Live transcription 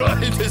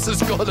This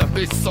is gonna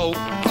be so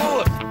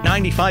good.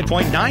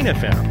 95.9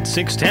 FM,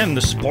 610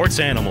 The Sports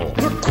Animal.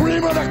 The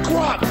cream of the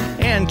crop.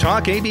 And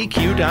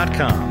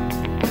TalkABQ.com.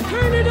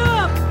 Turn it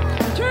up!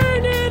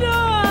 Turn it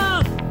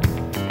up!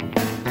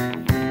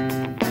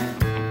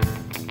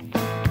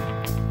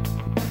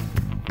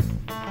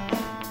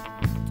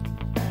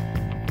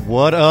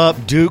 What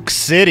up, Duke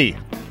City?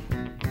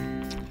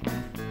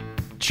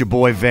 It's your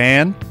boy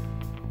Van.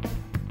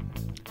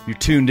 You're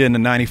tuned in to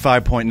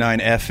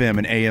 95.9 FM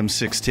and AM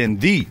 610,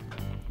 the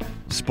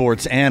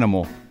Sports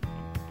Animal.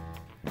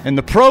 And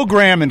the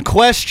program in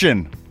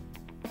question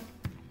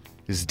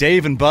is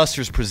Dave &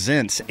 Buster's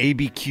presents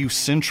ABQ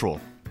Central.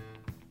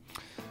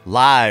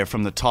 Live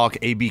from the Talk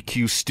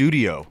ABQ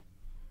studio.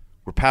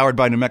 We're powered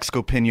by New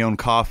Mexico Pinon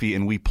Coffee,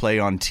 and we play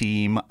on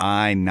Team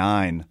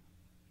I-9.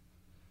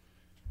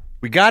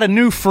 We got a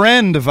new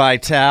friend,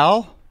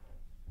 Vital.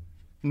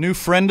 New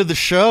friend of the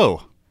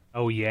show.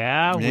 Oh,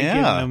 yeah? We Yeah.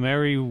 give them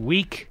every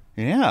week.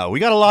 Yeah,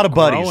 we got a lot of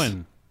buddies.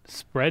 Growing,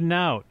 spreading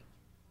out.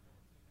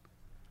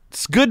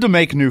 It's good to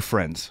make new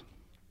friends.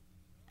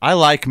 I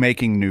like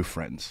making new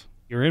friends.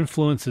 Your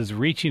influence is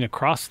reaching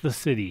across the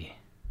city.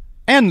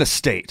 And the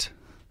state.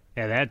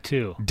 Yeah, that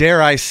too.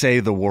 Dare I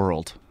say the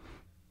world.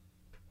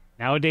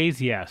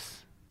 Nowadays,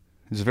 yes.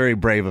 It's very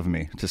brave of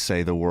me to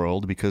say the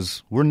world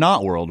because we're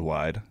not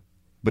worldwide.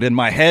 But in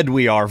my head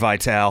we are,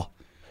 Vital.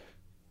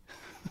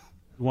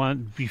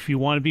 If you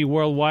want to be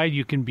worldwide,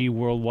 you can be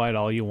worldwide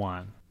all you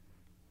want.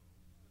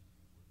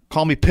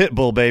 Call me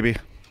Pitbull, baby.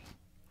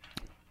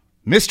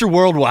 Mr.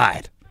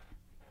 Worldwide.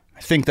 I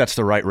think that's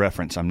the right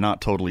reference. I'm not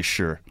totally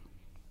sure.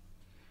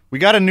 We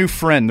got a new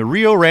friend, the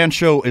Rio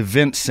Rancho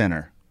Event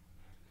Center.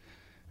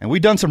 And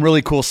we've done some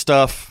really cool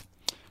stuff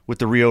with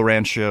the Rio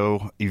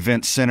Rancho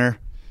Event Center.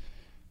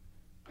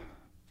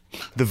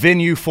 The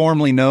venue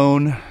formerly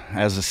known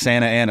as the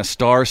Santa Ana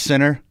Star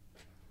Center.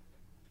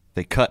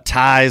 They cut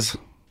ties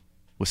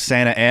with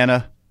Santa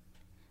Ana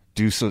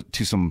due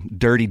to some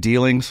dirty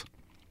dealings.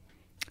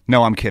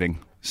 No, I'm kidding.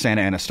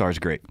 Santa Ana Star's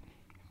great.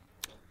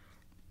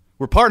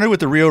 We're partnered with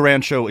the Rio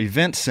Rancho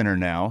Event Center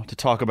now to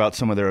talk about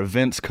some of their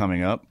events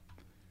coming up.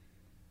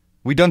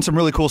 We've done some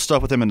really cool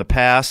stuff with them in the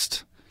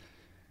past.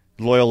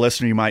 Loyal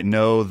listener, you might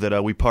know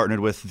that we partnered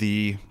with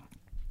the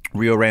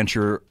Rio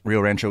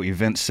Rancho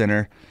Event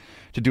Center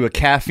to do a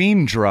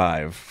caffeine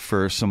drive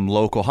for some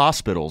local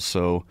hospitals.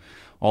 So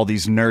all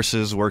these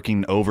nurses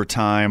working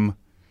overtime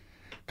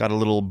got a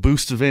little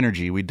boost of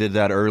energy. We did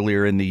that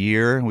earlier in the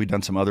year. We've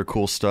done some other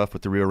cool stuff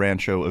with the Rio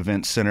Rancho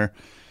Event Center.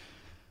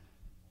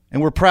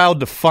 And we're proud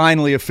to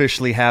finally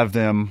officially have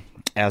them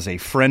as a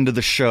friend of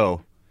the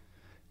show.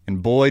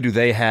 And boy, do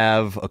they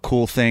have a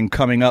cool thing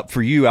coming up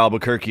for you,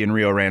 Albuquerque and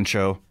Rio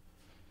Rancho.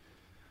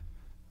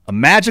 A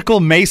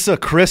Magical Mesa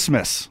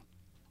Christmas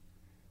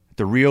at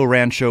the Rio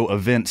Rancho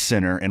Event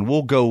Center. And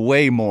we'll go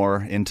way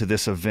more into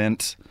this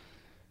event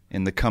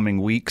in the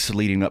coming weeks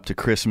leading up to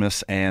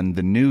Christmas and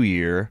the New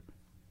Year.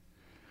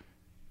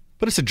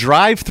 But it's a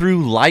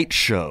drive-through light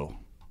show.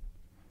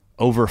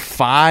 Over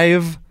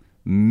 5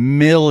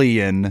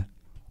 million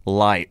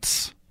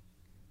lights.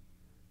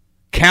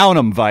 Count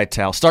them,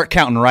 Vital. Start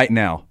counting right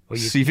now. Well,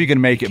 see if you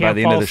can make it by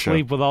the end of the show. Can't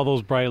fall asleep with all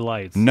those bright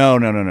lights. No.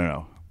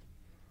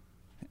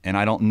 And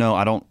I don't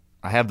know.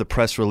 I have the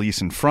press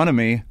release in front of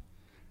me.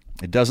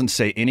 It doesn't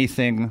say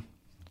anything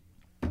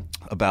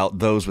about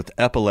those with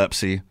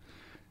epilepsy.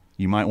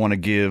 You might want to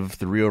give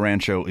the Rio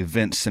Rancho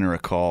Event Center a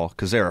call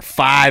because there are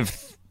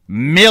 5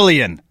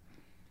 million.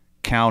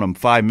 Count them,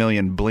 5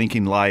 million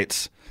blinking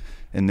lights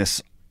in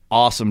this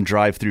awesome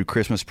drive-through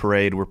Christmas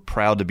parade. We're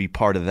proud to be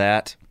part of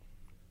that.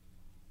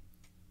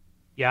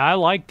 Yeah, I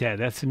like that.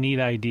 That's a neat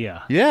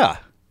idea. Yeah.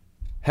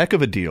 Heck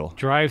of a deal.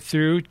 Drive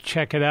through,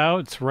 check it out.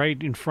 It's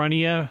right in front of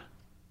you.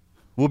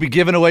 We'll be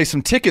giving away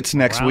some tickets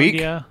next Around week.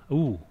 ya.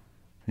 Ooh.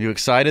 You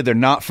excited? They're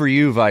not for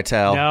you,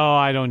 Vital. No,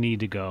 I don't need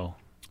to go.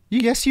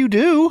 Yes, you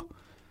do.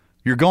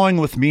 You're going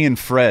with me and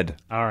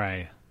Fred. All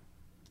right.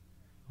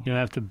 You don't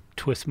have to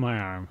twist my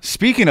arm.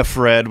 Speaking of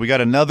Fred, we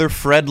got another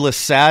Fredless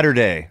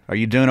Saturday. Are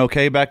you doing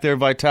okay back there,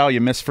 Vital? You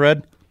miss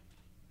Fred?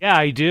 Yeah,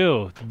 I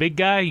do. The big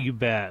guy, you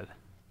bet.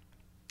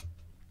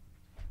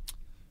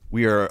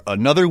 We are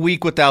another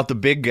week without the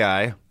big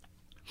guy,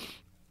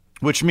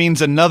 which means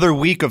another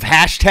week of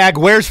hashtag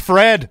Where's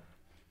Fred?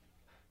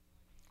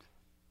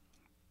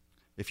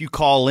 If you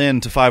call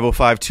in to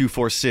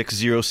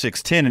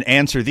 505-246-0610 and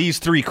answer these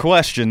 3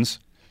 questions,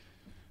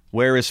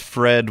 where is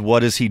Fred,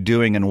 what is he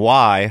doing, and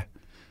why,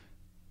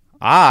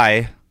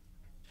 I/the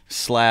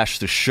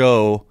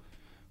show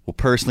will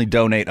personally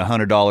donate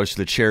 $100 to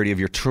the charity of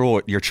your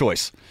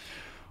choice.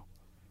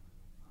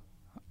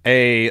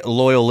 A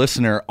loyal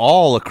listener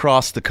all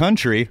across the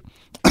country,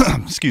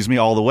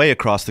 all the way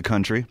across the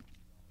country,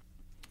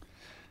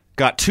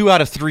 got 2 out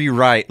of 3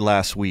 right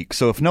last week.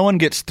 So if no one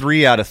gets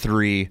 3 out of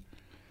 3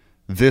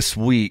 this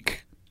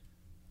week,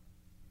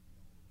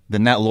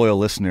 then that loyal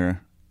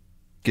listener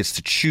gets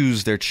to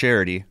choose their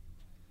charity,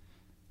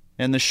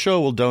 and the show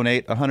will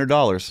donate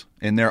 $100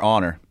 in their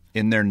honor,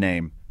 in their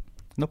name.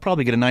 And they'll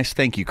probably get a nice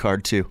thank you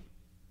card, too.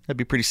 That'd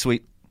be pretty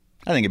sweet.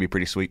 I think it'd be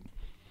pretty sweet.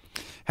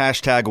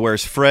 Hashtag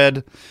Where's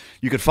Fred.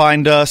 You could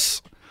find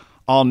us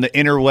on the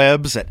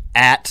interwebs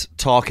at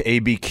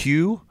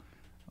TalkABQ,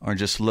 or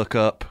just look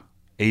up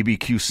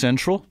ABQ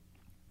Central.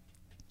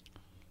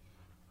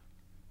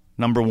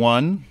 Number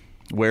 1,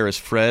 where is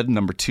Fred?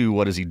 Number 2,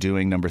 what is he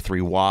doing? Number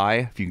 3,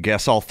 why? If you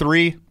guess all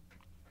 3,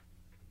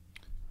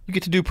 you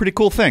get to do a pretty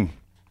cool thing.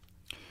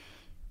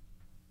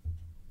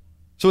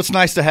 So it's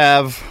nice to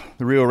have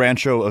the Rio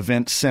Rancho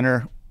Event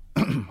Center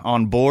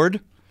on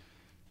board.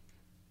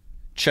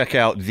 Check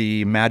out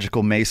the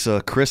Magical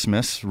Mesa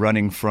Christmas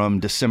running from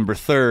December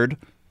 3rd,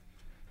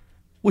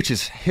 which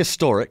is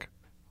historic,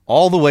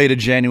 all the way to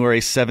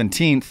January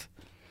 17th,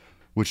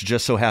 which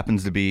just so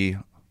happens to be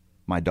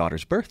my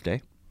daughter's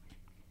birthday.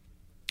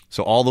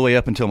 So all the way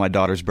up until my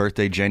daughter's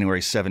birthday,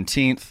 January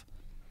 17th,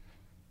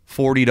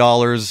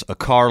 $40 a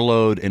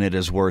carload, and it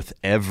is worth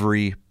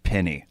every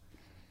penny.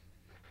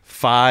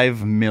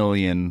 5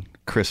 million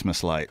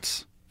Christmas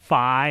lights.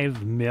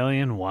 5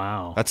 million?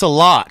 Wow. That's a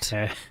lot.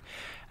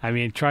 I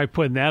mean, try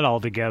putting that all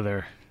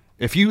together.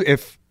 If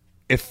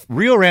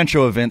Rio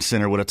Rancho Event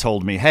Center would have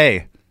told me,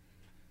 hey,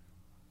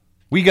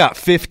 we got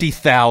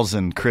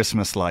 50,000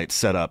 Christmas lights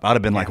set up, I'd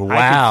have been like,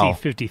 wow. I could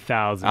see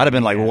 50,000. I'd have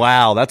been like,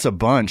 wow, that's a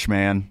bunch,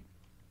 man.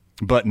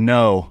 But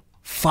no,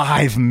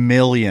 5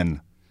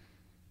 million.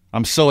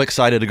 I'm so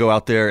excited to go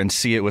out there and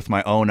see it with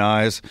my own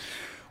eyes.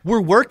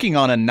 We're working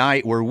on a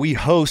night where we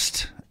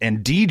host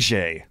and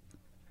DJ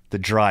the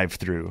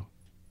drive-thru.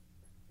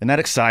 Isn't that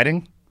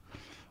exciting?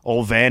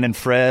 Old Van and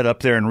Fred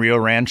up there in Rio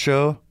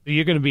Rancho.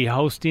 You're going to be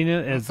hosting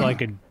it as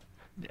like a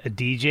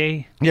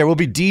DJ? Yeah, we'll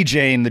be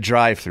DJing the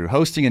drive-thru,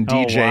 hosting and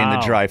DJing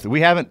the drive-thru.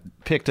 We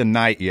haven't picked a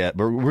night yet,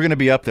 but we're going to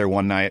be up there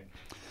one night.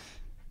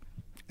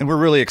 And we're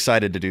really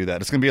excited to do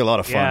that. It's going to be a lot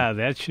of fun. Yeah,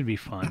 that should be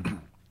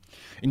fun.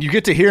 And you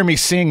get to hear me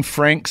sing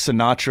Frank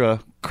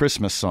Sinatra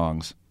Christmas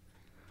songs.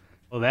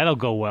 Well, that'll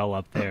go well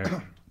up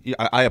there.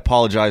 I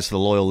apologize to the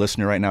loyal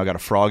listener right now. I got a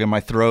frog in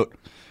my throat.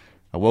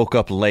 I woke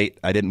up late.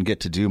 I didn't get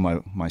to do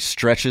my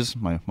stretches,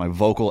 my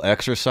vocal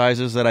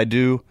exercises that I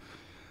do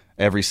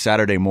every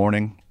Saturday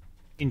morning.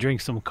 You can drink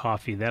some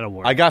coffee. That'll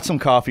work. I got some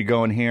coffee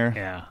going here.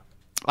 Yeah.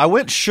 I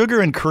went sugar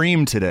and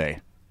cream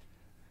today.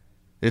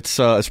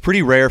 It's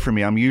pretty rare for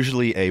me. I'm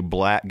usually a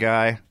black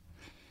guy.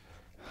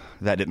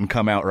 That didn't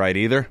come out right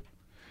either.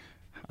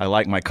 I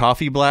like my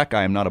coffee black.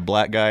 I am not a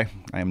black guy.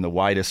 I am the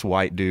whitest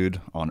white dude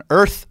on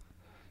earth.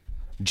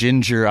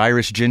 Ginger,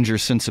 Irish ginger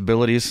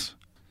sensibilities.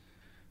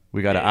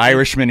 We got an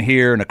Irishman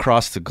here and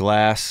across the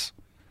glass.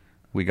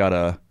 We got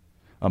a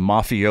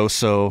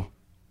mafioso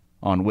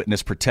on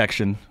witness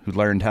protection who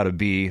learned how to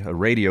be a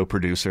radio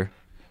producer.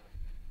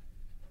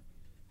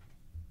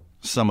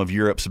 Some of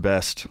Europe's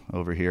best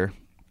over here.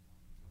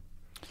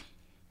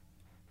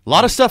 A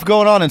lot of stuff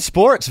going on in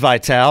sports,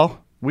 Vital.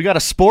 We got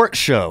a sports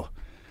show.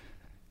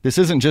 This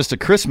isn't just a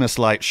Christmas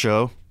light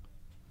show.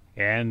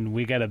 And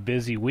we got a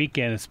busy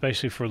weekend,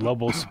 especially for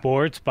Lobo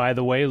Sports. By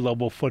the way,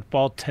 Lobo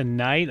football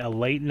tonight, a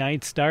late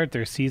night start,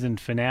 their season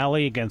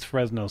finale against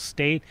Fresno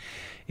State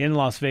in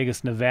Las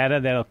Vegas, Nevada.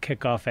 That'll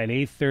kick off at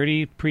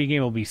 8:30. Pregame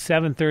will be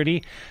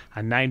 7:30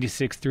 on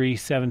 96.3,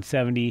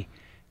 770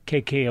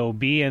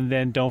 KKOB. And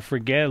then don't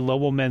forget,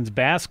 Lobo men's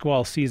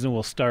basketball season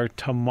will start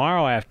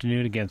tomorrow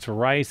afternoon against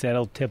Rice.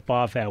 That'll tip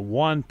off at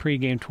 1,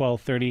 pregame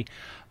 12:30,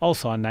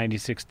 also on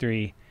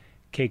 96.3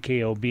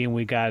 KKOB. And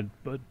we got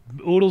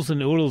oodles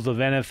and oodles of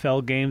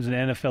NFL games and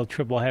NFL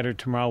tripleheader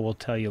tomorrow. We'll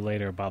tell you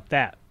later about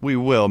that. We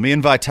will. Me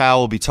and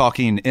Vital will be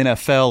talking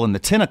NFL in the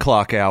 10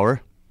 o'clock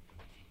hour.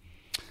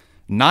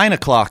 9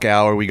 o'clock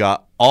hour, we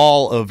got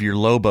all of your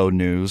Lobo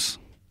news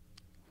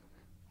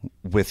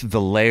with the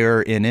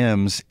Lair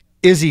NM's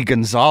Izzy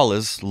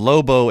Gonzalez,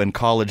 Lobo and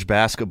college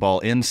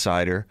basketball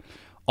insider.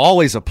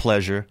 Always a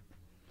pleasure.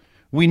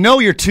 We know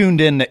you're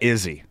tuned in to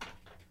Izzy.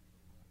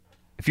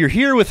 If you're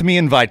here with me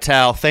and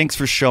Vital, thanks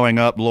for showing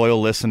up,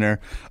 loyal listener.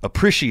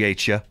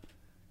 Appreciate you.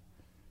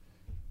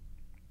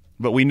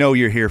 But we know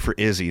you're here for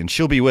Izzy, and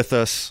she'll be with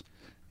us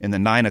in the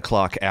 9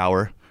 o'clock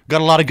hour. Got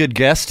a lot of good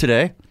guests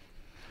today.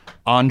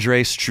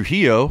 Andres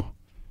Trujillo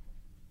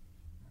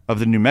of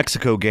the New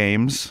Mexico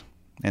Games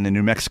and the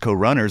New Mexico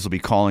Runners will be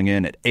calling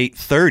in at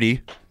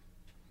 8:30.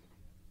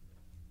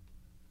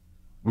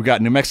 We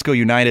got New Mexico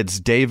United's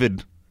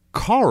David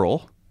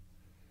Carl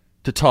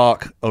to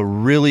talk a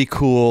really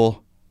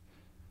cool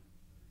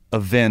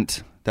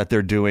event that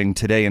they're doing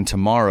today and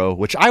tomorrow,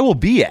 which I will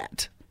be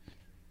at.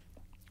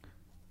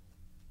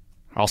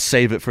 I'll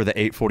save it for the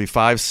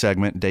 8:45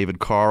 segment. David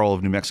Carl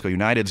of New Mexico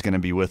United is going to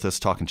be with us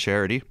talking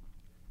charity.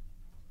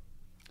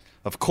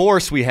 Of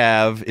course, we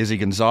have Izzy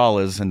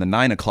Gonzalez in the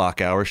 9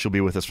 o'clock hour. She'll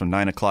be with us from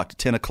 9 o'clock to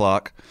 10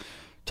 o'clock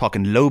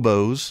talking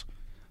Lobos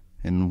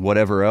and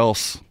whatever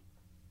else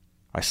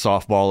I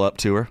softball up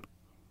to her.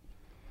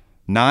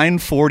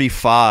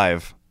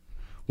 9:45.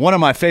 One of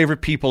my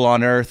favorite people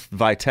on earth,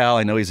 Vital.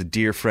 I know he's a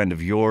dear friend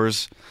of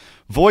yours.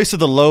 Voice of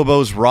the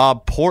Lobos,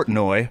 Rob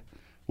Portnoy,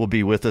 will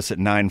be with us at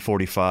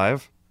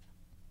 9:45.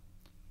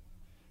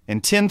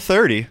 And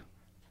 10:30,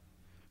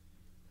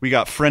 we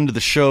got friend of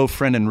the show,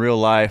 friend in real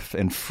life,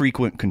 and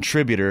frequent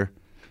contributor,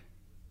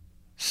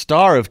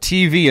 Star of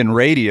TV and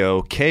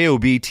radio,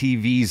 KOB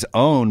TV's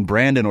own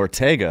Brandon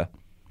Ortega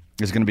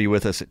is going to be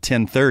with us at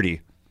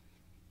 10:30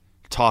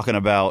 talking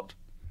about,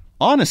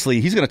 honestly,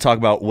 he's going to talk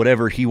about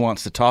whatever he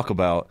wants to talk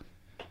about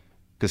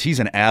because he's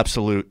an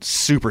absolute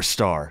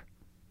superstar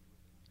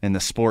in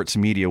the sports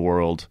media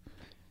world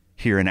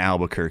here in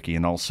Albuquerque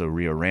and also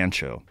Rio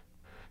Rancho.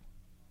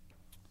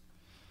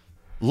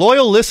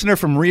 Loyal listener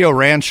from Rio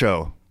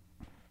Rancho,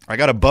 I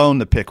got a bone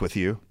to pick with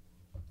you.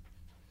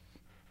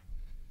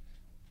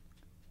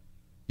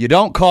 You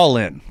don't call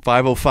in,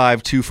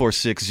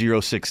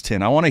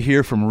 505-246-0610. I want to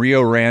hear from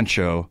Rio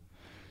Rancho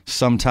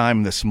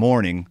sometime this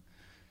morning.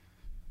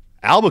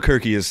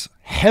 Albuquerque is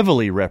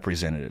heavily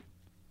represented.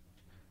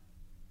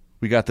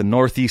 We got the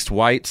Northeast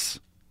Whites.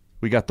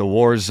 We got the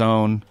War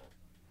Zone.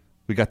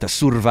 We got the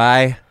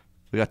Survey.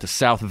 We got the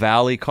South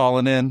Valley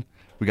calling in.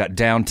 We got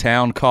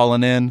downtown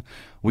calling in.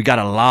 We got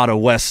a lot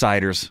of West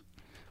Siders.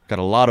 Got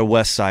a lot of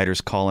West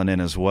Siders calling in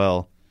as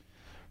well.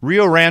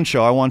 Rio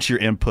Rancho, I want your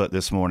input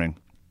this morning.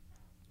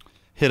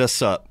 Hit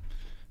us up,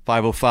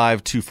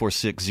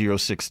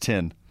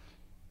 505-246-0610.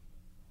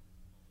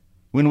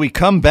 When we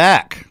come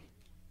back,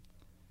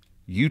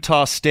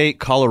 Utah State,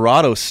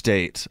 Colorado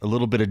State, a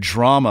little bit of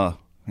drama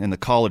in the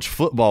college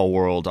football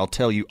world. I'll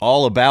tell you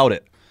all about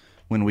it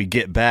when we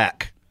get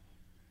back.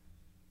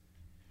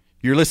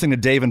 You're listening to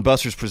Dave and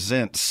Buster's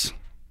Presents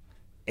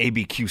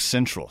ABQ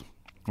Central.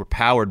 We're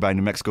powered by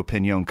New Mexico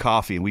Pinon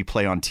Coffee, and we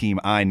play on Team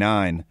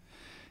I-9.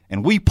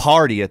 And we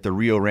party at the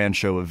Rio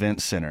Rancho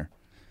Event Center.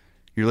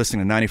 You're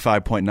listening to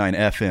 95.9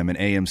 FM and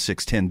AM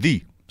 610,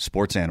 the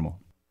sports animal.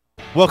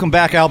 Welcome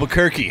back,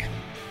 Albuquerque.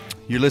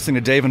 You're listening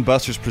to Dave and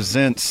Buster's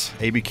Presents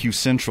ABQ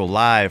Central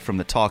live from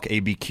the Talk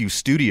ABQ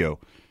studio.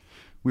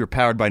 We are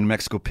powered by New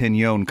Mexico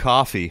Pinon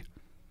Coffee,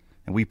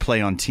 and we play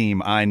on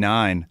Team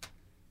I-9.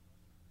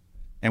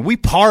 And we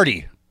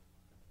party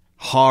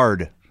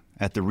hard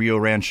at the Rio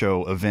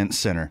Rancho Event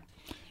Center.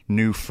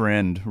 New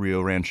friend,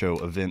 Rio Rancho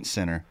Event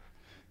Center.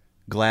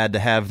 Glad to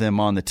have them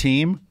on the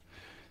team.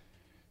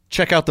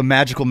 Check out the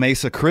Magical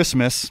Mesa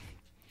Christmas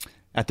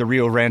at the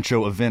Rio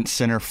Rancho Event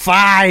Center.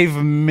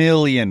 5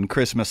 million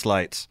Christmas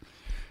lights.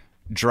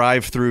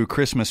 Drive-through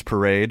Christmas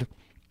parade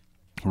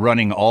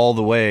running all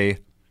the way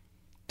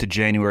to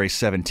January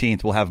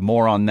 17th. We'll have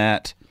more on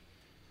that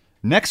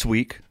next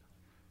week.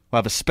 We'll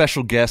have a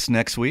special guest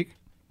next week.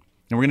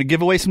 And we're going to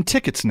give away some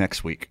tickets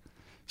next week.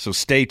 So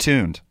stay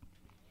tuned.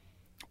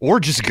 Or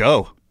just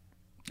go.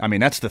 I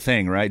mean, that's the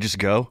thing, right? Just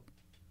go.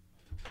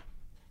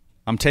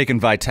 I'm taking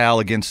Vital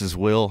against his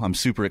will. I'm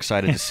super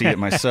excited to see it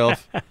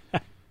myself.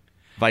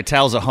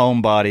 Vital's a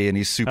homebody, and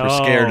he's super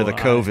scared of the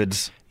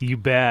COVIDs. You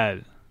bet.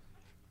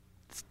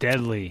 It's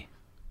deadly.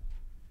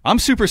 I'm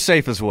super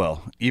safe as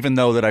well, even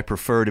though that I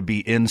prefer to be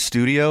in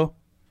studio.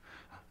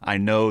 I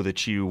know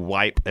that you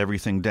wipe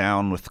everything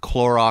down with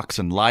Clorox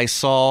and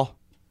Lysol,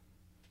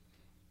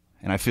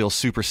 and I feel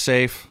super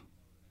safe.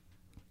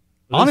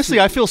 Honestly,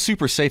 I feel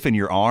super safe in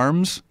your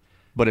arms,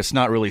 but it's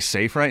not really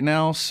safe right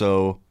now,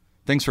 so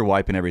thanks for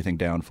wiping everything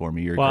down for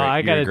me. Well,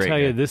 I got to tell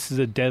you, this is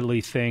a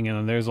deadly thing,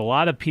 and there's a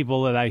lot of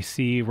people that I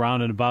see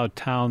round and about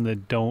town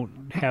that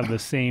don't have the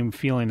same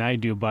feeling I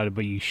do about it,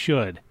 but you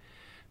should,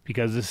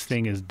 because this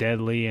thing is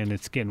deadly and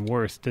it's getting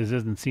worse. This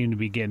doesn't seem to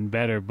be getting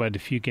better, but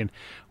if you can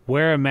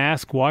wear a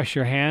mask, wash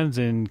your hands,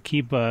 and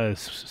keep a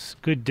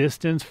good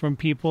distance from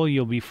people,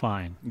 you'll be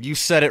fine. You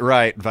said it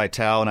right,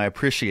 Vital, and I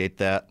appreciate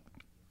that.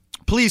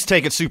 Please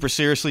take it super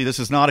seriously. This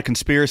is not a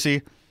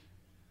conspiracy.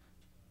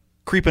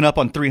 Creeping up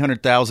on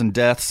 300,000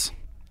 deaths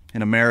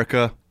in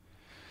America.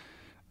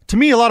 To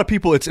me, a lot of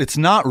people, it's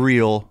not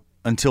real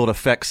until it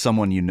affects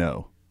someone you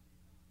know.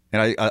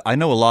 And I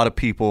know a lot of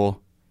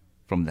people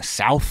from the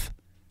South.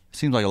 It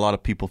seems like a lot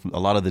of people, a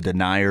lot of the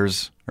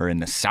deniers are in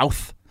the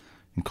South,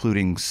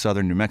 including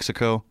southern New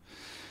Mexico.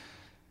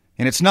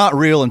 And it's not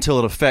real until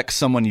it affects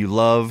someone you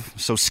love.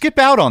 So skip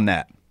out on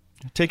that.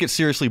 Take it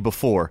seriously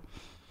before.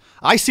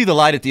 I see the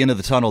light at the end of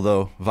the tunnel,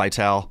 though,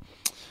 Vital.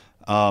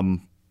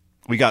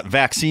 We got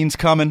vaccines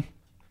coming.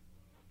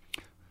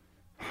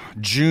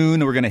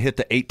 June, we're going to hit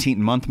the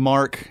 18-month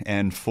mark.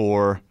 And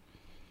for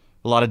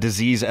a lot of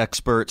disease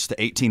experts, the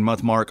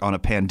 18-month mark on a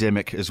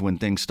pandemic is when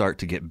things start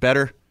to get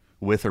better,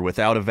 with or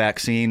without a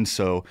vaccine.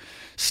 So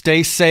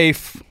stay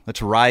safe.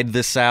 Let's ride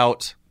this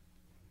out.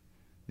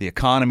 The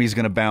economy's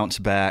going to bounce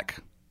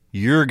back.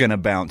 You're going to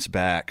bounce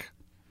back.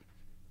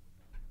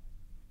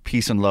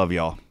 Peace and love,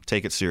 y'all.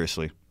 Take it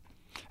seriously.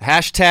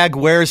 Hashtag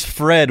Where's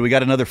Fred? We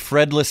got another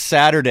Fredless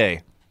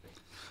Saturday.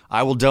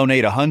 I will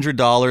donate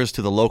 $100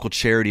 to the local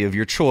charity of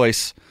your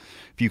choice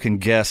if you can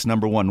guess,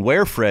 number one,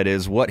 where Fred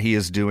is, what he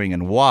is doing,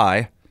 and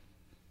why.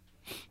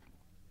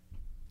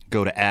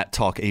 Go to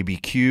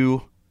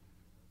 @TalkABQ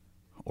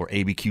or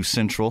ABQ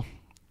Central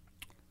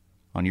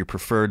on your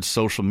preferred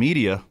social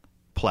media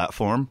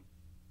platform.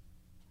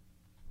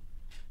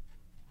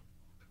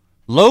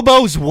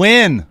 Lobos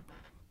win.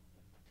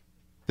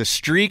 The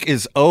streak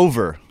is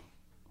over.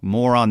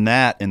 More on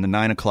that in the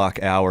 9 o'clock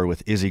hour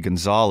with Izzy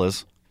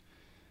Gonzalez.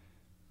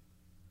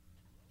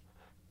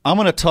 I'm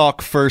going to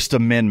talk First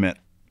Amendment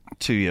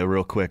to you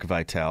real quick,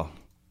 Vital.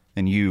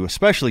 and you,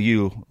 especially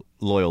you,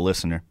 loyal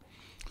listener.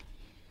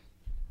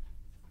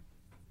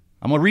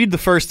 I'm going to read the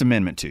First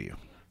Amendment to you.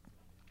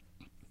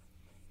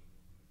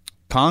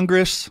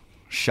 Congress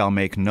shall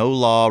make no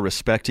law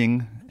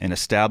respecting an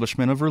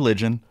establishment of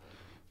religion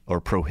or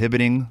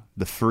prohibiting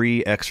the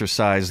free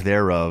exercise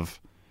thereof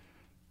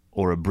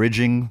or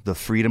abridging the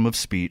freedom of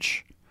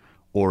speech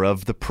or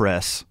of the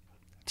press.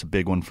 It's a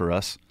big one for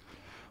us.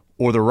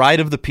 Or the right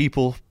of the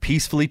people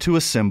peacefully to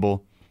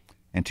assemble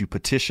and to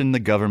petition the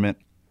government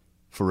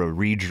for a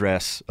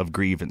redress of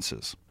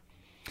grievances.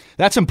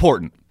 That's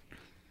important.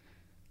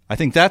 I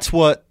think that's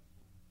what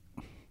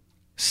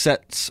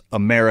sets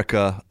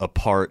America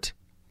apart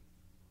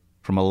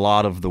from a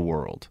lot of the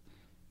world,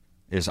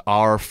 is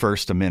our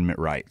First Amendment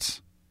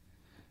rights.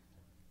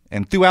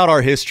 And throughout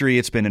our history,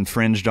 it's been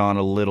infringed on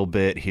a little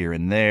bit here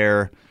and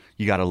there.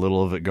 You got a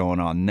little of it going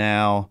on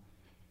now.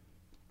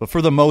 But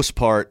for the most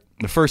part,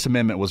 the First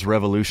Amendment was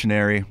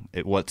revolutionary.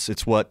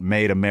 It's what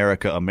made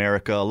America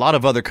America. A lot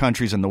of other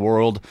countries in the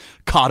world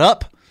caught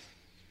up.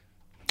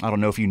 I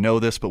don't know if you know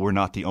this, but we're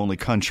not the only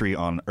country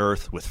on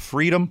earth with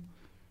freedom.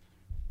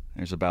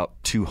 There's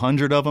about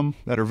 200 of them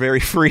that are very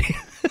free.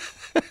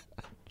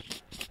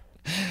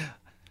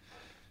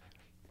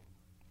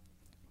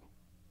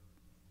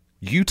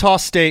 Utah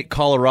State,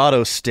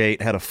 Colorado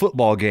State had a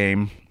football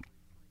game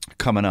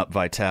coming up,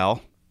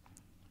 Vital.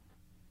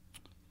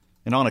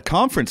 And on a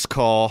conference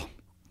call,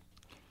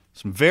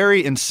 some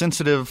very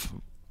insensitive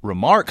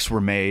remarks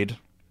were made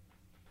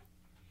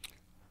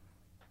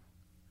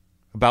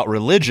about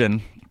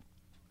religion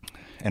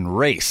and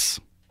race.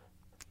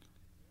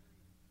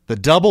 The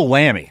double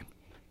whammy.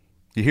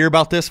 You hear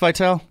about this,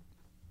 Vital?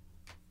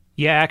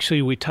 Yeah,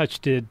 actually, we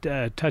touched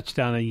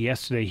on it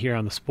yesterday here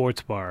on the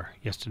Sports Bar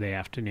yesterday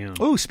afternoon.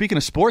 Oh, speaking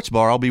of Sports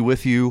Bar, I'll be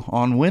with you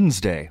on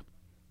Wednesday.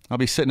 I'll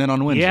be sitting in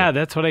on Wednesday. Yeah,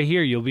 that's what I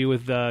hear. You'll be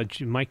with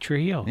Mike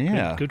Trujillo.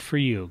 Yeah. Good for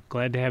you.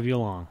 Glad to have you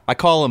along. I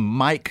call him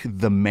Mike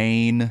the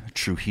Main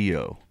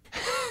Trujillo.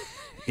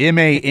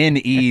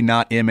 M-A-N-E,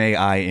 not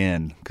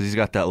M-A-I-N, because he's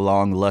got that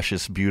long,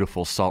 luscious,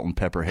 beautiful salt and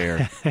pepper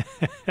hair.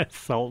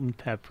 Salt and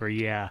pepper,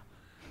 yeah.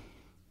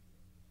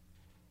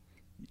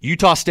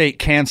 Utah State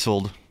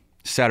canceled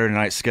Saturday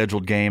night's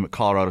scheduled game at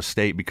Colorado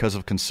State because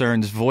of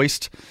concerns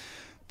voiced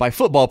by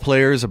football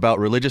players about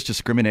religious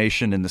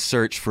discrimination in the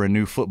search for a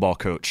new football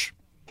coach.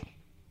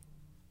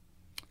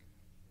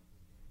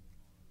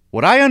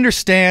 What I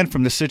understand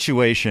from the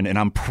situation, and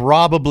I'm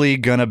probably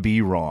going to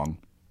be wrong,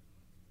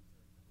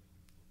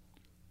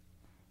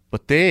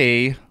 but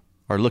they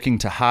are looking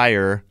to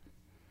hire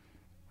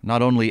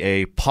not only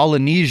a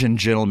Polynesian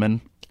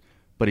gentleman,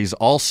 but he's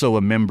also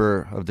a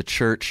member of the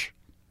Church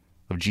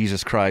of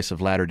Jesus Christ of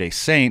Latter-day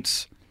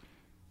Saints,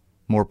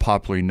 more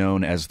popularly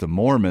known as the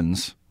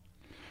Mormons.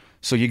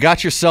 So you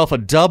got yourself a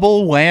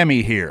double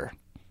whammy here.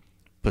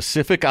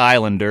 Pacific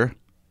Islander.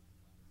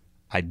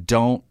 I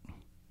don't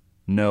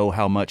know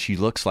how much he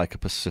looks like a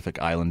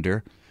Pacific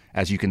Islander.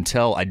 As you can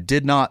tell, I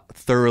did not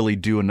thoroughly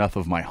do enough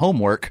of my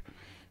homework.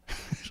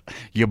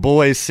 You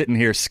boys sitting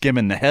here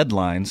skimming the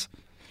headlines.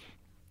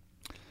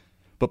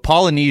 But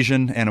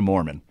Polynesian and a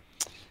Mormon.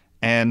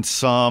 And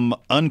some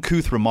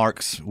uncouth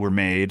remarks were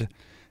made,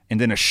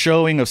 and in a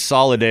showing of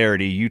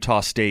solidarity,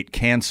 Utah State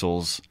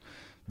cancels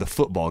the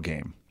football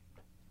game.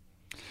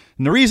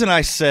 And the reason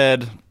I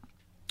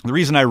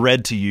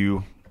read to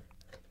you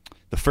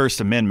the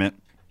First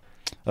Amendment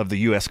of the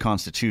U.S.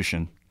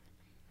 Constitution,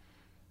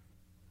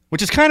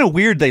 which is kind of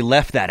weird they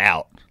left that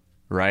out,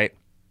 right?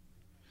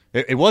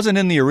 It wasn't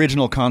in the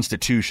original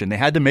Constitution. They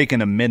had to make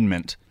an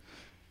amendment.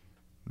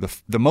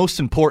 The most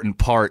important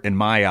part, in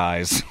my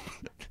eyes,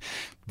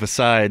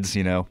 besides,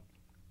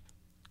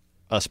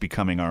 us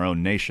becoming our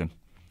own nation,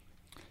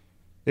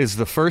 is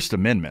the First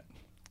Amendment.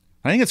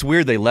 I think it's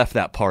weird they left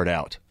that part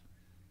out.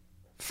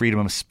 Freedom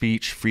of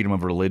speech, freedom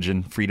of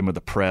religion, freedom of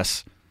the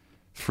press,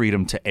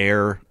 freedom to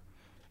air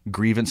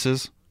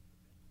grievances.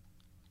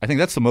 I think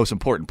that's the most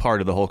important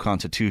part of the whole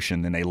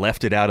Constitution, and they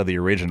left it out of the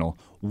original.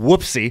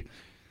 Whoopsie.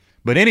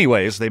 But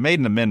anyways, they made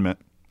an amendment,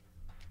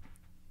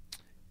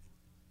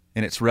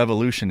 and it's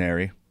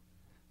revolutionary.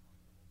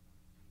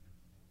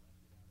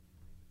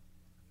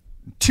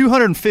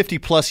 250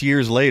 plus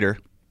years later,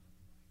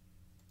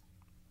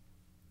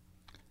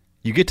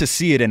 you get to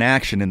see it in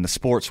action in the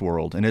sports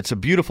world, and it's a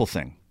beautiful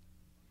thing.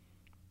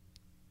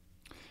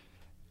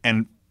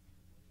 And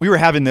we were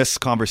having this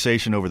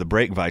conversation over the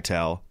break,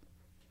 Vital.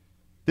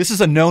 This is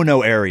a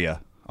no-no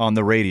area on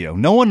the radio.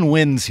 No one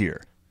wins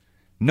here.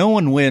 No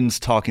one wins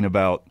talking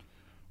about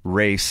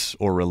race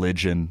or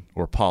religion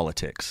or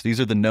politics.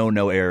 These are the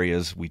no-no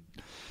areas we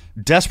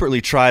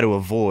desperately try to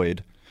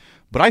avoid.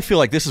 But I feel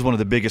like this is one of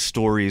the biggest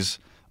stories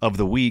of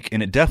the week,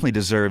 and it definitely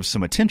deserves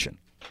some attention.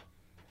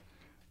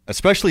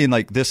 Especially in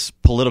like this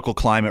political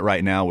climate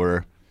right now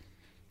where,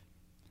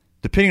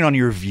 depending on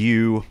your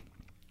view,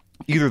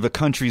 either the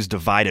country's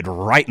divided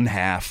right in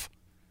half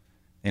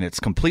and it's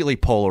completely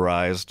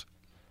polarized,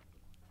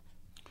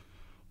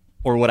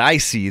 or what I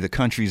see, the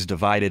country's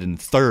divided in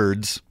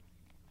thirds.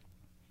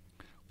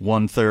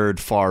 1/3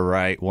 far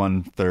right,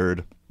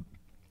 1/3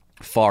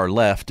 far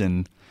left,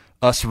 and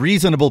Us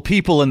reasonable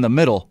people in the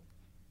middle,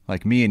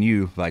 like me and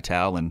you,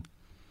 Vital, and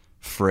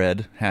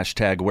Fred,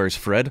 hashtag where's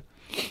Fred.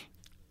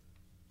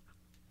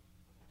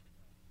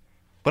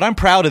 But I'm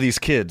proud of these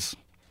kids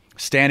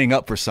standing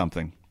up for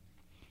something,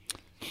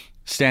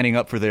 standing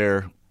up for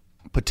their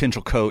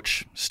potential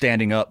coach,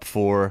 standing up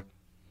for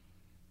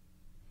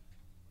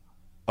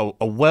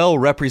a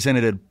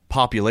well-represented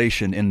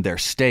population in their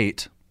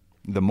state,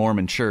 the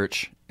Mormon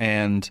Church,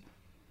 and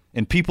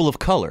people of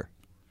color.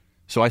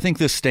 So I think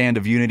this stand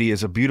of unity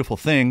is a beautiful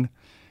thing,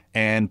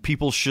 and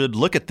people should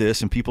look at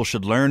this and people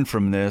should learn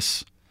from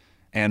this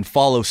and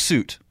follow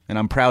suit. And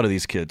I'm proud of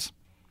these kids.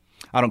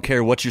 I don't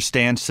care what your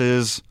stance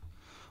is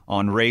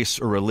on race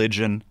or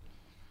religion.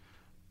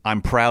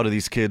 I'm proud of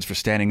these kids for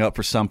standing up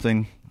for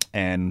something,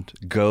 and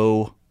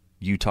go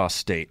Utah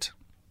State.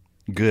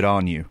 Good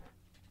on you.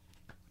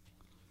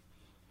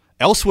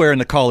 Elsewhere in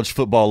the college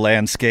football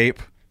landscape,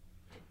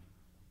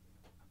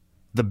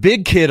 the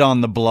big kid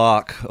on the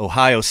block,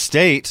 Ohio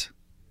State,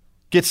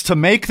 gets to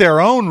make their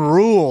own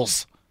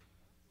rules.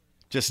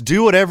 Just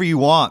do whatever you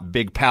want,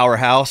 big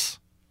powerhouse.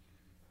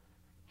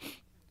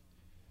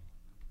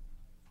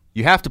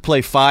 You have to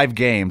play 5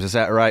 games. Is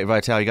that right,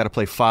 Vital? You got to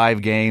play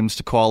 5 games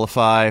to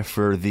qualify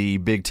for the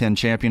Big Ten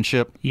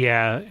championship?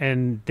 Yeah,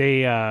 and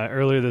they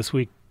earlier this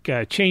week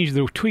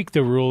tweaked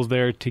the rules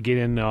there to get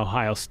into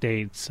Ohio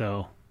State.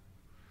 So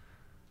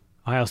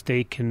Ohio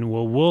State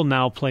will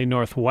now play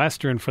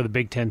Northwestern for the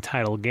Big Ten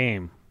title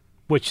game,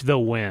 which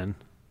they'll win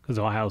because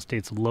Ohio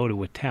State's loaded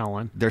with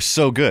talent. They're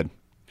so good.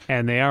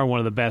 And they are one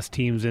of the best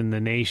teams in the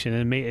nation.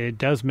 And it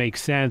does make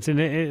sense. And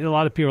a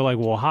lot of people are like,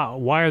 well,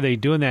 why are they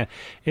doing that?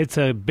 It's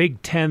a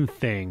Big Ten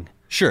thing.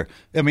 Sure.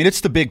 I mean,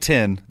 it's the Big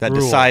Ten that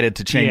decided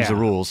to change the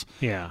rules.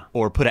 Yeah.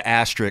 Or put an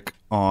asterisk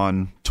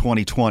on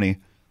 2020,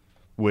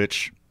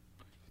 which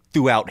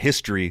throughout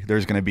history,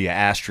 there's going to be an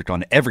asterisk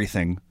on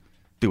everything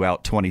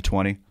throughout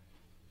 2020.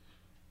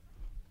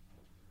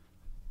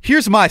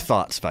 Here's my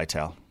thoughts,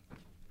 Vital.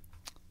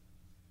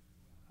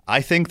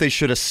 I think they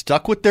should have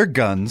stuck with their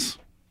guns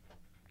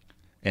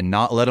and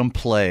not let them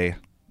play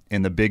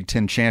in the Big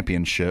Ten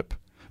championship,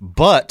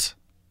 but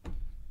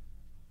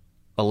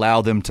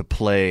allow them to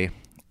play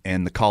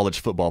in the college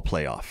football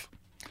playoff.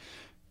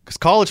 Because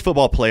college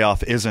football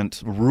playoff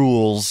isn't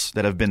rules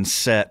that have been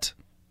set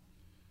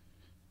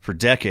for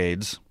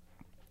decades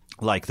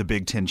like the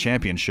Big Ten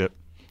championship.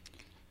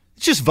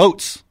 It's just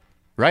votes,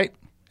 right?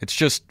 It's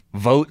just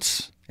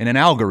votes in an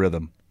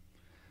algorithm.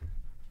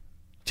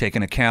 Take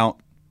into account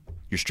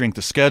your strength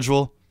of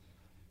schedule,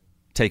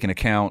 take into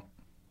account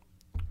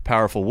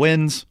powerful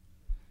wins,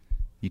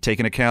 you take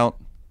into account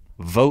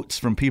votes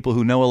from people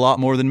who know a lot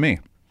more than me.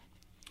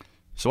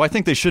 So I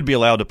think they should be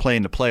allowed to play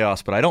in the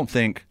playoffs, but I don't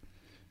think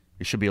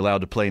they should be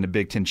allowed to play in the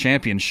Big Ten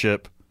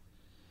championship.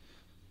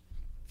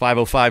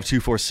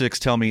 505-246,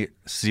 tell me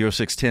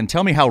 0610.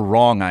 Tell me how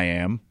wrong I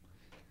am.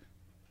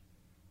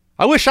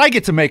 I wish I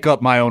get to make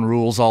up my own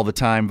rules all the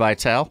time,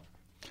 Vital.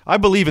 I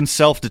believe in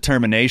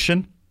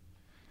self-determination.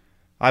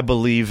 I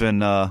believe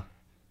in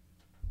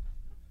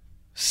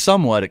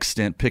somewhat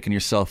extent picking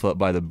yourself up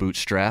by the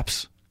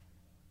bootstraps,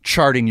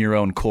 charting your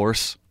own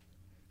course,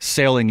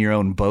 sailing your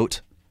own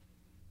boat,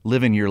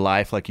 living your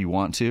life like you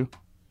want to.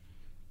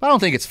 I don't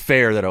think it's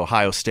fair that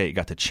Ohio State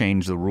got to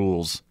change the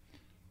rules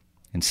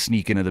and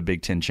sneak into the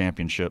Big Ten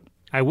championship.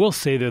 I will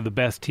say they're the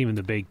best team in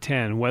the Big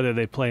Ten. Whether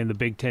they play in the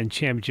Big Ten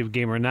championship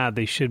game or not,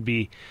 they should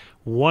be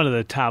one of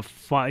the top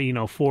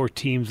 4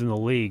 teams in the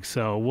league.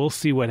 So we'll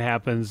see what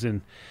happens,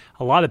 and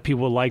a lot of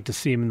people would like to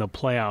see them in the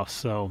playoffs.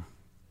 So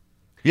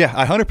yeah,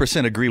 I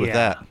 100% agree with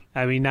that.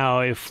 I mean,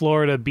 now if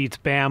Florida beats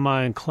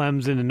Bama and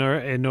Clemson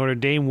and Notre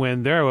Dame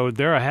win,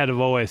 they're ahead of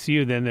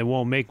OSU. Then it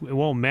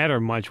won't matter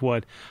much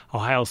what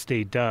Ohio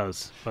State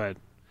does. But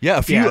yeah,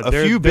 a few big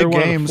they're games.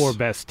 One of the 4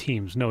 best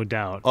teams, no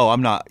doubt. Oh,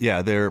 I'm not.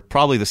 Yeah, they're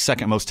probably the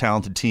second most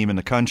talented team in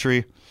the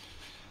country.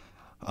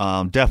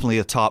 Definitely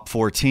a top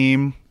 4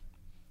 team.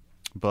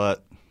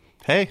 But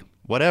hey,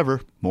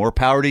 whatever. More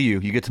power to you.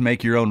 You get to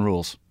make your own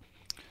rules.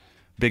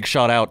 Big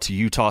shout out to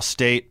Utah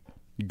State.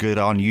 Good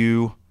on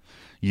you,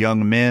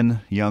 young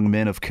men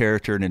of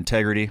character and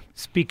integrity.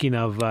 Speaking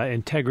of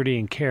integrity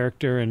and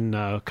character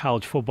and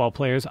college football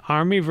players,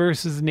 Army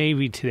versus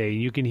Navy today.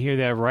 You can hear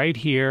that right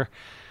here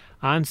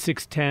on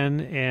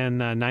 610 and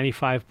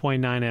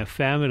 95.9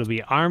 FM. It'll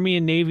be Army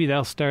and Navy.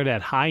 They'll start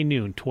at high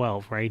noon,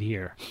 12, right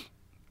here.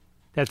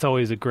 That's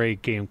always a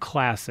great game,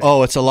 classic.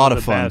 Oh, it's a lot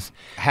of fun. Best.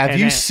 Have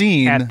you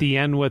seen at the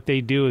end what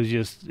they do is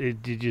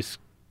just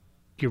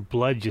your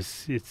blood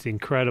it's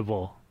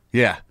incredible.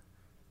 Yeah.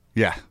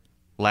 Yeah.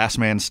 Last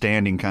man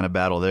standing kind of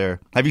battle there.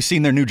 Have you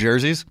seen their new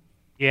jerseys?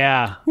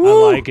 Yeah,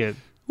 Woo! I like it.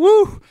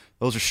 Woo!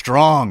 Those are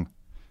strong.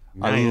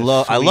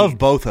 Nice, I love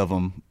both of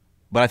them,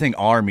 but I think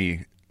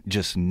Army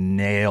just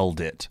nailed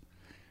it.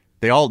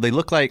 They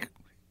look like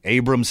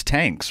Abrams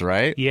tanks,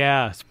 right?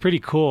 Yeah, it's pretty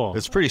cool.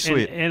 It's pretty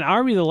sweet. And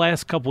Army the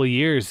last couple of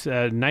years,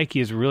 Nike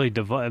has really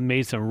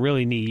made some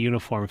really neat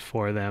uniforms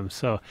for them.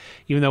 So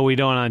even though we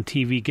don't on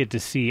TV get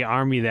to see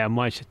Army that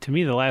much, to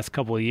me the last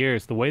couple of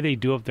years, the way they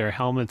do up their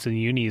helmets and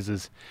unis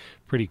is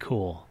pretty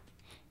cool.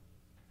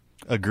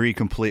 Agree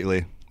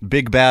completely.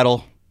 Big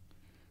battle.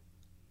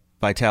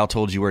 Vital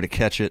told you where to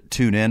catch it.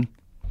 Tune in.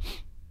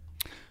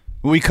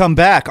 When we come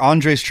back,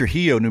 Andres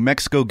Trujillo, New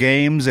Mexico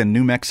Games and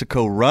New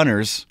Mexico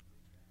Runners.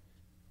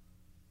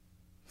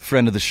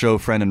 Friend of the show,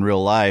 friend in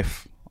real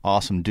life.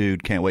 Awesome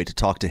dude. Can't wait to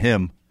talk to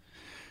him.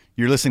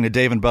 You're listening to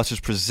Dave and Buster's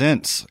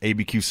Presents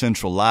ABQ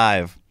Central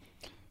live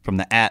from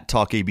the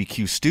 @Talk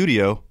ABQ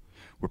studio.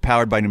 We're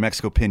powered by New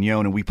Mexico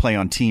Pinon, and we play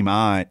on Team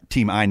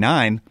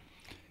I-9,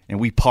 and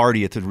we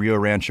party at the Rio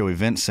Rancho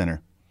Event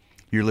Center.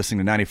 You're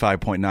listening to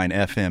 95.9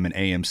 FM and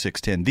AM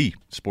 610, the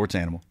Sports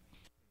Animal.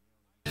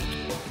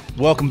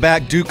 Welcome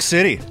back, Duke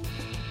City.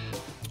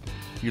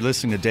 You're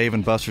listening to Dave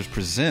and Buster's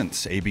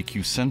Presents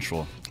ABQ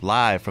Central,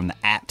 live from the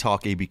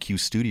 @Talk ABQ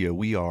studio.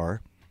 We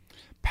are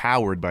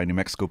powered by New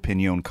Mexico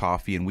Pinon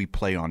Coffee, and we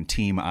play on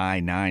Team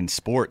I-9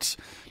 Sports.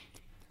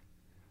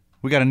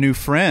 We got a new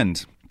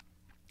friend,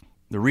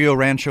 the Rio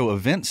Rancho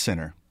Event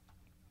Center.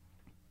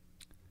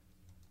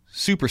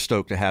 Super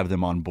stoked to have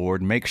them on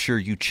board. Make sure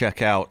you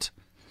check out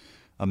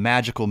A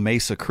Magical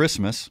Mesa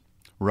Christmas,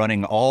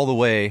 running all the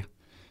way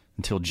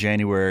until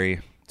January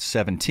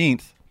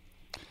 17th.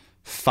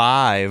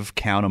 5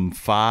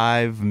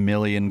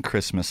 million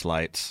Christmas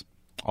lights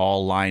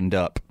all lined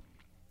up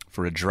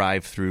for a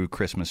drive-through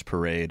Christmas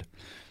parade.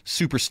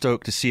 Super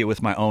stoked to see it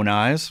with my own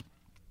eyes.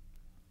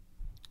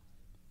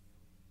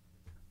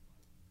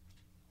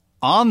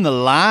 On the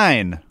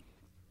line,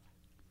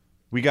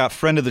 we got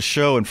friend of the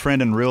show and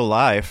friend in real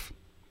life,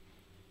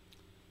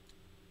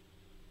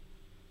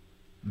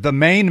 the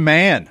main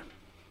man,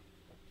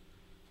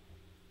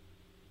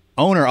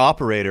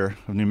 owner-operator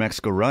of New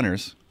Mexico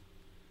Runners,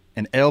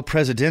 and El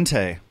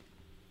Presidente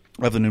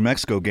of the New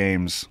Mexico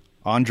Games,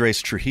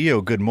 Andres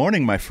Trujillo. Good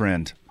morning, my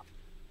friend.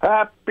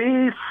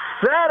 Happy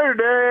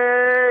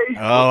Saturday!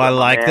 Oh, I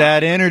like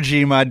that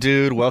energy, my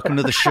dude. Welcome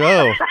to the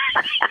show.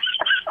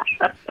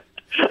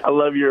 I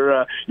love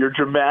your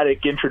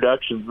dramatic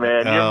introductions,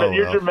 man.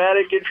 Your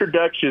dramatic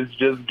introductions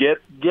just get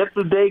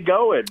the day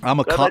going.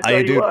 I'm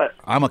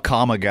a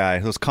comma guy.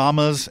 Those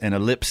commas and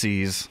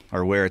ellipses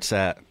are where it's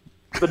at.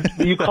 But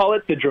you call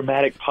it the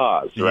dramatic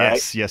pause, right?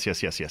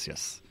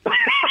 Yes.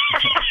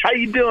 How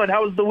you doing?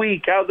 How was the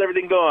week? How's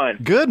everything going?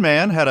 Good,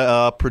 man. Had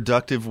a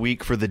productive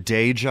week for the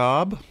day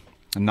job.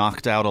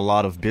 Knocked out a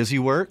lot of busy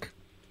work.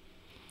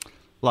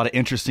 A lot of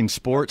interesting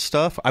sports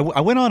stuff. I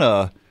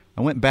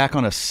went back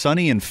on a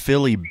Sonny and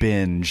Philly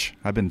binge.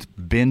 I've been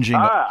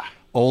binging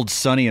old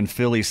Sonny and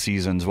Philly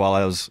seasons while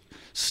I was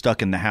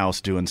stuck in the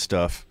house doing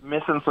stuff.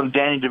 Missing some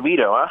Danny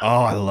DeVito, huh?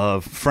 Oh, I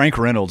love Frank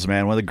Reynolds,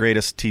 man. One of the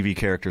greatest TV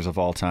characters of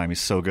all time.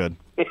 He's so good.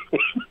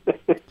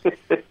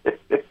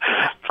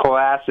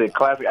 Classic.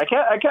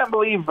 I can't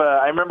believe.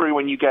 I remember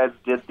when you guys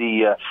did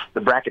the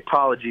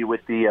bracketology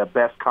with the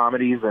best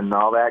comedies and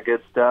all that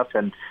good stuff,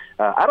 and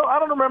I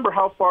don't remember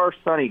how far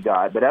Sonny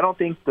got, but I don't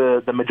think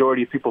the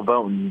majority of people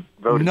voted.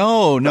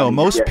 No.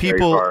 Most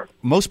people are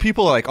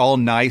like all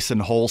nice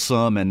and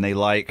wholesome, and they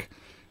like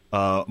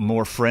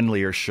more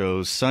friendlier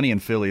shows. Sonny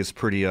and Philly is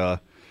pretty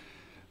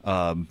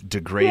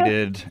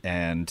degraded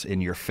and in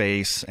your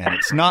face, and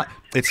it's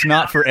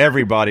not for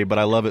everybody, but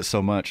I love it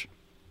so much.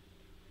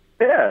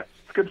 Yeah.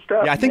 Good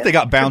stuff. Yeah, I think they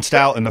got bounced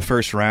out in the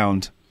first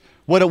round.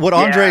 What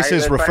Andres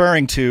is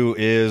referring to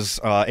is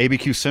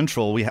ABQ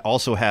Central. We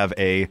also have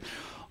a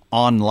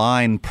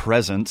online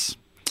presence.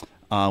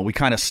 We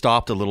kind of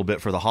stopped a little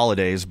bit for the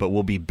holidays, but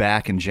we'll be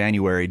back in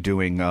January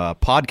doing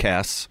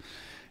podcasts.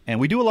 And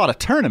we do a lot of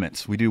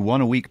tournaments. We do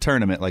one-a-week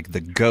tournament, like the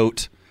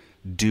GOAT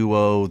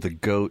Duo, the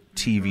GOAT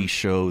TV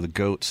show, the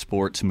GOAT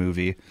sports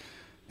movie.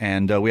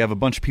 And we have a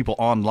bunch of people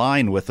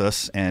online with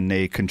us, and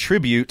they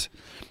contribute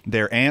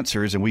their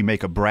answers, and we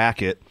make a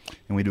bracket,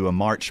 and we do a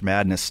March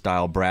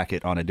Madness-style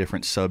bracket on a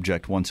different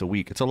subject once a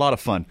week. It's a lot of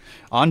fun.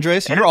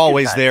 Andres, you're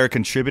always there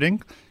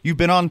contributing. You've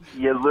been on.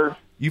 Yes, sir.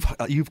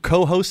 You've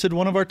co-hosted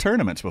one of our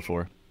tournaments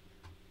before.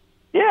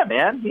 Yeah,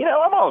 man.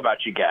 I'm all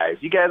about you guys.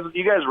 You guys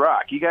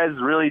rock. You guys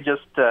really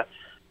just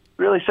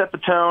really set the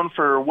tone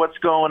for what's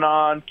going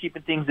on,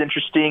 keeping things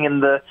interesting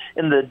in the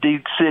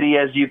Duke City,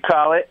 as you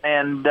call it.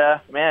 And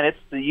man, it's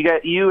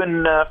you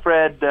and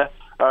Fred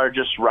are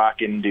just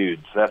rocking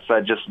dudes.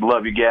 I just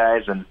love you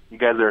guys, and you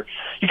guys are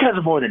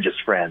more than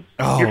just friends.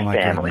 Oh, You're my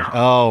family. goodness.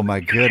 Oh my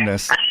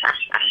goodness.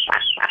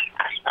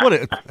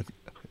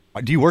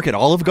 Do you work at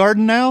Olive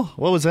Garden now?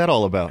 What was that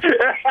all about?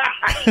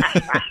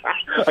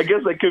 I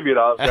guess that could be an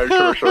Olive Garden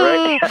commercial,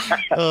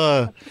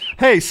 right?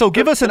 Hey, so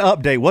give us an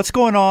update. What's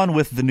going on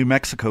with the New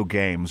Mexico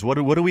Games? What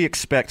do we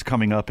expect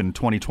coming up in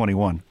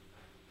 2021?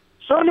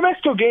 So New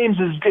Mexico Games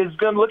is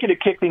looking to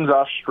kick things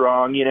off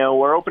strong.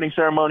 Our opening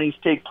ceremonies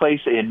take place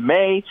in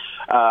May.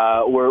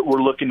 We're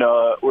looking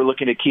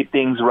to keep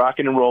things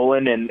rocking and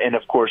rolling, and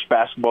of course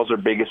basketball's our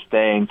biggest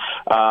thing.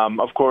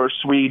 Of course,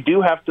 we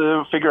do have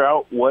to figure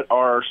out what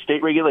our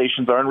state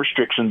regulations are and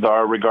restrictions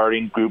are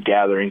regarding group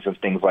gatherings and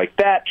things like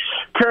that.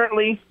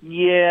 Currently,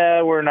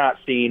 we're not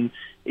seeing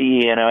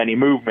any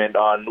movement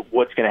on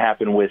what's going to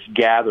happen with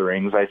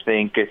gatherings. I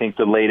think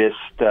the latest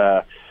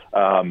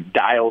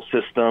dial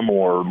system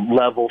or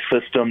level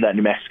system that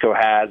New Mexico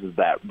has, is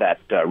that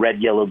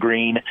red, yellow,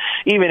 green.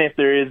 Even if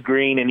there is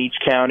green in each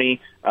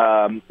county,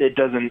 it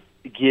doesn't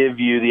give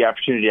you the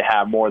opportunity to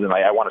have more than,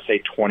 like, I want to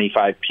say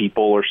 25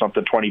 people or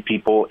something, 20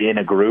 people in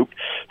a group.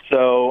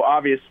 So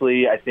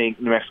obviously I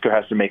think New Mexico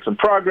has to make some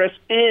progress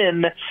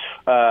in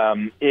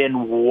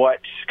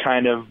what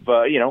kind of,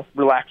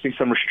 relaxing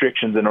some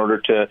restrictions in order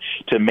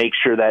to make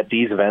sure that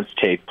these events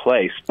take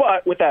place.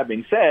 But with that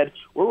being said,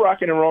 we're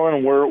rocking and rolling,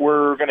 and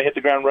we're going to hit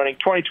the ground running.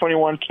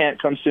 2021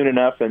 can't come soon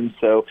enough. And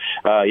so,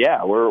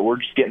 we're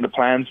just getting the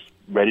plans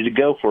ready to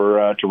go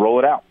to roll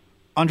it out.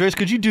 Andres,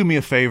 could you do me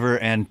a favor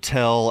and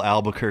tell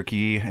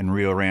Albuquerque and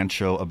Rio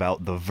Rancho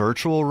about the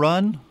virtual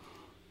run?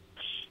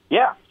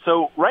 Yeah.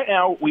 So right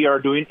now we are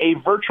doing a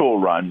virtual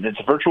run. It's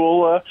a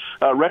virtual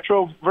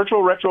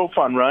retro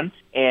fun run,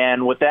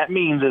 and what that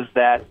means is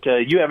that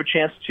you have a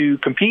chance to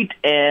compete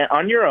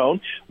on your own,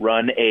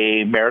 run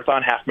a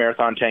marathon, half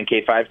marathon,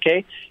 10K,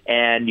 5K,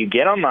 and you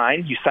get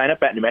online, you sign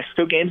up at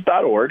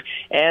NewMexicoGames.org,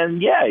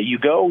 and you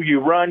go,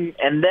 you run,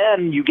 and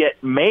then you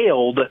get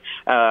mailed,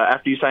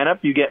 after you sign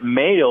up, you get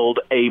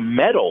mailed a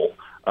medal.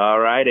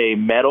 All right, a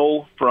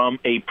medal from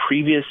a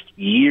previous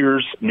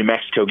year's New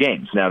Mexico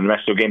Games. Now, New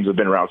Mexico Games have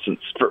been around since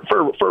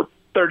for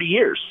 30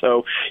 years.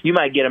 So you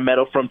might get a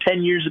medal from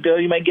 10 years ago.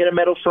 You might get a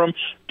medal from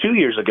 2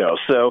 years ago.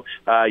 So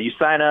you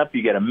sign up,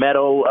 you get a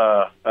medal.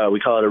 We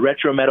call it a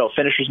retro medal, a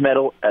finisher's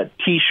medal, a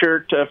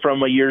T-shirt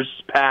from a year's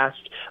past,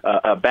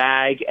 a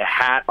bag, a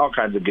hat, all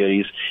kinds of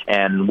goodies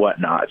and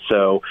whatnot.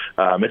 So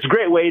it's a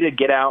great way to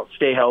get out,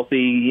 stay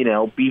healthy,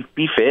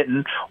 be fit,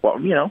 and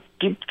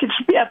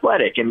be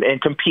athletic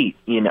and compete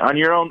on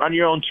your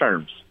own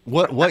terms.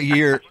 What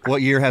year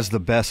has the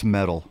best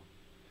medal?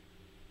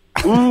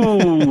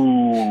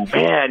 Ooh,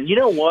 man, you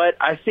know what?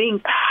 I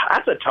think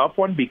that's a tough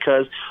one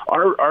because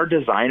our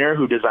designer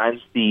who designs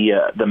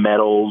the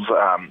medals,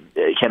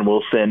 Ken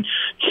Wilson,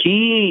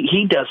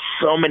 he does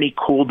so many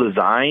cool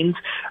designs.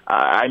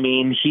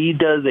 He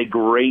does a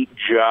great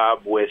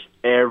job with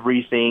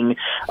everything.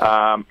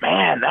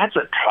 Man, that's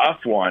a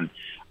tough one.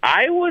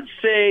 I would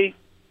say,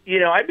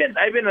 I've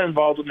been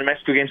involved with the New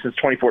Mexico Games since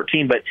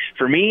 2014, but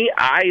for me,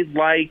 I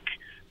like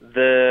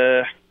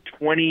the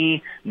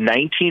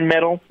 2019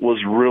 medal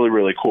was really,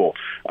 really cool.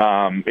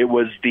 It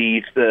was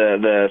the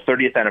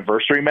 30th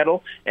anniversary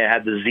medal. It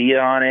had the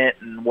Zia on it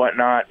and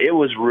whatnot. It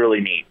was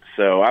really neat.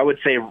 So I would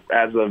say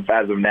as of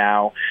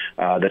now,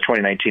 the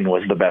 2019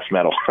 was the best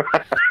medal.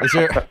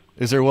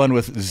 Is there one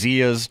with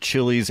Zias,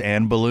 chilies,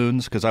 and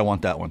balloons? Because I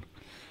want that one.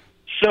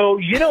 So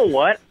you know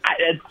what?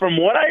 From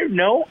what I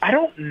know, I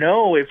don't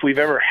know if we've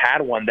ever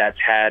had one that's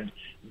had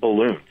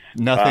balloons.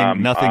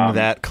 Nothing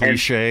that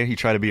cliche. You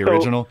try to be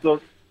original.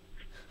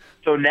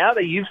 So now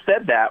that you've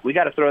said that, we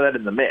got to throw that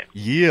in the mix.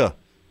 Yeah.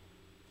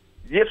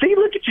 Yeah, see,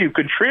 look at you,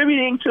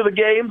 contributing to the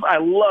games. I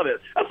love it.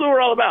 That's what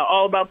we're all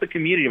about the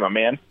community, my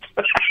man.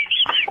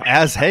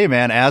 As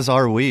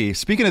are we.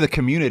 Speaking of the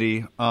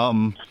community,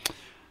 the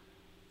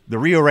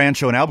Rio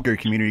Rancho and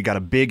Albuquerque community got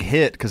a big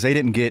hit because they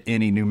didn't get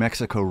any New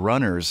Mexico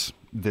runners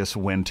this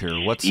winter.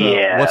 What's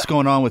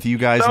going on with you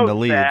guys in the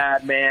league?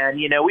 Sad, man.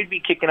 We'd be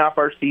kicking off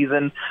our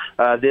season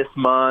this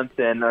month,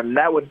 and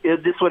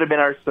this would have been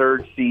our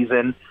third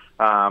season.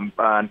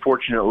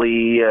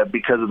 Unfortunately,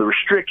 because of the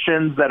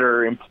restrictions that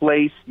are in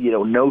place,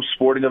 no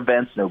sporting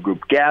events, no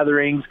group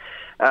gatherings,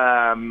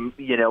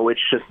 it's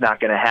just not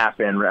going to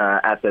happen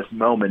at this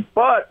moment.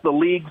 But the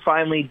league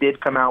finally did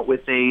come out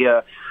with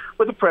a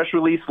press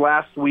release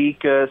last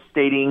week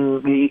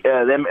stating the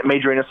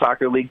Major Arena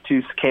Soccer League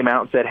 2 came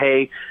out and said,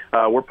 hey,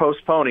 we're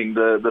postponing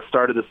the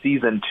start of the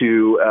season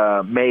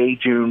to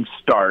May-June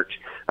start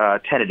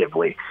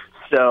tentatively.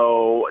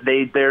 So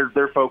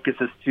their focus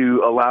is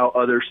to allow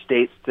other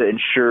states to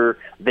ensure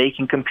they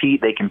can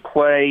compete, they can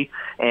play,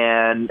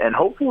 and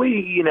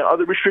hopefully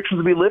other restrictions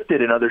will be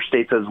lifted in other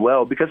states as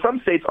well, because some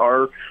states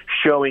are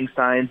showing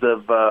signs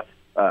of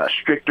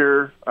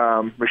stricter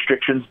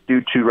restrictions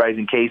due to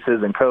rising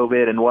cases and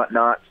COVID and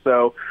whatnot.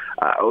 So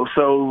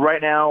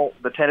right now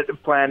the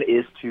tentative plan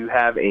is to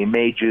have a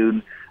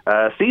May-June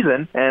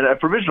season and a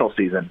provisional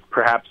season,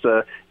 perhaps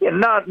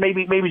not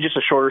maybe just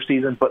a shorter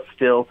season, but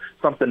still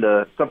something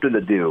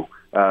to do.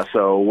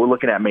 So we're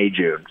looking at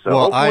May-June. So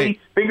hopefully,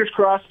 fingers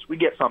crossed, we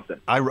get something.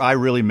 I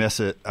really miss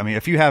it. I mean,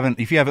 if you haven't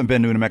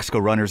been to a New Mexico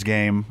Runners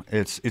game,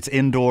 it's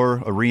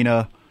indoor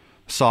arena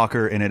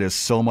soccer, and it is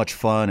so much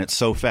fun. It's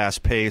so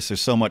fast paced. There's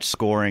so much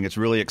scoring. It's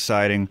really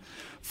exciting.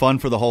 Fun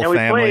for the whole family.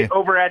 And we play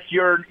over at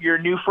your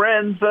new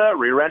friends,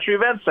 Rio Rancho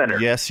Event Center.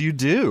 Yes, you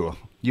do.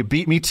 You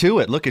beat me to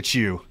it. Look at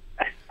you.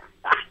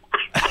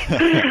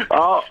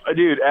 Oh,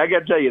 dude, I got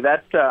to tell you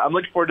that I'm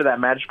looking forward to that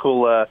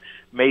magical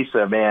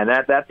Mesa, man.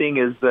 That thing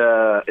is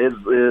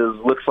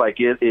looks like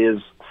it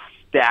is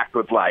stacked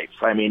with lights.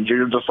 I mean,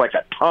 you're just like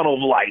a tunnel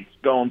of lights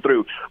going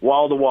through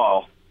wall to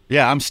wall.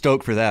 Yeah, I'm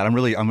stoked for that. I'm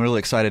really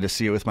excited to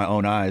see it with my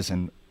own eyes,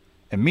 and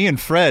me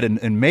and Fred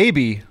and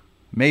maybe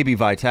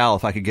Vital,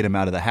 if I could get him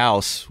out of the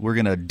house, we're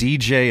gonna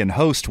DJ and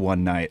host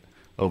one night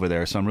over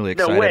there. So I'm really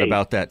excited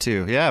about that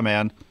too. Yeah,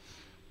 man.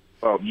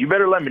 Well, you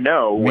better let me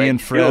know. Me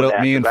and Fred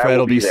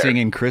will be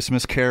singing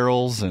Christmas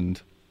carols,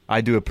 and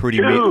I do a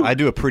pretty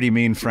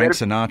mean Frank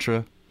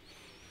Sinatra.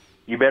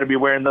 You better be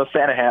wearing those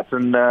Santa hats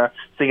and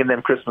singing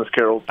them Christmas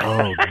carols.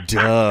 Oh,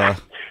 duh.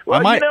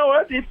 Well, you know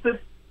what?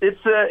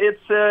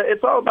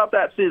 It's all about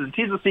that season.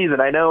 'Tis the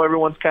season. I know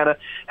everyone's kind of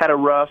had a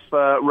rough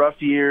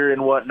year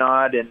and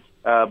whatnot, and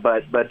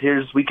but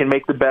we can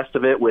make the best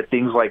of it with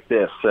things like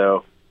this.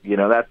 So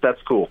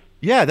that's cool.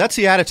 Yeah, that's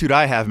the attitude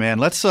I have, man.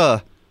 Let's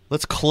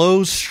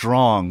close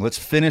strong. Let's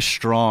finish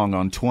strong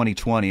on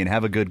 2020 and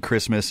have a good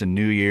Christmas and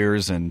New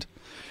Year's and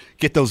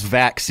get those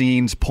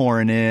vaccines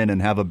pouring in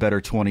and have a better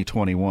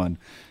 2021.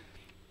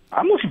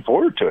 I'm looking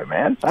forward to it,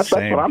 man. That's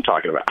what I'm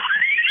talking about.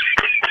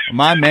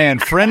 My man,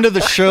 friend of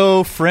the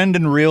show, friend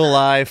in real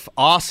life,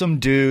 awesome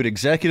dude,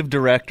 executive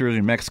director of the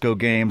New Mexico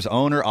Games,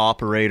 owner,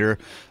 operator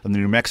of the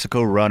New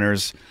Mexico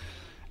Runners,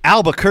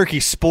 Albuquerque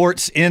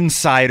sports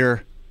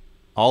insider,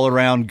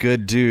 all-around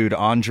good dude,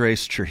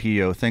 Andres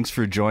Trujillo. Thanks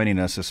for joining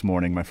us this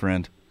morning, my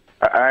friend.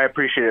 I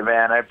appreciate it,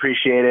 man. I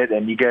appreciate it,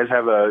 and you guys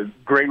have a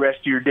great rest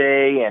of your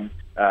day, and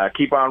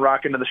keep on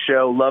rocking to the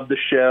show. Love the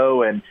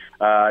show, and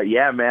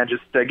yeah, man,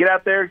 just get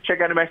out there,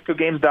 check out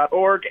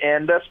NewMexicoGames.org,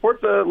 and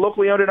support the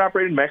locally owned and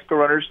operated New Mexico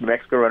Runners,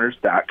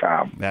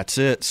 NewMexicoRunners.com. That's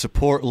it.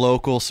 Support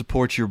local,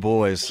 support your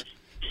boys.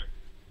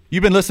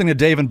 You've been listening to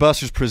Dave &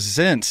 Buster's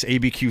Presents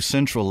ABQ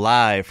Central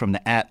live from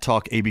the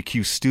 @Talk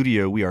ABQ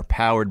studio. We are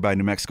powered by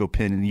New Mexico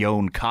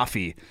Pinon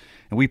Coffee,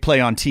 and we play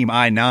on Team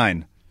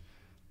I-9.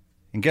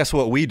 And guess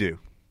what we do?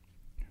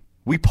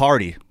 We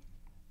party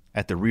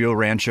at the Rio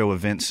Rancho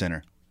Event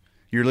Center.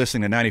 You're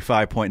listening to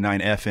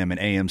 95.9 FM and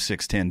AM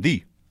 610,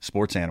 the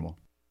Sports Animal.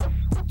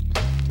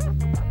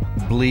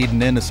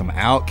 Bleeding into some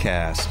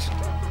Outkast.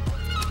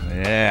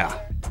 Yeah.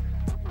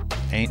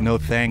 Ain't no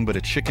thing but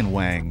a chicken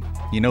wang.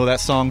 You know that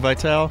song,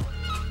 Vital?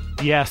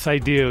 Yes, I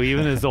do.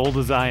 Even as old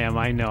as I am,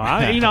 I know.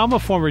 I'm a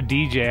former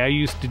DJ. I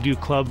used to do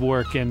club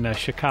work in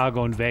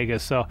Chicago and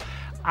Vegas, so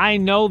I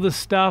know the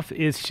stuff.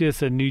 It's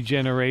just a new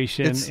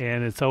generation,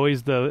 and it's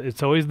always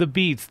the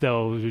beats,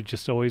 though. You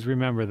just always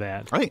remember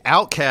that. I think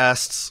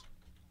Outkast's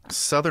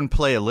Southern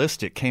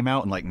Playalistic came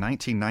out in like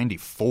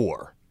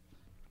 1994,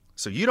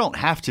 so you don't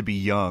have to be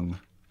young.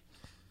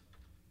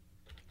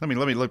 Let me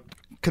look.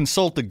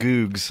 Consult the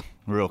Googs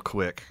real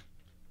quick.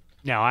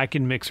 Now, I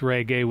can mix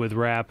reggae with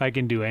rap. I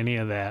can do any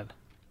of that.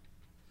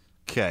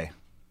 Okay.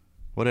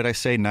 What did I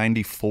say,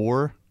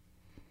 94?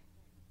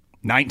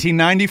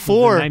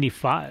 1994.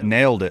 95.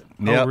 Nailed it.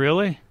 Oh, yep.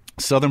 Really?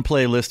 Southern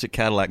Playalistic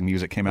Cadillac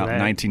Music came out in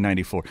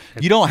 1994.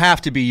 You don't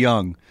have to be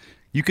young.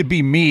 You could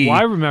be me. Well,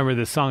 I remember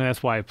this song.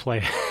 That's why I play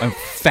it. I'm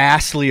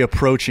fastly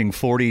approaching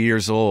 40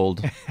 years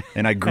old,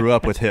 and I grew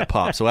up with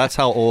hip-hop. So that's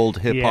how old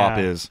hip-hop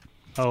is.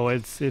 Oh,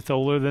 it's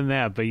older than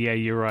that, but yeah,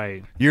 you're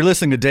right. You're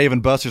listening to Dave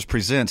 & Buster's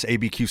Presents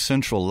ABQ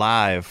Central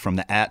live from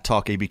the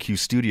 @Talk ABQ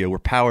studio. We're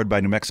powered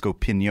by New Mexico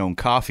Pinon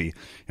Coffee,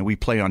 and we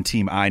play on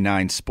Team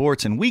I-9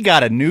 Sports. And we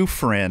got a new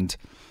friend,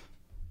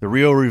 the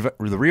Rio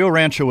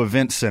Rancho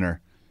Event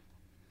Center.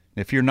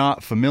 If you're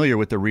not familiar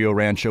with the Rio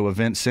Rancho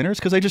Event Center, it's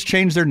because they just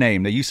changed their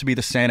name. They used to be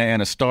the Santa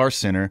Ana Star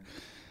Center,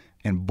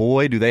 and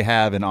boy, do they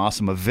have an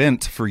awesome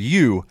event for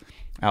you,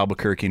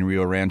 Albuquerque and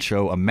Rio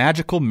Rancho, a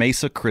Magical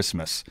Mesa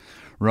Christmas,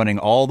 running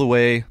all the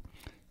way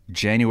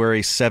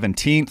January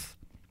 17th.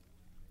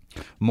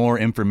 More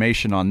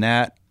information on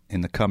that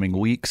in the coming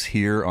weeks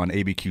here on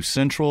ABQ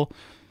Central.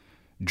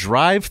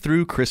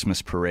 Drive-through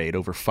Christmas parade,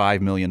 over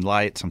 5 million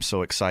lights. I'm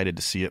so excited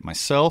to see it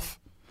myself.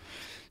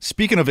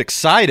 Speaking of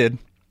excited,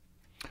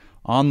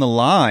 on the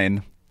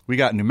line, we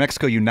got New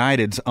Mexico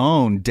United's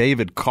own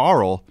David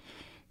Carl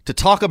to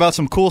talk about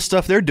some cool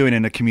stuff they're doing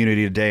in the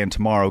community today and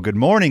tomorrow. Good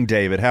morning,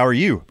 David. How are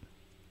you?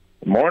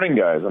 Good morning,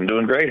 guys. I'm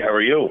doing great. How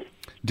are you?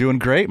 Doing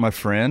great, my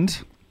friend.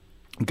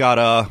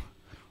 Got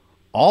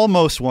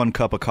almost one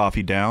cup of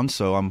coffee down,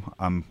 so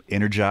I'm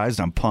energized,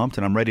 I'm pumped,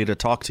 and I'm ready to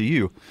talk to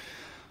you.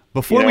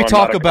 Before we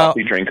talk about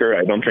coffee drinker,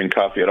 I don't drink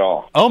coffee at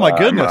all. Oh my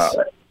goodness!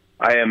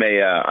 I'm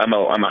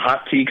a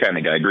hot tea kind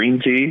of guy. Green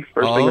tea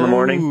first thing in the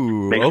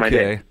morning makes my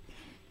day.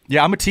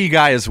 Yeah, I'm a tea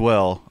guy as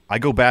well. I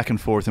go back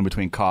and forth in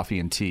between coffee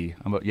and tea.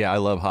 I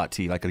love hot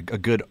tea, like a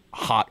good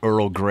hot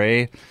Earl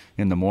Grey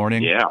in the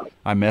morning. Yeah,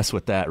 I mess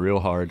with that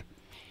real hard.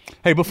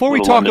 Hey, before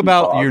we talk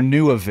about your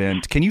new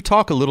event, can you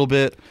talk a little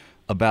bit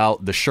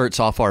about the Shirts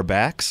Off Our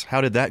Backs?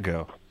 How did that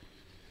go?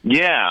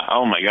 Yeah.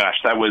 Oh my gosh,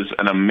 that was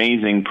an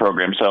amazing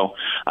program. So,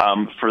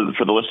 for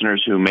the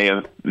listeners who may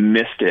have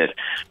missed it,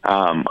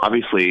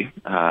 obviously,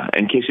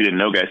 in case you didn't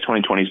know, guys,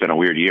 2020 has been a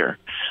weird year.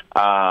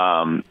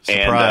 And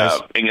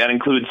that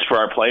includes for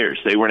our players.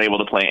 They weren't able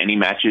to play any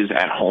matches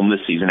at home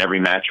this season.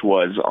 Every match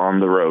was on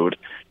the road.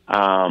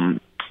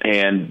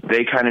 And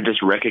they kind of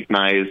just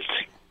recognized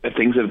that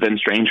things have been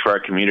strange for our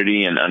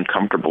community and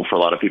uncomfortable for a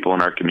lot of people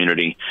in our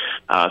community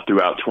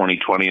throughout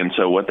 2020. And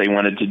so what they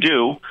wanted to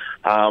do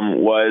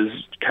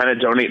was kind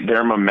of donate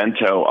their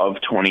memento of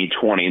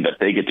 2020 that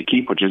they get to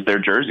keep, which is their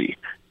jersey.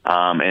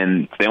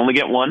 And they only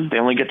get one. They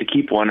only get to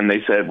keep one. And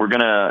they said, we're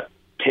going to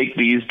take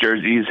these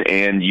jerseys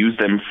and use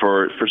them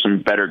for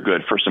some better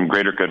good, for some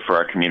greater good for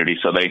our community.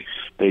 So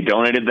they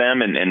donated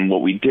them, and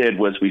what we did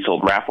was we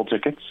sold raffle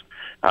tickets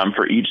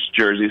for each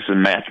jersey,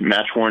 some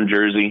match-worn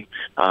jersey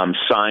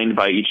signed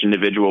by each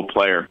individual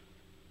player.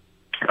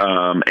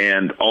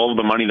 And all of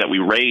the money that we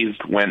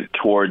raised went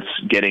towards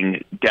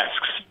getting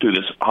desks through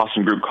this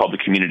awesome group called the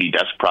Community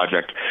Desk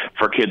Project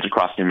for kids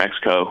across New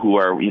Mexico who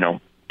are,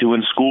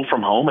 doing school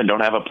from home and don't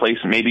have a place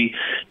maybe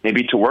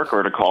to work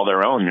or to call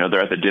their own.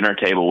 They're at the dinner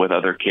table with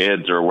other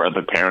kids or where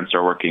the parents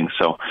are working.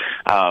 So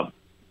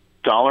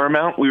dollar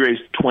amount, we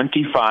raised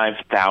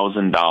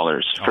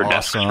 $25,000 for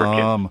desks for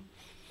kids.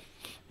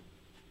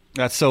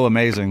 That's so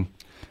amazing.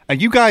 And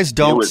you guys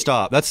don't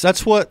stop.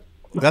 That's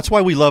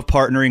why we love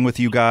partnering with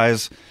you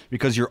guys,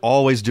 because you're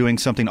always doing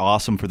something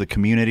awesome for the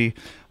community.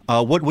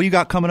 What do you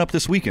got coming up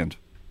this weekend?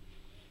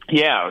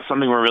 Yeah,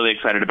 something we're really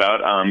excited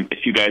about.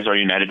 If you guys are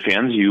United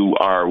fans, you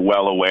are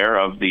well aware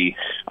of the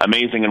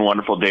amazing and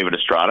wonderful David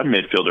Estrada,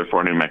 midfielder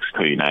for New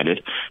Mexico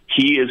United.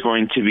 He is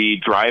going to be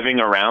driving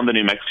around the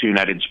New Mexico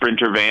United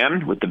Sprinter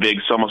van with the big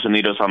Somos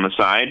Unidos on the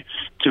side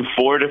to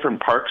 4 different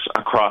parks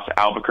across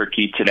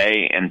Albuquerque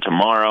today and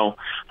tomorrow.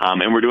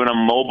 And we're doing a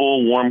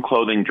mobile warm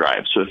clothing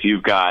drive. So if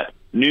you've got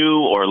new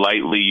or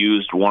lightly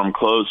used warm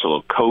clothes,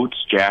 so coats,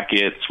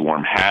 jackets,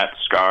 warm hats,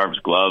 scarves,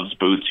 gloves,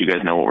 boots, you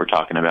guys know what we're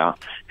talking about.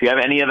 If you have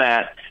any of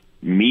that,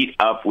 meet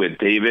up with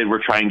David.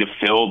 We're trying to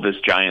fill this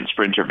giant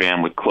Sprinter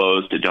van with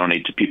clothes to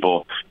donate to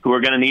people who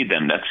are going to need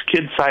them. That's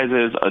kid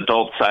sizes,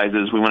 adult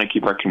sizes. We want to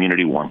keep our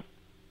community warm.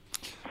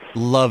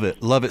 Love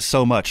it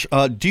so much.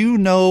 Do you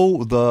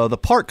know the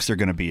parks they're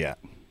going to be at?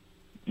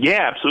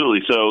 Yeah,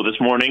 absolutely. So this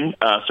morning,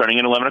 starting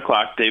at 11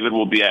 o'clock, David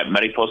will be at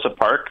Mariposa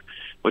Park,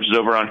 which is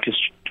over on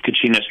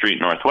Kachina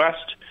Street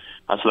Northwest.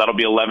 So that'll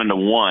be 11 to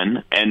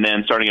 1. And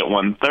then starting at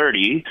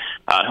 1:30,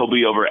 he'll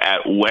be over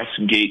at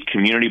Westgate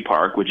Community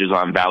Park, which is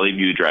on Valley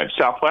View Drive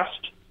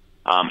Southwest.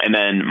 And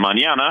then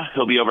mañana,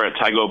 he'll be over at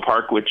Tygo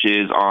Park, which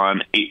is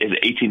on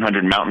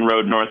 1800 Mountain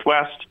Road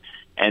Northwest.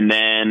 And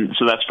then,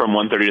 so that's from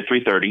 1:30 to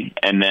 3:30.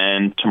 And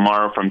then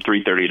tomorrow from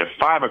 3:30 to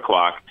 5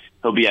 o'clock,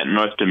 he'll be at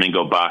North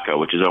Domingo Baca,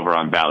 which is over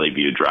on Valley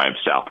View Drive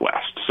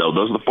Southwest. So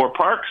those are the 4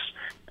 parks.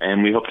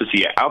 And we hope to see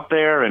you out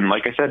there. And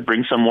like I said,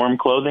 bring some warm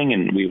clothing,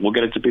 and we'll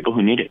get it to people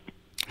who need it.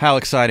 How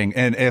exciting.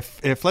 And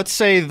if let's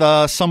say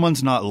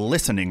someone's not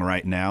listening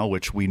right now,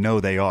 which we know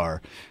they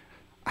are,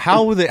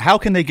 how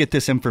can they get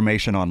this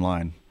information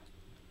online?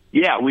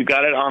 Yeah, we've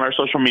got it on our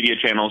social media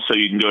channels, so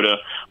you can go to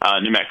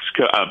New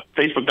Mexico,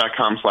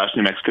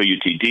 Facebook.com/New Mexico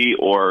UTD,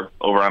 or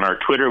over on our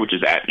Twitter, which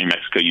is at New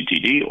Mexico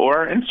UTD,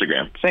 or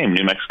Instagram, same,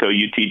 New Mexico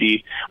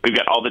UTD. We've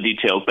got all the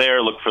details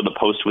there. Look for the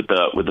post with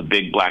the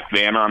big black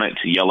van on it.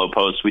 It's a yellow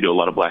post. We do a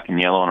lot of black and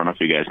yellow. I don't know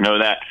if you guys know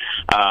that.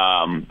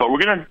 But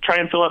we're going to try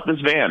and fill up this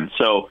van.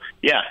 So,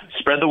 yeah,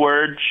 spread the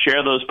word,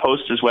 share those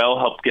posts as well,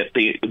 help get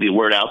the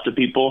word out to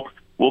people.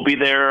 We'll be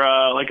there,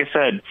 like I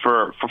said,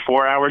 for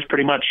 4 hours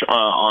pretty much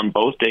on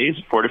both days,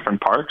 4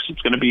 different parks. It's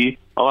going to be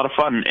a lot of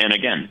fun. And,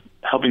 again,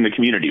 helping the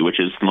community, which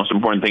is the most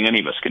important thing any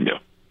of us can do.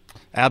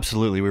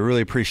 Absolutely. We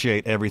really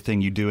appreciate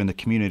everything you do in the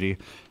community.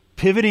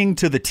 Pivoting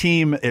to the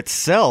team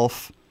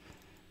itself,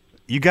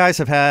 you guys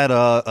have had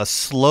a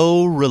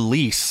slow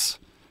release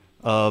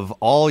of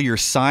all your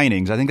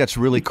signings. I think that's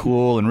really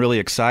cool and really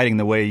exciting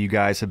the way you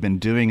guys have been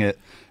doing it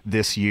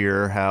this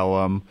year,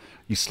 how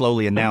you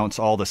slowly announce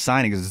all the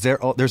signings.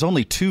 There's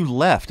only 2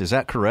 left. Is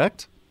that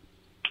correct?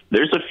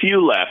 There's a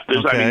few left.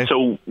 Okay. So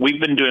what we've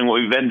been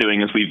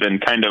doing is we've been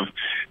kind of,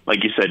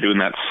 like you said, doing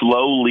that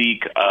slow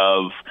leak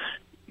of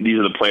these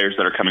are the players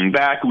that are coming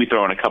back. We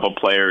throw in a couple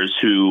players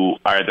who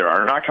either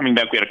are not coming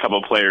back. We had a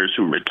couple players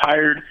who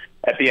retired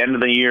at the end of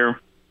the year.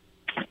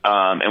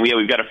 And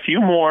we've got a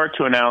few more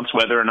to announce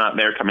whether or not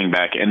they're coming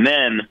back. And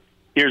then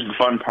here's the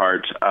fun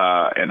part,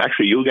 and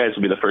actually you guys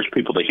will be the first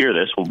people to hear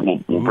this.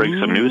 We'll break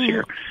some news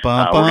here.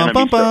 We're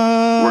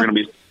going to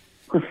be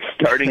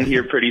starting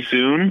here pretty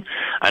soon,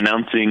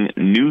 announcing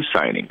new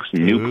signings,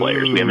 new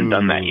players. We haven't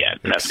done that yet.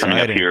 And that's coming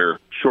up here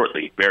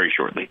shortly, very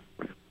shortly.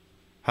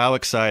 How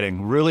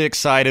exciting. Really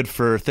excited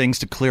for things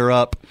to clear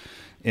up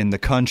in the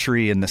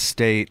country, in the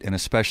state, and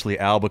especially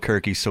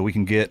Albuquerque, so we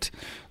can get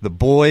the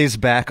boys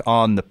back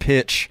on the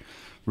pitch.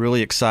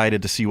 Really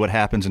excited to see what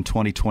happens in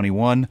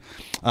 2021.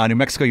 New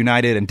Mexico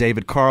United and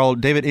David Carl.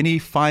 David, any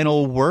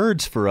final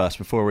words for us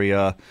before we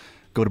go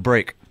to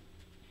break?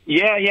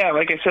 Yeah.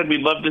 Like I said,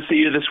 we'd love to see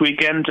you this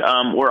weekend.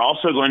 We're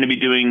also going to be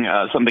doing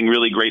something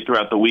really great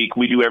throughout the week.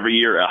 We do every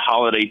year a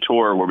holiday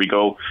tour where we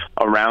go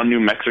around New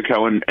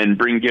Mexico and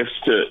bring gifts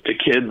to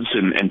kids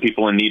and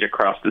people in need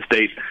across the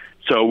state.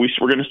 So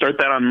we're going to start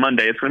that on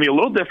Monday. It's going to be a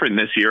little different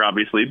this year,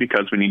 obviously,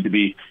 because we need to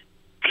be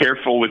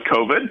careful with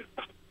COVID.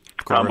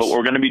 But what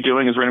we're going to be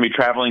doing is we're going to be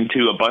traveling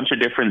to a bunch of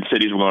different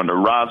cities. We're going to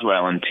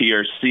Roswell and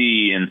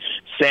TRC and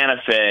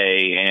Santa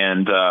Fe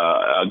and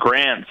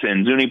Grants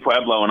and Zuni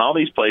Pueblo and all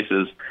these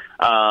places.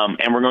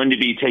 And we're going to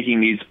be taking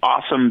these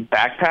awesome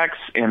backpacks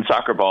and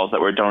soccer balls that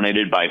were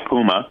donated by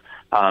Puma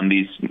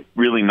these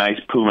really nice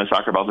Puma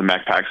soccer balls and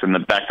backpacks, and the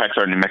backpacks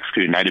are New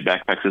Mexico United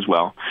backpacks as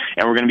well.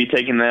 And we're going to be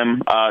taking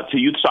them to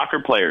youth soccer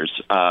players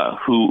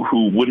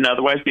who wouldn't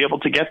otherwise be able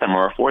to get them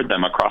or afford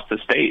them across the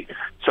state.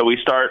 So we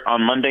start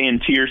on Monday in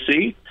Tier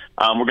C.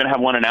 We're going to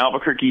have one in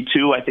Albuquerque,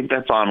 too. I think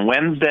that's on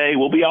Wednesday.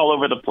 We'll be all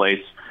over the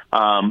place.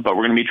 But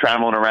we're going to be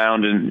traveling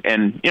around,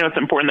 and it's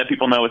important that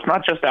people know it's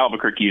not just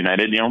Albuquerque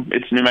United.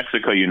 It's New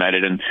Mexico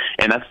United, and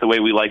that's the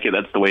way we like it.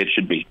 That's the way it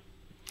should be.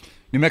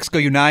 New Mexico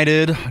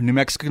United,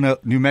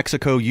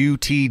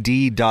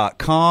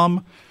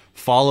 NewMexicoUTD.com.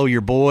 Follow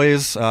your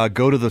boys.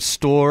 Go to the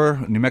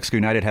store. New Mexico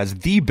United has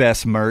the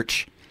best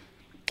merch.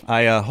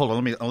 Hold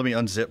on. Let me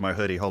unzip my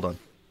hoodie. Hold on.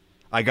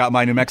 I got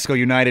my New Mexico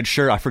United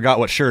shirt. I forgot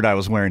what shirt I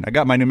was wearing. I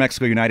got my New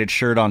Mexico United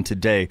shirt on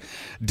today.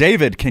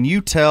 David, can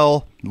you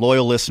tell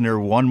loyal listener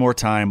one more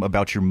time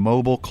about your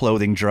mobile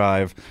clothing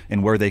drive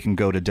and where they can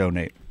go to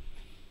donate?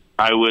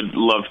 I would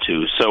love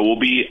to. So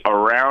we'll be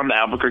around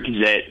Albuquerque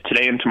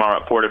today and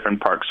tomorrow at 4 different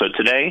parks. So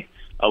today,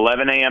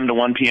 11 a.m. to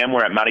 1 p.m.,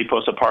 we're at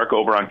Mariposa Park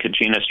over on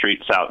Kachina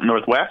Street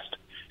Northwest.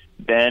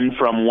 Then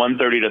from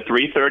 1:30 to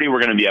 3:30, we're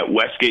going to be at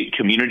Westgate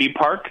Community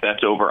Park.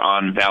 That's over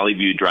on Valley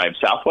View Drive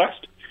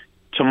Southwest.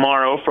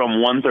 Tomorrow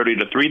from 1:30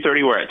 to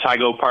 3:30, we're at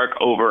Tygo Park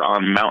over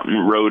on Mountain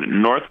Road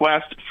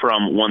Northwest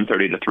from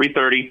 1:30 to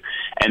 3:30.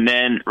 And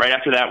then right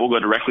after that, we'll go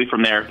directly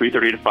from there,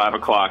 3:30 to 5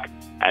 o'clock,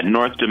 at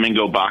North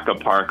Domingo Baca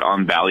Park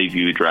on Valley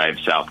View Drive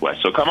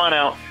Southwest. So come on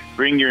out,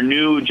 bring your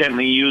new,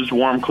 gently used,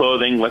 warm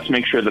clothing. Let's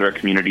make sure that our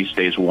community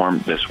stays warm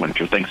this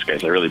winter. Thanks,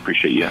 guys. I really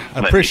appreciate you.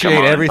 I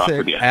appreciate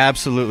everything.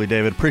 Absolutely,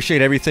 David.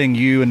 Appreciate everything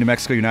you and New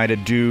Mexico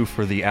United do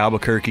for the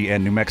Albuquerque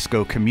and New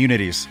Mexico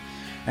communities.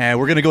 And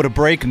we're going to go to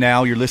break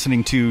now. You're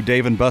listening to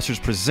Dave and Buster's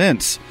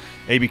Presents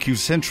ABQ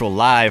Central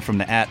live from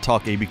the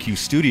 @Talk ABQ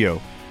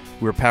studio.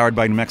 We're powered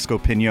by New Mexico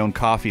Pinon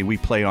Coffee. We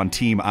play on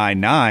Team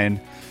I-9,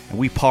 and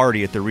we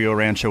party at the Rio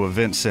Rancho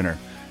Event Center.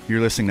 You're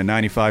listening to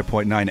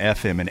 95.9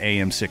 FM and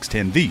AM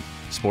 610, the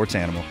Sports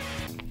Animal.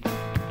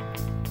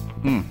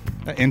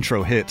 That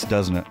intro hits,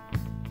 doesn't it?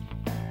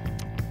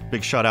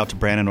 Big shout out to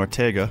Brandon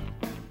Ortega.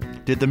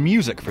 Did the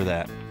music for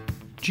that.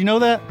 Did you know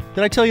that?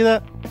 Did I tell you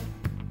that?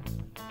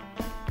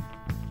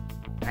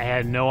 I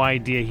had no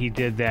idea he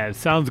did that. It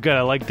sounds good.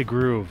 I like the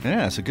groove.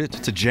 Yeah,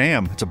 it's a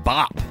jam. It's a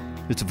bop.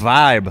 It's a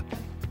vibe.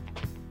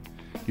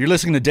 You're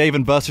listening to Dave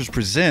and Buster's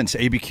Presents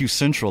ABQ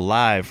Central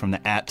live from the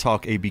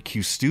 @Talk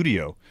ABQ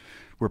studio.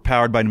 We're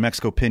powered by New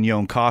Mexico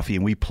Pinon Coffee,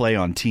 and we play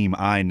on Team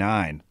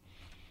I-9.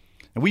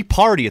 And we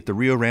party at the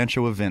Rio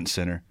Rancho Event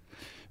Center.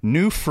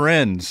 New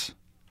friends.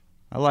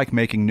 I like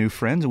making new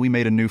friends, and we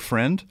made a new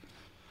friend.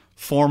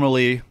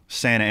 Formerly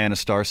Santa Ana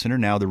Star Center,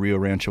 now the Rio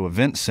Rancho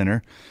Event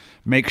Center.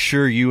 Make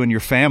sure you and your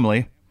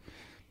family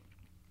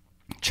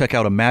check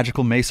out a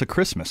Magical Mesa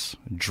Christmas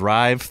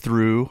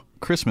drive-through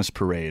Christmas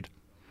parade.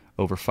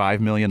 Over 5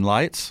 million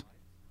lights,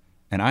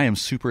 and I am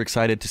super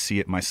excited to see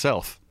it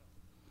myself.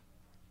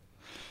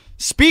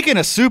 Speaking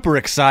of super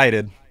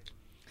excited,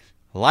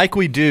 like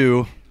we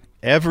do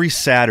every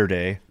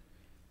Saturday,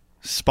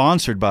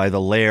 sponsored by the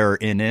Lair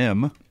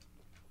NM,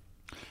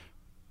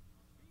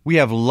 we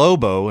have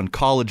Lobo and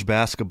college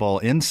basketball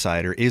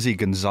insider Izzy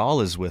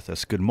Gonzalez with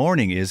us. Good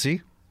morning,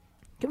 Izzy.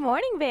 Good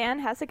morning, Van.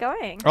 How's it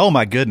going? Oh,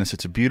 my goodness.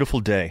 It's a beautiful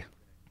day.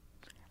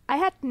 I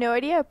had no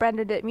idea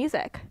Brandon did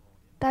music.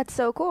 That's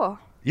so cool.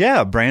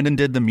 Yeah, Brandon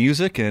did the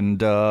music,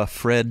 and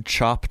Fred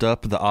chopped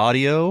up the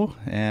audio,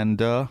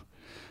 and a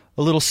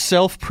little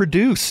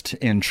self-produced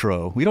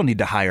intro. We don't need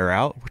to hire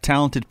out. We're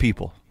talented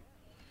people.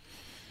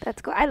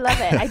 That's cool. I love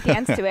it. I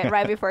danced to it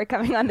right before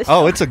coming on the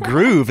show. Oh, it's a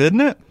groove,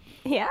 isn't it?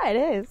 Yeah, it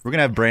is. We're going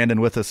to have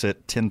Brandon with us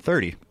at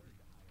 10:30.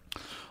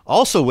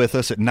 Also with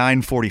us at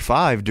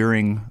 9:45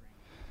 during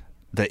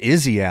the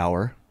Izzy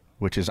Hour,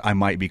 which is, I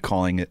might be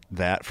calling it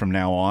that from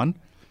now on.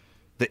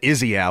 The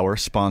Izzy Hour,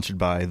 sponsored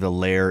by the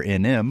Lair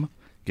NM.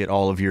 Get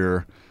all of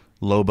your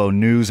Lobo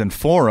news and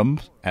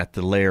forums at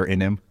the Lair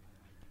NM.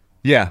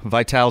 Yeah,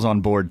 Vital's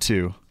on board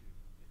too.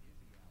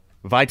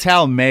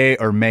 Vital may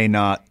or may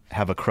not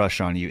have a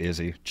crush on you,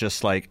 Izzy,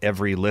 just like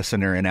every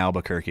listener in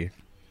Albuquerque.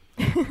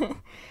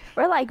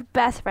 We're like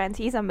best friends.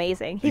 He's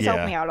amazing. He's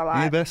helped me out a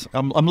lot.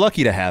 I'm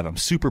lucky to have him.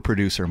 Super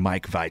producer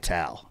Mike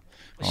Vital.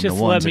 Just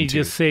let me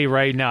just say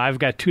right now, I've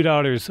got 2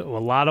 daughters a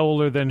lot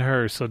older than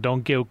her, so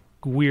don't get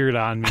weird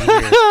on me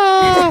here.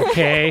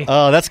 Okay?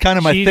 Oh, that's kind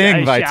of my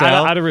thing, Vital.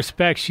 Out of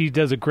respect, she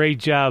does a great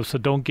job, so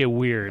don't get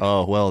weird.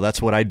 Oh, well,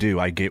 that's what I do.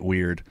 I get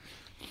weird.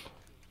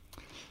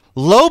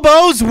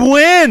 Lobos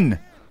win!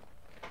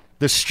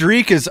 The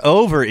streak is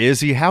over,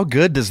 Izzy. How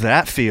good does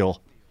that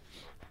feel?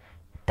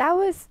 That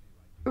was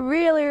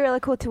really, really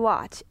cool to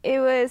watch. It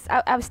was.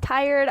 I was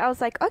tired. I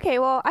was like, okay,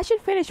 well, I should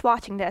finish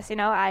watching this. You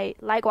know, I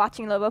like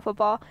watching Lobo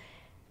football,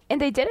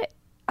 and they did it.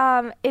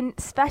 And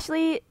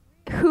especially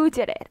who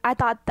did it. I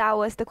thought that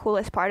was the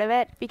coolest part of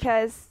it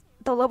because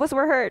the Lobos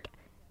were hurt.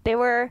 They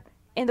were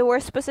in the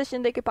worst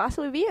position they could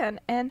possibly be in,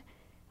 and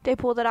they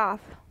pulled it off.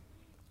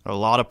 A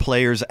lot of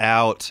players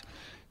out,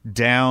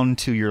 down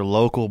to your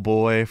local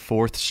boy,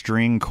 4th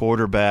string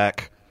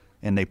quarterback,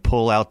 and they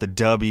pull out the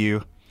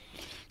W.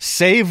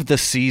 saved the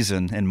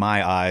season in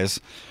my eyes.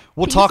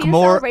 We'll Did you talk see the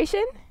more.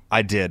 celebration?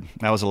 I did.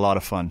 That was a lot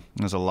of fun.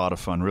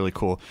 Really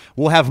cool.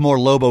 We'll have more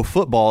Lobo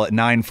football at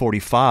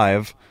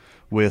 9:45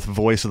 with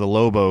voice of the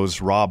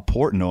Lobos, Rob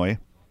Portnoy.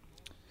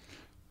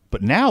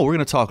 But now we're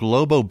going to talk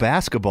Lobo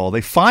basketball. They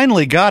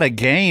finally got a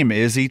game,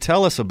 Izzy.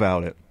 Tell us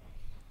about it.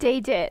 They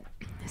did.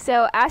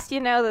 So, as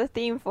you know, the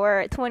theme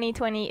for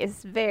 2020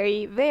 is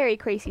very, very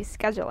crazy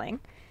scheduling.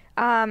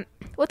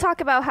 We'll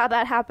talk about how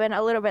that happened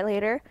a little bit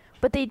later,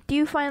 but they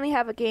do finally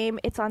have a game.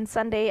 It's on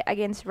Sunday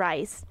against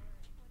Rice.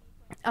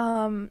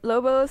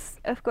 Lobos,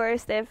 of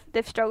course, they've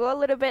struggled a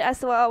little bit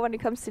as well when it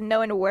comes to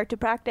knowing where to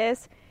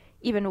practice,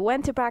 even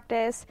when to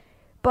practice,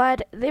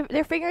 but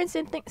they're figuring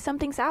some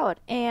things out,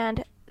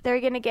 and they're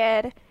going to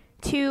get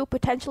 2,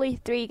 potentially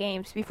 3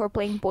 games before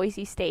playing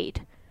Boise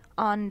State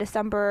on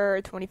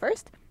December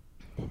 21st.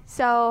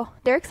 So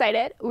they're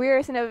excited. We're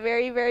in a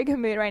very, very good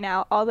mood right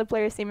now. All the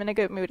players seem in a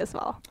good mood as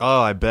well.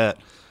 Oh, I bet.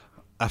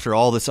 After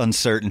all this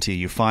uncertainty,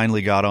 you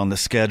finally got on the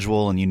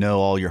schedule, and you know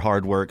all your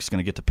hard work is going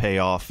to get to pay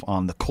off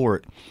on the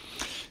court.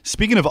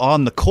 Speaking of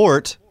on the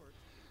court,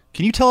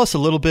 can you tell us a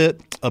little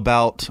bit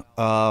about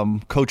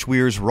Coach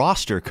Weir's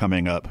roster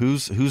coming up?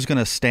 Who's going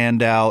to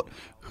stand out?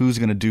 Who's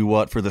going to do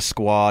what for the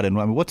squad?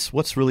 And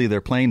what's really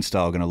their playing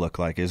style going to look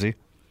like, Izzy?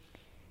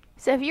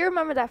 So if you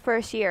remember that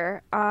first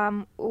year,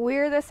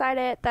 Weir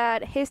decided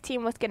that his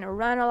team was going to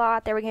run a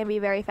lot. They were going to be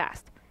very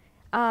fast.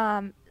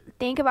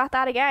 Think about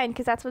that again,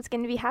 because that's what's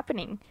going to be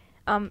happening.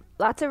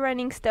 Lots of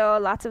running still,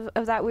 lots of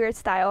that weird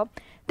style.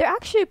 They're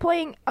actually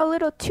playing a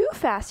little too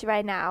fast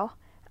right now.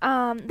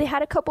 They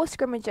had a couple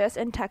scrimmages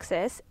in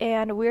Texas,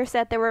 and Weir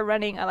said they were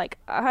running at like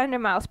 100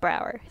 miles per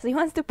hour. So he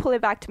wants to pull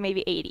it back to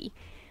maybe 80.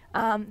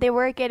 They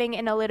were getting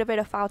in a little bit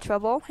of foul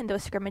trouble in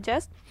those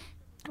scrimmages.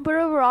 But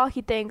overall,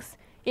 he thinks,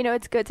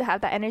 it's good to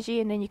have that energy,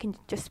 and then you can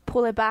just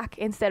pull it back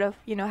instead of,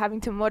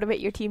 having to motivate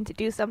your team to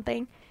do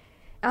something.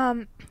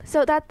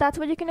 So that's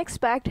what you can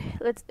expect.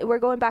 We're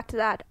going back to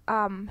that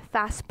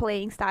fast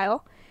playing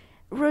style.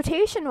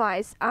 Rotation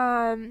wise,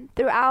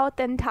 throughout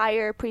the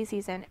entire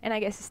preseason, and I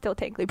guess it's still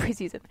technically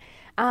preseason,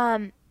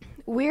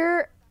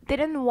 Weir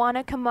didn't want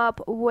to come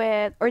up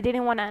with, or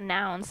didn't want to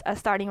announce a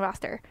starting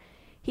roster.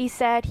 He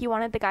said he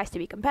wanted the guys to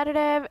be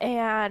competitive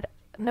and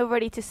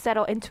nobody to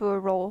settle into a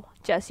role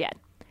just yet.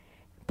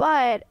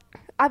 But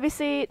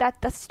obviously that's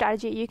a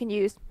strategy you can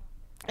use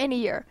in a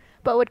year.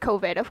 But with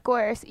COVID, of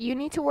course, you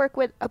need to work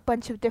with a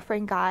bunch of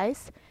different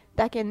guys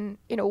that can,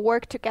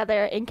 work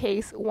together in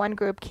case one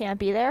group can't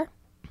be there.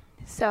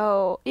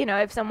 So,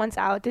 if someone's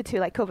out due to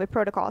like COVID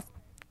protocols.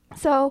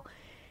 So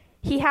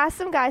he has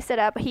some guys set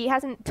up. He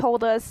hasn't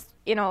told us,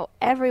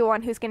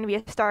 everyone who's going to be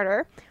a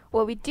starter.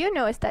 What we do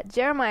know is that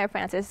Jeremiah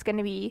Francis is going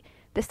to be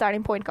the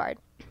starting point guard.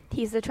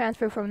 He's the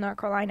transfer from North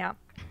Carolina.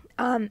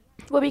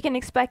 What we can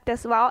expect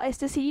as well is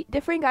to see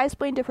different guys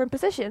playing different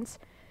positions.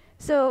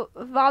 So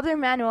Valder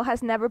Manuel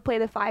has never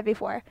played the 5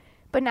 before,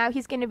 but now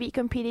he's going to be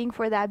competing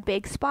for that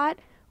big spot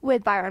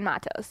with Byron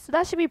Matos. So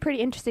that should be pretty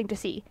interesting to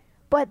see.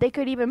 But they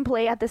could even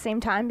play at the same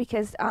time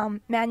because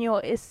Manuel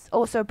is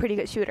also a pretty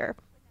good shooter.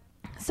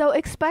 So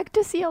expect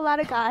to see a lot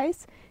of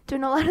guys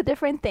doing a lot of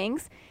different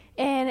things,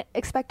 and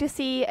expect to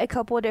see a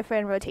couple of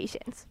different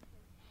rotations.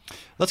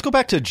 Let's go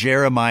back to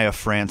Jeremiah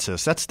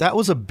Francis. That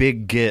was a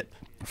big get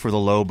for the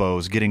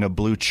Lobos, getting a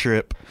blue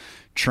chip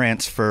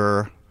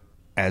transfer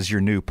as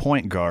your new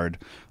point guard.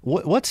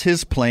 What's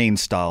his playing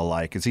style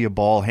like? Is he a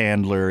ball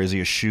handler? Is he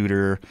a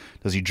shooter?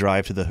 Does he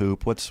drive to the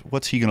hoop?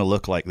 What's he going to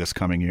look like this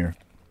coming year?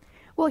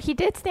 Well, he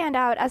did stand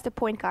out as the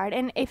point guard,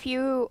 and if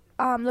you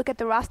look at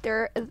the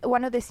roster,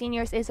 one of the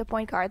seniors is a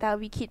point guard. That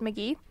would be Keith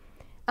McGee.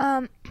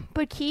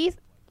 But Keith,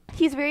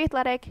 he's very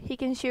athletic. He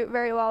can shoot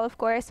very well, of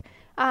course,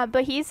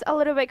 but he's a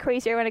little bit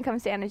crazier when it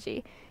comes to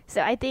energy.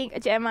 So I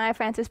think Jeremiah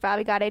Francis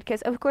probably got it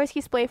because, of course,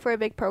 he's played for a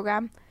big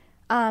program.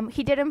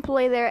 He didn't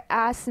play there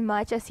as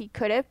much as he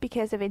could have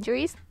because of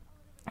injuries,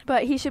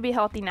 but he should be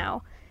healthy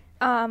now.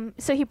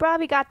 So he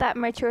probably got that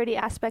maturity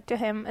aspect to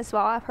him as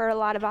well. I've heard a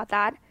lot about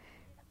that.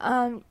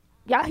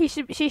 Yeah, he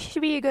should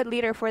be a good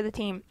leader for the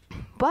team.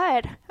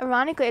 But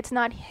ironically, it's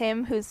not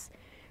him who's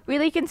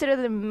really considered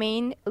the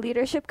main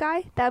leadership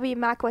guy. That would be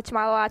Makwach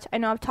Malawach. I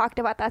know I've talked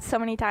about that so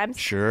many times.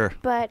 Sure.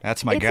 But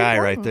that's my guy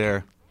important. Right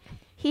there.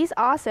 He's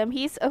awesome.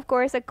 He's, of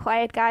course, a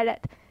quiet guy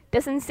that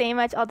doesn't say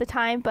much all the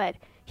time, but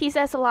he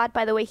says a lot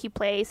by the way he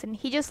plays, and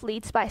he just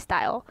leads by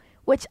style,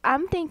 which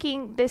I'm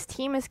thinking this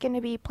team is going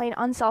to be playing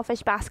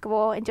unselfish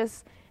basketball and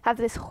just have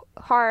this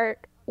hard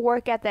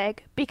work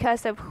ethic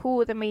because of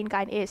who the main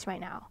guy is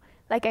right now.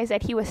 Like I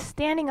said, he was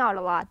standing out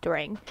a lot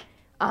during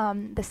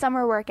the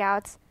summer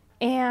workouts,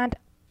 and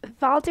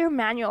Valder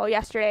Manuel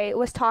yesterday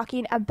was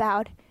talking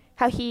about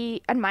how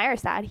he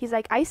admires that. He's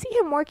like, I see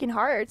him working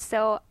hard,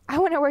 so I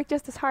want to work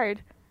just as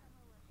hard.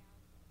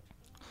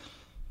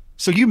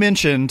 So you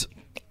mentioned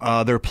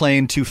they're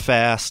playing too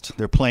fast,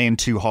 they're playing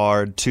too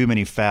hard, too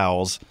many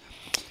fouls.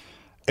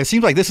 It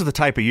seems like this is the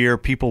type of year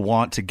people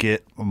want to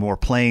get more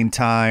playing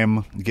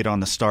time, get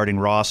on the starting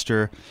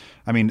roster.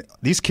 I mean,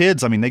 these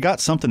kids, they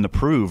got something to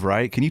prove,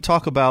 right? Can you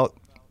talk about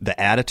the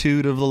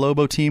attitude of the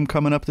Lobo team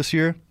coming up this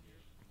year?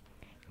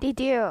 They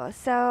do.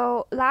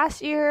 So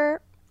last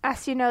year,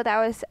 as you know, that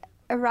was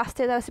a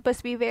roster that was supposed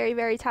to be very,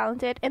 very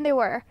talented, and they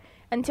were,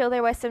 until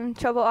there was some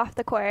trouble off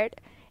the court,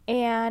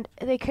 and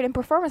they couldn't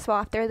perform as well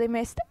after they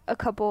missed a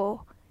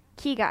couple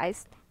key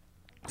guys.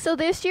 So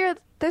this year,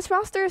 this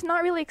roster is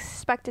not really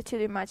expected to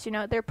do much. You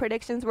know, their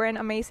predictions weren't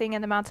amazing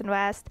in the Mountain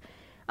West.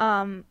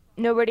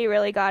 Nobody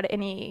really got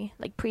any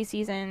like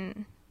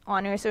preseason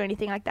honors or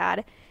anything like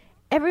that.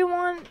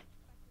 Everyone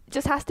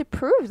just has to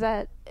prove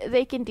that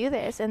they can do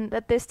this and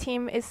that this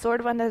team is sort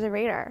of under the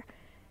radar.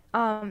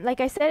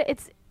 Like I said,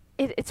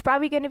 it's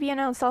probably going to be an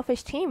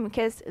unselfish team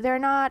because they're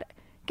not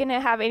going to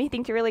have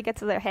anything to really get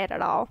to their head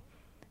at all.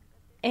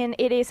 And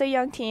it is a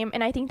young team,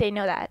 and I think they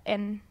know that.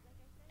 And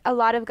a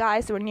lot of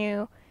guys were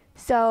new.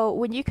 So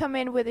when you come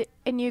in with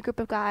a new group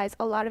of guys,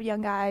 a lot of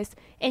young guys,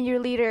 and your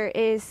leader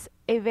is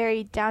a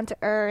very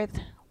down-to-earth,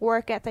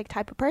 work ethic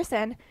type of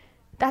person,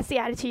 that's the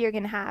attitude you're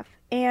going to have.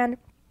 And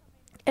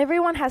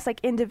everyone has like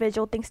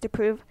individual things to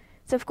prove.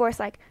 So of course,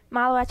 like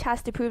Malowacz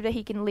has to prove that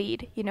he can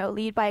lead,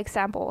 lead by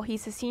example.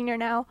 He's a senior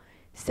now,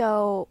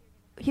 so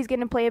he's going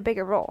to play a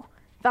bigger role.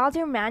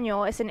 Valdir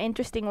Manuel is an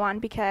interesting one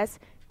because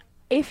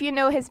if you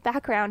know his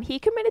background, he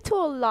committed to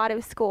a lot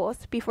of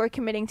schools before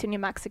committing to New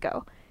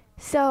Mexico.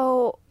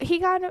 So he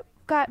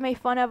got made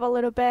fun of a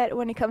little bit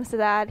when it comes to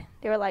that.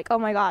 They were like, oh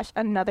my gosh,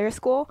 another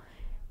school.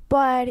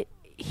 But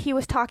he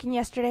was talking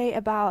yesterday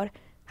about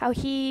how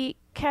he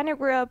kind of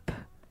grew up.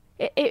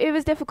 It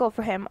was difficult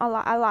for him, a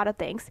lot of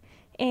things.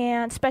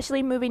 And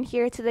especially moving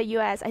here to the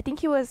U.S. I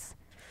think he was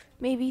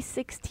maybe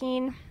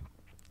 16.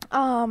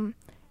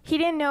 He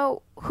didn't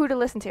know who to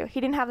listen to. He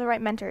didn't have the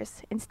right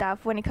mentors and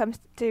stuff when it comes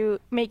to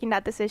making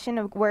that decision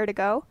of where to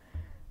go.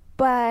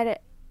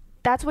 But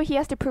that's what he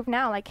has to prove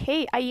now. Like,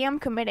 hey, I am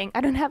committing.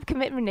 I don't have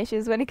commitment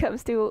issues when it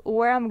comes to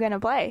where I'm going to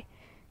play.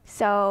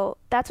 So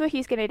that's what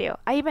he's going to do.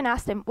 I even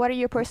asked him, what are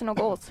your personal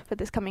goals for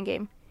this coming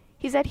game?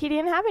 He said he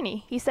didn't have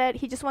any. He said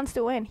he just wants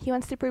to win. He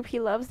wants to prove he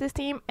loves this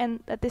team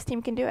and that this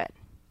team can do it.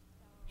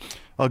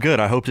 Oh, good.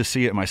 I hope to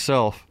see it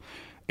myself.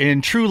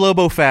 In true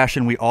Lobo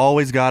fashion, we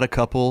always got a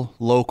couple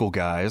local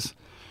guys.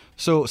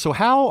 So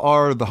how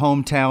are the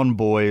hometown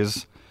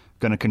boys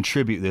going to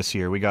contribute this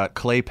year? We got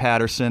Clay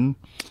Patterson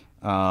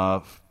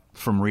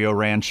from Rio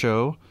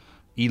Rancho,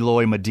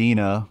 Eloy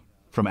Medina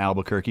from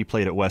Albuquerque,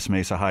 played at West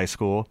Mesa High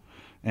School,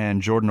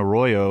 and Jordan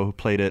Arroyo, who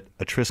played at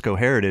Atrisco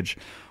Heritage.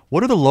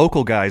 What are the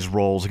local guys'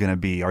 roles going to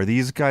be? Are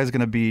these guys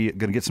going to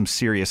get some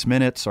serious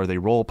minutes? Are they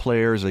role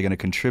players? Are they going to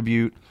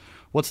contribute?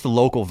 What's the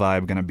local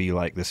vibe going to be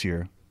like this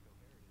year?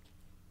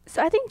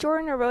 So I think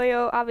Jordan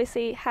Arroyo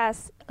obviously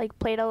has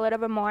played a little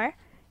bit more,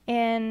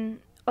 and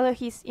although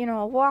he's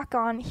a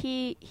walk-on,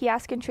 he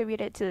has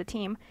contributed to the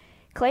team.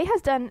 Clay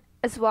has done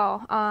as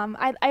well.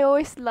 I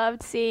always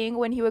loved seeing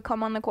when he would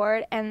come on the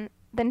court and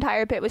the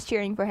entire pit was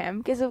cheering for him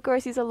because of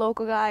course he's a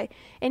local guy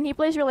and he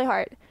plays really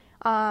hard.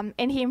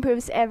 And he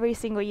improves every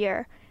single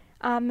year.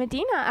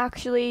 Medina,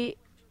 actually,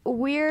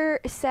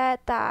 we're said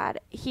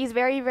that he's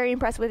very, very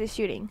impressed with his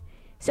shooting.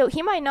 So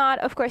he might not,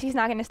 of course, he's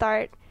not going to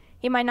start.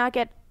 He might not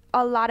get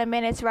a lot of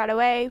minutes right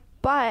away,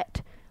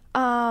 but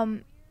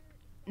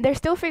they're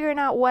still figuring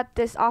out what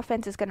this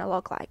offense is going to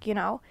look like,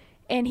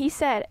 And he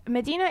said,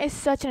 Medina is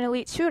such an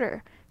elite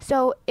shooter.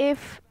 So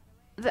if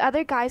the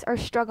other guys are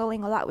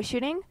struggling a lot with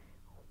shooting,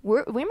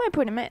 we might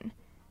put him in.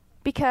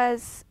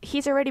 Because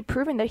he's already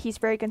proven that he's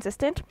very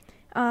consistent.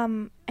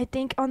 I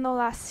think on the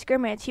last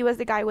scrimmage, he was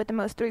the guy with the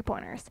most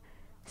three-pointers.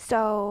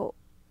 So,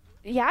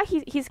 yeah,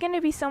 he's going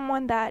to be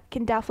someone that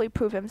can definitely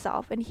prove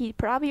himself, and he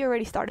probably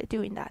already started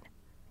doing that.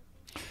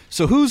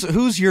 So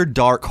who's your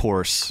dark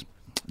horse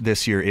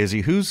this year,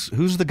 Izzy? Who's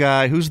the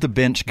guy, who's the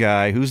bench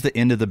guy, who's the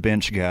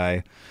end-of-the-bench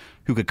guy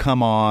who could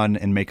come on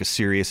and make a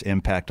serious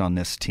impact on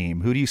this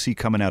team? Who do you see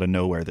coming out of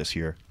nowhere this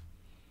year?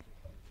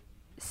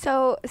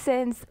 So,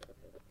 since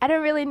I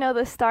don't really know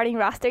the starting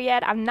roster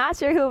yet. I'm not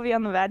sure who will be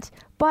on the bench.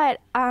 But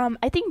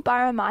I think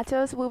Byron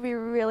Matos will be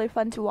really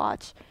fun to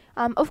watch.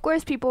 Of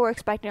course, people were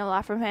expecting a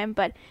lot from him,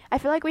 but I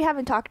feel like we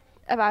haven't talked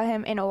about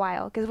him in a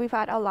while because we've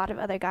had a lot of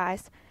other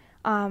guys,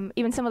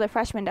 even some of the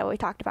freshmen that we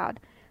talked about.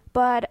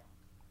 But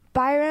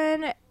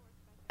Byron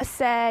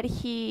said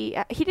he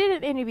did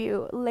an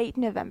interview late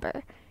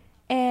November,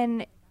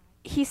 and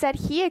he said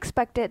he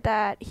expected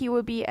that he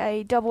would be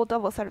a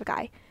double-double sort of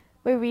guy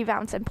with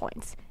rebounds and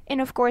points.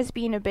 And, of course,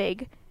 being a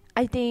big,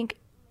 I think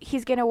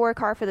he's going to work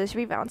hard for those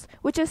rebounds,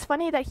 which is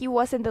funny that he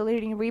wasn't the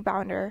leading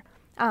rebounder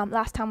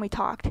last time we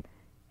talked.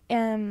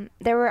 And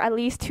there were at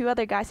least two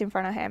other guys in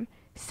front of him.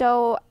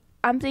 So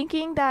I'm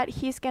thinking that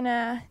he's going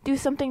to do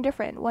something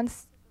different.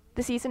 Once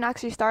the season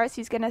actually starts,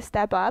 he's going to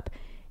step up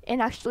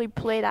and actually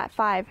play that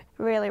five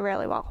really,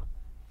 really well.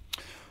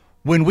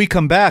 When we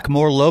come back,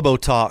 more Lobo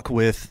talk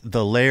with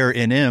the Lair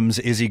NM's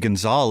Izzy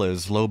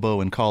Gonzalez, Lobo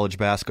and college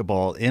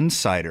basketball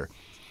insider.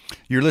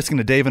 You're listening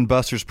to Dave and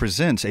Buster's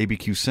Presents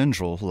ABQ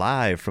Central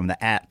live from the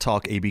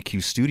 @Talk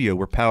ABQ studio.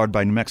 We're powered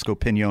by New Mexico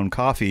Pinon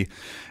Coffee,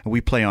 and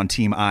we play on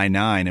Team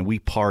I-9, and we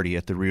party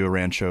at the Rio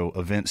Rancho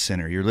Event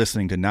Center. You're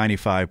listening to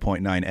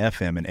 95.9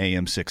 FM and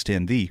AM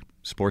 610, the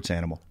Sports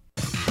Animal.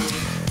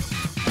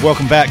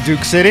 Welcome back,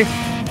 Duke City.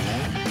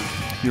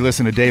 You're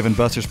listening to Dave and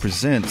Buster's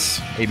Presents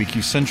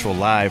ABQ Central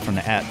live from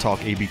the @Talk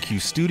ABQ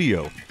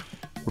studio.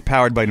 We're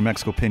powered by New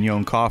Mexico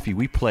Pinon Coffee.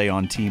 We play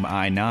on Team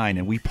I-9,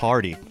 and we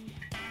party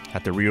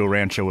at the Rio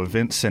Rancho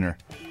Event Center.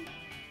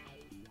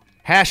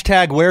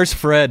 Hashtag Where's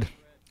Fred?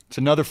 It's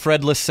another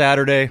Fredless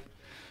Saturday.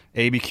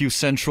 ABQ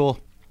Central.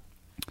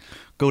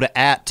 Go to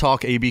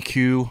 @Talk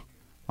ABQ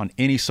on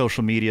any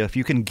social media. If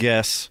you can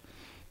guess,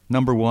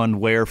 number one,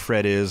 where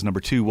Fred is, number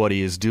two, what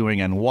he is doing,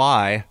 and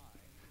why,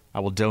 I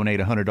will donate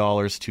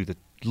 $100 to the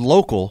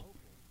local,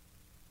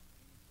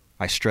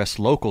 I stress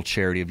local,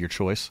 charity of your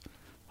choice.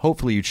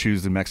 Hopefully you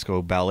choose the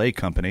Mexico Ballet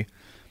Company.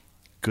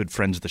 Good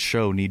friends of the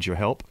show need your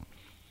help.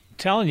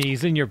 Telling you,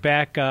 he's in your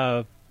back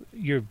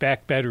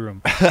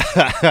bedroom,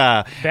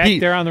 back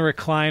there on the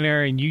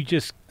recliner, and you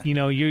just,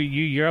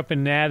 you're up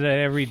in NADA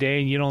every day,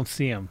 and you don't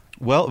see him.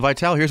 Well,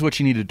 Vital, here's what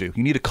you need to do.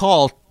 You need to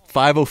call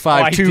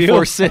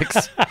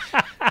 505-246.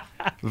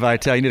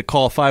 Vital, you need to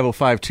call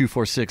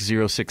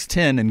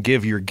 505-246-0610 and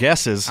give your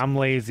guesses. I'm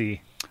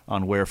lazy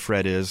on where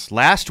Fred is.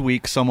 Last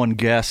week, someone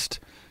guessed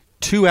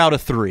 2 out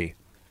of 3,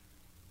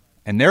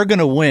 and they're going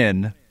to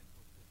win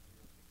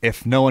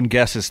if no one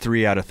guesses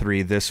 3 out of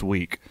 3 this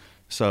week.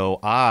 So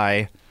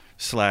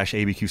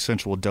I/ABQ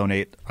Central will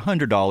donate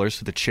 $100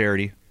 to the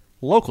charity,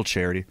 local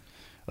charity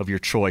of your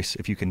choice,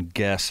 if you can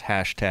guess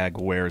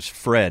hashtag Where's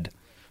Fred.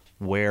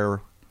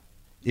 Where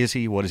is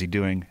he? What is he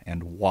doing?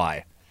 And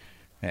why?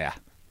 Yeah.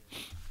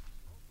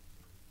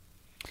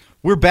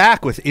 We're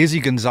back with Izzy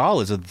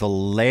Gonzalez of The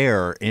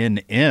Lair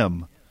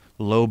NM,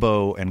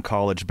 Lobo and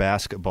college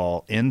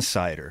basketball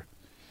insider.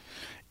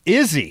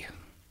 Izzy,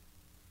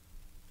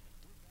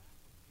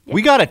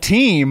 we got a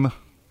team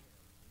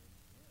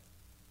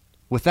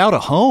without a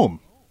home.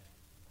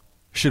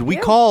 Should we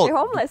call? They're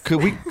homeless. Do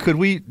we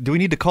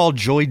need to call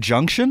Joy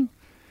Junction,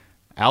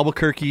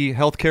 Albuquerque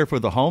Healthcare for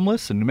the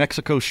Homeless, and New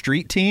Mexico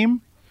Street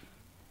Team?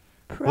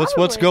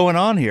 What's going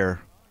on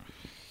here?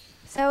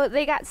 So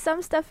they got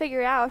some stuff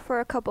figured out for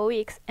a couple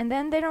weeks, and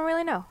then they don't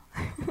really know.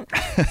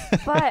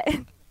 But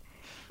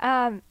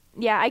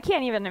yeah, I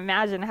can't even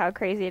imagine how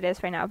crazy it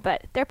is right now.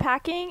 But they're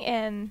packing,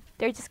 and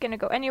they're just gonna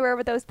go anywhere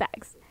with those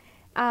bags.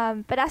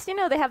 But as you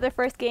know, they have their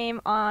first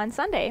game on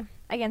Sunday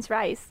against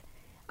Rice.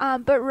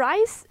 But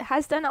Rice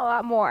has done a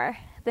lot more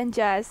than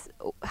just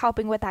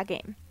helping with that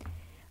game.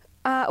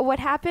 What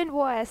happened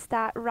was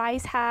that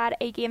Rice had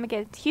a game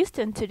against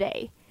Houston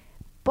today,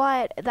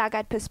 but that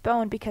got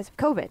postponed because of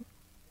COVID.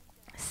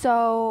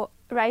 So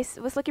Rice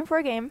was looking for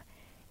a game,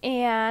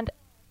 and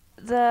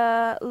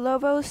the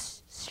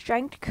Lobos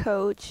strength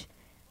coach,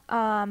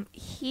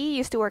 he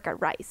used to work at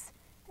Rice.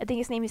 I think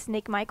his name is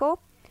Nick Michael.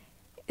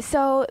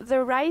 So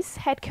the Rice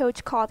head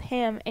coach called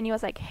him, and he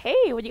was like,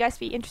 hey, would you guys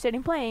be interested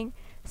in playing?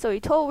 So he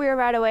told Weir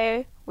right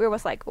away. Weir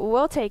was like,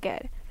 we'll take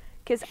it.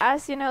 Because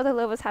as you know, the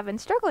Lobos have been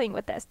struggling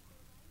with this.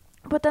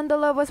 But then the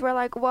Lobos were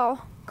like,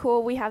 well,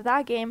 cool, we have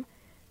that game.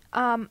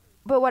 But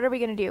what are we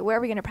going to do? Where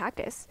are we going to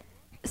practice?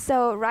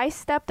 So Rice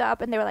stepped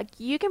up, and they were like,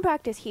 you can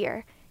practice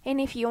here. And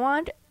if you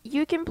want,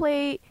 you can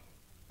play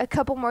a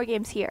couple more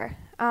games here.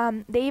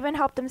 They even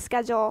helped them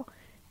schedule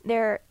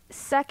their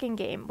second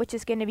game, which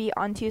is going to be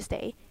on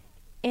Tuesday.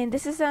 And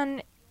this is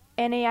an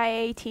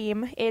NAIA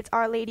team. It's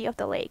Our Lady of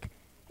the Lake.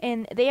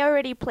 And they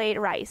already played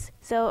Rice.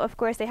 So, of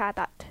course, they had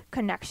that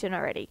connection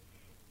already.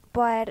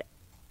 But,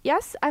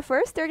 yes, at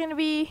first they're going to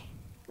be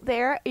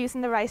there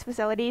using the Rice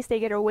facilities. They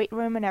get a weight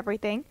room and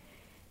everything.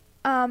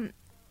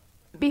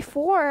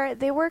 Before,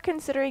 they were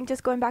considering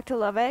just going back to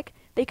Lubbock.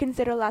 They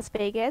consider Las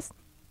Vegas.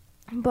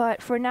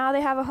 But for now,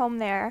 they have a home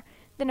there.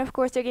 Then, of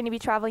course, they're going to be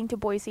traveling to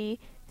Boise.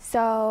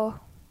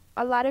 So,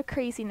 a lot of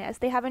craziness.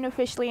 They haven't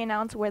officially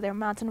announced where their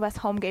Mountain West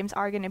home games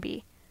are going to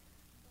be.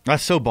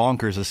 That's so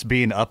bonkers, this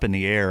being up in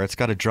the air. It's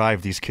got to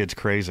drive these kids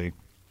crazy.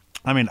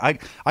 I mean, I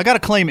got to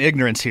claim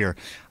ignorance here.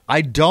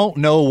 I don't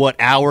know what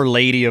Our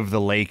Lady of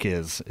the Lake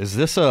is. Is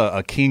this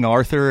a King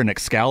Arthur and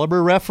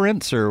Excalibur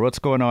reference, or what's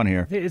going on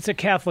here? It's a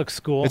Catholic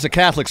school. It's a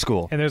Catholic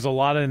school. And there's a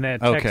lot in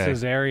that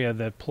Texas area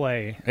that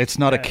play. It's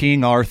not a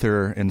King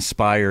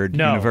Arthur-inspired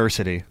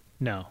university.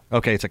 No.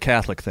 Okay, it's a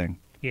Catholic thing.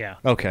 Yeah.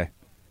 Okay.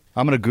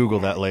 I'm going to Google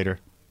that later.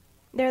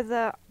 They're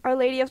the Our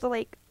Lady of the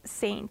Lake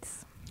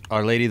Saints.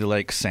 Our Lady of the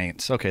Lake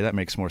Saints. Okay, that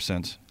makes more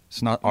sense.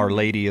 It's not Our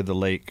Lady of the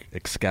Lake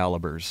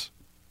Excaliburs.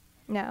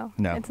 No,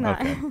 it's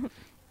not. Okay.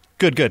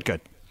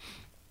 Good.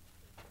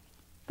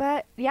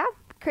 But, yeah,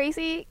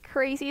 crazy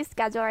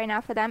schedule right now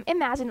for them.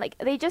 Imagine,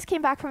 they just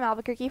came back from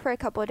Albuquerque for a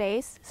couple of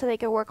days so they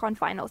could work on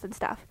finals and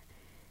stuff.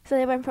 So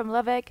they went from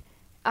Lubbock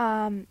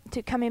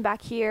to coming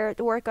back here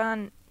to work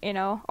on,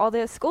 all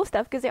the school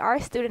stuff because they are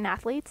student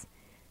athletes.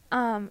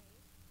 And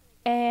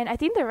I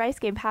think the Rice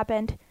game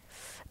happened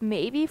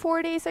maybe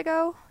 4 days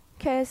ago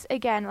because,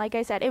 again, like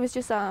I said, it was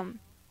just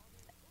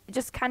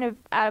just kind of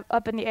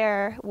up in the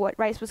air what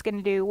Rice was going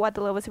to do, what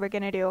the Lobos were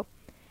going to do.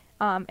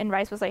 And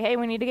Rice was like, hey,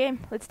 we need a game.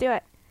 Let's do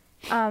it.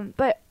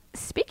 But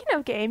speaking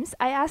of games,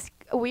 I asked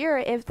Weir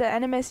if the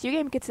NMSU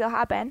game could still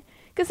happen.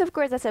 Because, of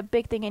course, that's a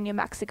big thing in New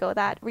Mexico,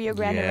 that Rio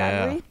Grande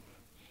rivalry.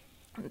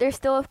 They're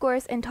still, of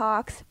course, in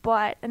talks,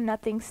 but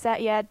nothing's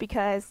set yet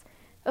because,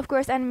 of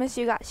course,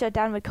 NMSU got shut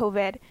down with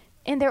COVID.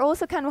 And they're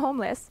also kind of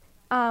homeless.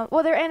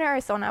 Well, they're in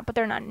Arizona, but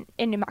they're not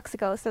in New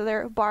Mexico, so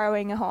they're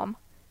borrowing a home.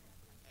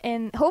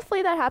 And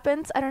hopefully that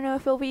happens. I don't know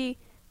if it'll be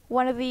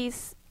one of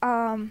these.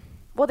 Well,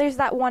 there's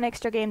that one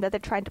extra game that they're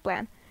trying to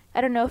plan.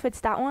 I don't know if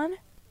it's that one,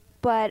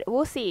 but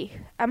we'll see.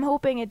 I'm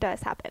hoping it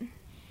does happen.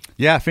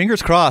 Yeah,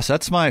 fingers crossed.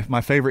 That's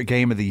my favorite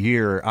game of the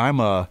year.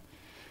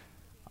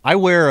 I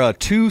wear a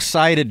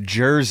two-sided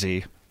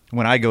jersey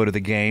when I go to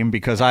the game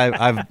because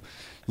I've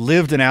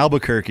lived in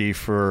Albuquerque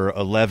for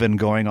 11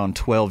 going on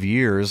 12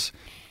 years,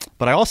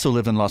 but I also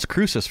lived in Las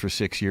Cruces for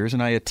 6 years,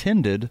 and I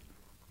attended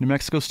New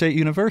Mexico State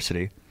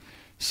University.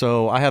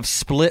 So I have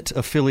split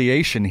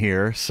affiliation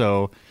here.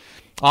 So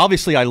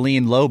obviously I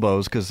lean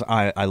Lobos because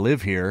I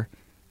live here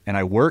and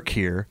I work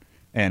here.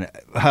 And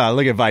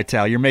look at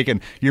Vital, you're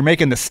making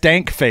the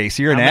stank face.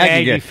 You're an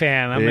Aggie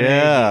fan. I'm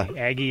an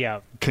Aggie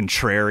up.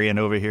 Contrarian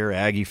over here,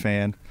 Aggie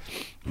fan.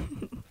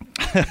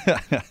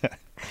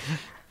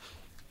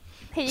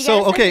 Hey, you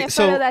gotta send me a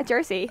photo of that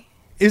jersey.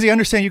 Izzy, I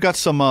understand you got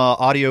some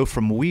audio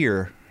from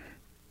Weir.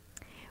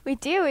 We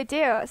do.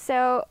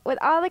 So with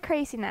all the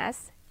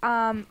craziness,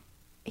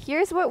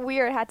 here's what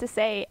Weir had to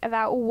say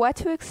about what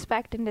to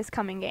expect in this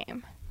coming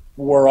game.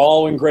 We're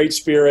all in great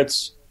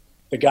spirits.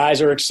 The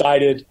guys are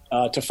excited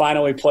to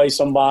finally play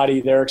somebody.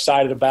 They're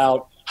excited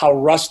about how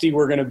rusty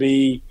we're going to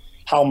be,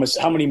 how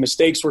many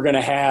mistakes we're going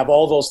to have,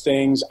 all those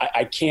things.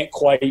 I can't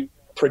quite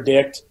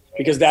predict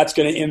because that's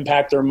going to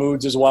impact their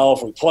moods as well.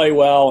 If we play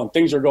well and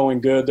things are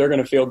going good, they're going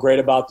to feel great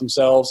about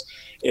themselves.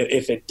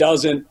 If it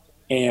doesn't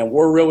and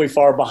we're really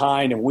far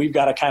behind and we've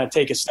got to kind of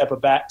take a step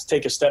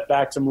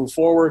back to move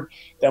forward,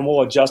 then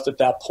we'll adjust at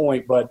that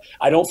point. But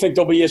I don't think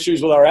there'll be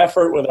issues with our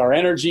effort, with our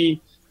energy,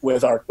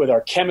 with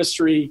our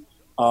chemistry.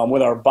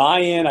 With our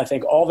buy-in, I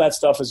think all that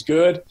stuff is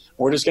good.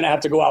 We're just going to have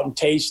to go out and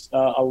taste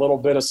a little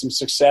bit of some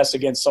success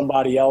against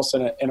somebody else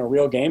in a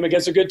real game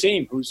against a good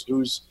team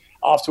who's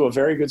off to a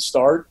very good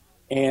start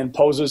and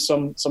poses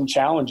some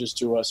challenges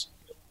to us.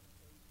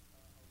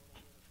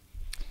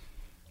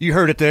 You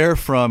heard it there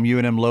from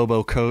UNM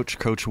Lobo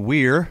Coach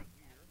Weir.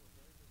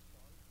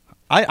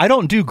 I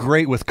don't do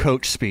great with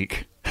coach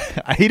speak.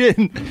 He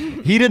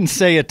didn't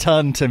say a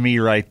ton to me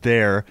right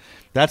there.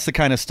 That's the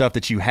kind of stuff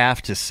that you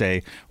have to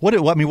say. What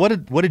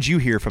did you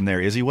hear from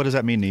there, Izzy? What does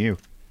that mean to you?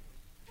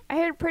 I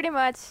heard pretty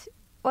much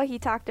what he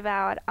talked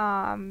about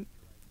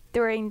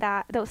during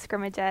those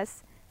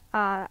scrimmages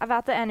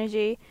about the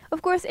energy.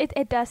 Of course,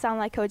 it does sound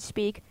like coach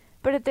speak,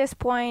 but at this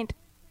point,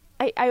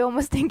 I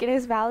almost think it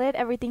is valid,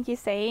 everything he's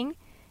saying,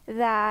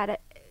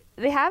 that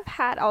they have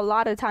had a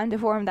lot of time to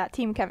form that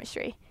team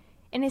chemistry.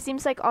 And it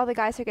seems like all the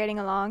guys are getting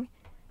along,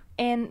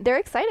 and they're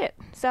excited.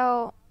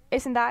 So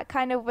isn't that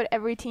kind of what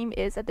every team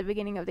is at the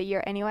beginning of the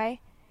year anyway?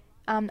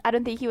 I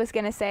don't think he was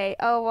going to say,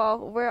 oh, well,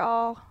 we're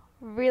all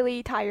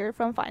really tired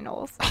from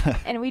finals,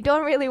 and we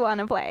don't really want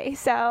to play,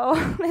 so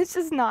let's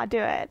just not do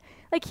it.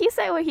 Like, he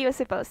said what he was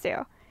supposed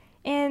to.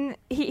 And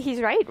he's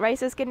right.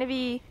 Rice is going to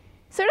be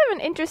sort of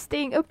an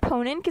interesting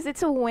opponent because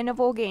it's a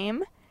winnable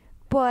game.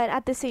 But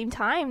at the same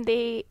time,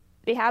 they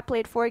have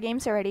played 4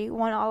 games already,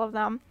 won all of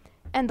them,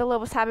 and the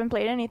Lobos haven't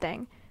played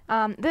anything.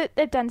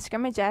 They've done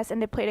scrimmages,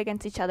 and they played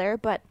against each other,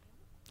 but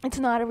it's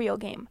not a real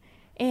game.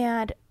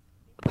 And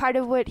part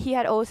of what he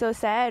had also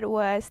said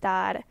was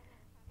that,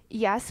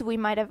 yes, we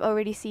might have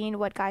already seen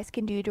what guys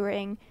can do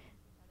during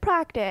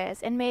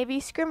practice and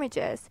maybe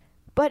scrimmages,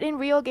 but in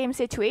real game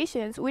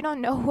situations, we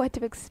don't know what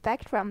to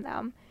expect from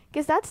them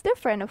because that's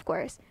different, of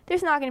course.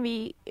 There's not going to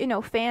be,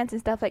 fans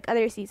and stuff like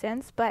other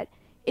seasons, but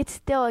it's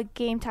still a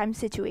game time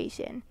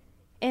situation.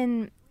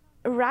 And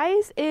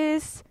Rice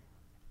is,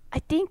 I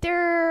think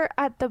they're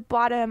at the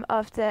bottom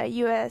of the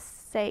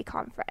USA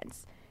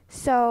conference.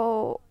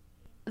 So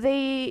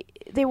they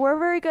were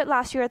very good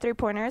last year at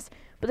three-pointers,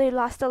 but they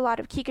lost a lot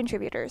of key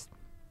contributors.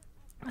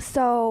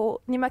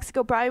 So New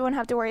Mexico probably won't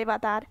have to worry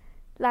about that.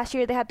 Last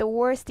year they had the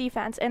worst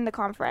defense in the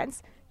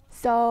conference.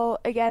 So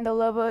again, the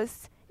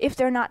Lobos, if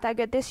they're not that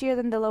good this year,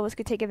 then the Lobos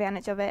could take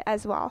advantage of it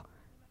as well.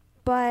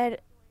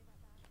 But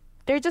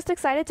they're just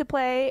excited to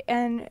play,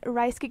 and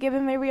Rice could give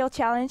them a real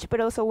challenge,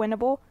 but also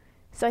winnable.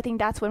 So I think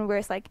that's when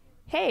we're like,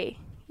 hey,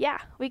 yeah,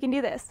 we can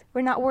do this.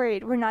 We're not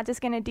worried. We're not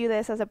just going to do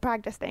this as a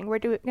practice thing. We're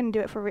going to do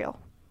it for real.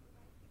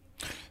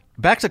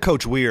 Back to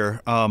Coach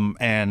Weir,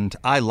 and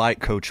I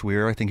like Coach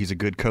Weir. I think he's a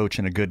good coach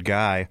and a good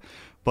guy.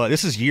 But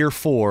this is year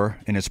 4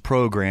 in his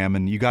program,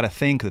 and you got to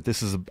think that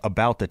this is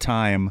about the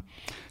time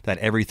that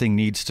everything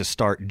needs to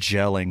start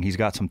gelling. He's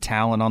got some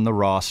talent on the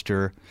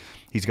roster.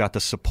 He's got the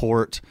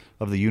support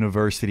of the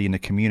university and the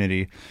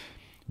community.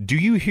 Do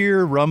you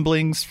hear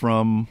rumblings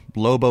from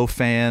Lobo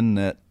fan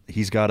that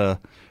he's got to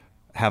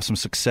have some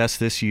success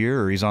this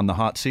year, or he's on the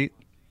hot seat?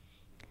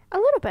 A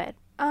little bit.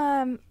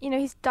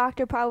 He's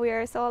Dr. Paul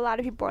Weir, so a lot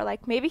of people are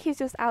like, maybe he's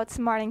just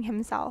outsmarting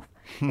himself.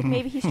 Like,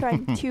 maybe he's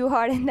trying too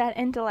hard in that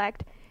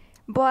intellect.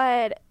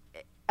 But,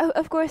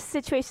 of course,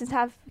 situations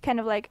have kind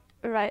of like,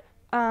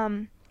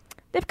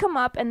 they've come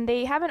up and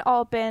they haven't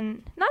all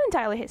been, not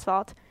entirely his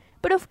fault.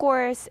 But, of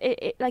course,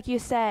 it like you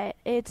said,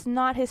 it's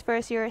not his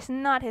first year, it's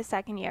not his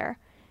second year.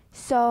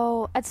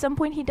 So, at some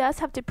point, he does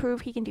have to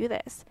prove he can do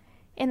this.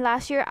 And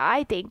last year,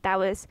 I think that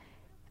was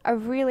a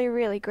really,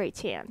 really great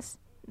chance.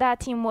 That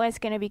team was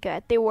going to be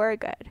good. They were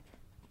good.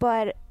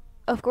 But,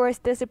 of course,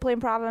 discipline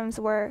problems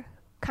were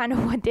kind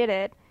of what did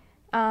it.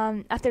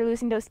 After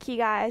losing those key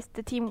guys,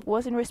 the team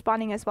wasn't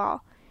responding as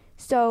well.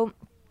 So,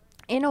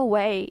 in a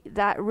way,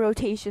 that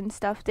rotation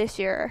stuff this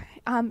year,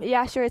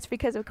 sure, it's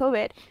because of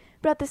COVID.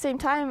 But at the same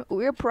time,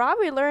 we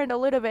probably learned a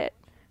little bit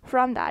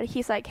from that.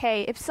 He's like,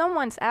 hey, if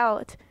someone's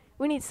out,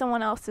 we need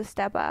someone else to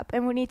step up,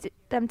 and we need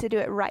them to do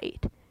it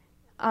right.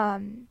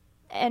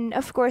 And,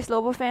 of course,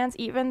 Lobo fans,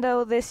 even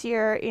though this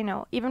year,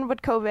 even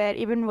with COVID,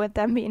 even with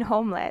them being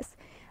homeless,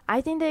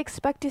 I think they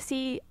expect to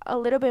see a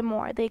little bit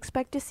more. They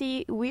expect to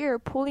see Weir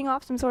pulling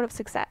off some sort of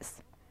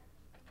success.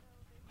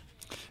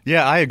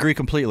 Yeah, I agree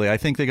completely. I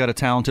think they got a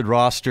talented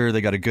roster.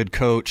 They got a good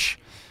coach.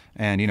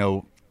 And,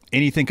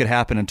 anything could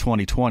happen in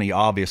 2020,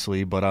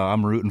 obviously, but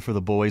I'm rooting for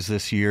the boys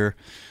this year.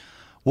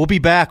 We'll be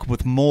back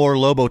with more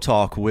Lobo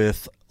talk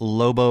with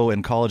Lobo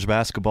and college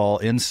basketball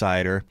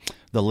insider,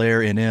 the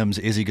Lair NM's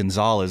Izzy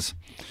Gonzalez.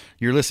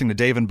 You're listening to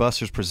Dave &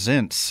 Buster's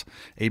Presents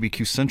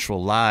ABQ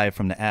Central live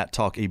from the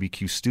 @Talk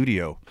ABQ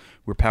studio.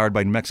 We're powered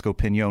by New Mexico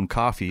Pinon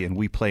Coffee, and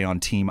we play on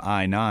Team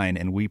I-9,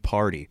 and we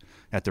party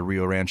at the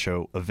Rio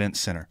Rancho Event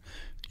Center.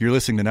 You're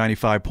listening to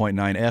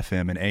 95.9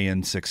 FM and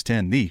AN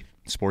 610, the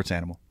Sports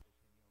Animal.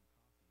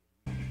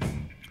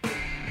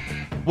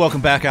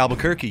 Welcome back,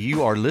 Albuquerque.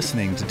 You are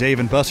listening to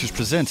Dave & Buster's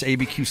Presents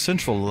ABQ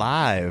Central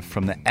live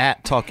from the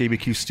 @Talk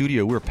ABQ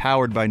studio. We're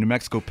powered by New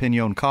Mexico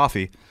Pinon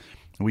Coffee.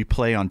 We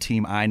play on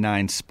Team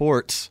I-9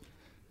 Sports,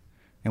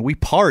 and we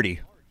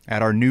party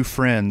at our new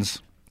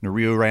friends, the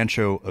Rio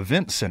Rancho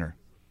Event Center.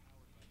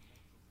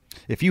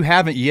 If you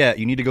haven't yet,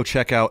 you need to go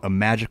check out A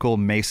Magical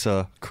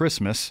Mesa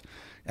Christmas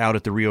out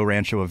at the Rio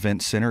Rancho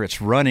Event Center.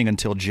 It's running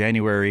until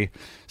January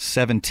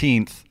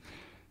 17th,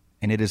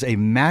 and it is a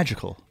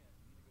magical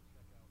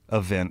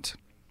event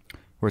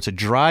where it's a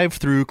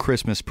drive-through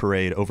Christmas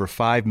parade, over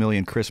 5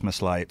 million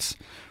Christmas lights.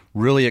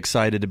 Really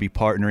excited to be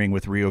partnering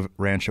with Rio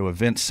Rancho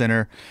Event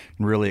Center,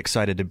 and really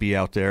excited to be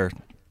out there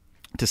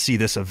to see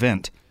this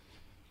event.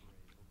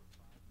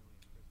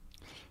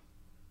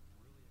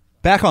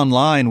 Back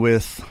online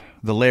with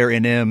the Lair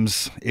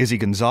NM's Izzy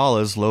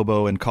Gonzalez,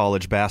 Lobo and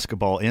college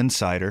basketball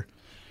insider.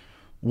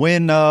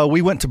 When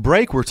we went to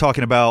break, we're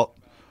talking about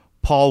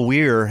Paul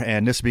Weir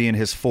and this being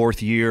his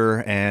fourth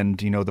year and,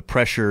 the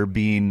pressure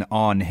being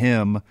on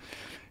him.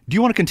 Do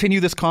you want to continue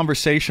this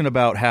conversation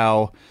about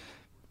how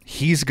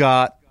he's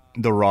got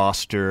the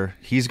roster,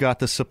 he's got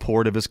the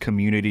support of his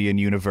community and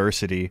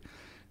university,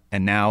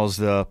 and now's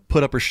the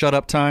put up or shut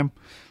up time?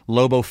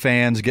 Lobo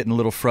fans getting a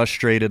little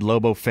frustrated.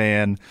 Lobo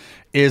fan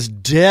is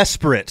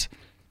desperate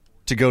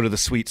to go to the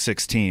Sweet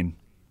 16.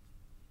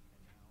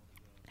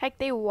 Heck,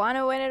 they want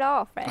to win it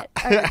all, Fred.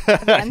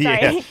 I'm sorry.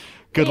 Yeah.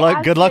 Good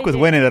luck with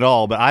winning it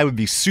all, but I would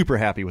be super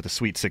happy with the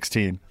Sweet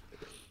 16.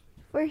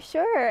 For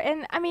sure.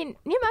 And,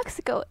 New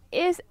Mexico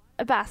is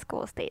a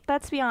basketball state.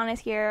 Let's be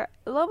honest here.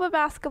 Lobo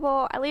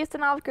basketball, at least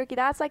in Albuquerque,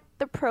 that's like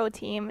the pro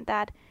team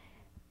that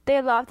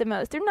they love the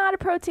most. They're not a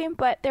pro team,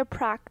 but they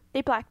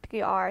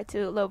practically are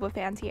to Lobo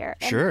fans here.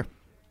 And sure.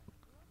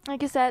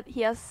 Like you said,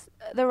 he has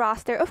the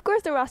roster. Of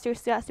course, the roster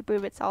still has to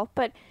prove itself,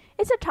 but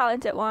it's a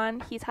talented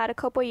one. He's had a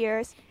couple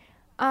years.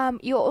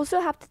 You also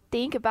have to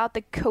think about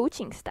the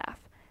coaching staff.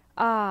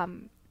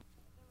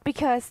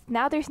 Because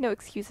now there's no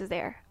excuses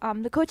there.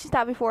 The coaching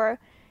staff before,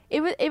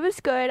 it was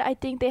good. I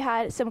think they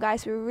had some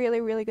guys with really,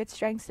 really good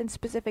strengths in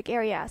specific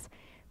areas.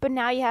 But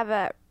now you have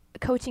a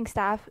coaching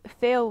staff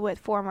filled with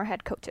former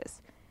head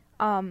coaches,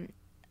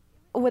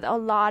 with a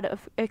lot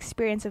of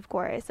experience, of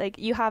course. Like,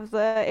 you have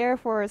the Air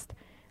Force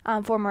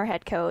former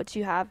head coach.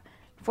 You have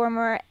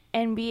former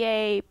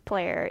NBA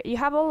player. You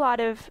have a lot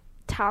of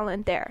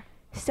talent there.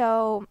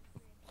 So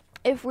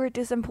if Weir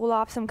doesn't pull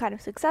off some kind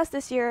of success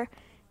this year,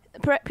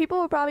 people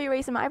will probably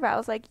raise some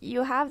eyebrows. Like,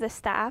 you have the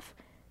staff,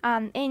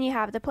 and you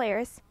have the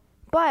players.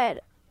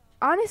 But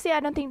honestly, I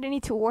don't think they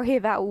need to worry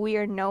about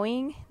Weir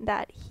knowing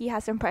that he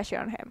has some pressure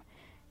on him,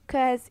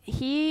 because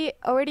he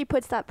already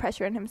puts that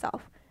pressure on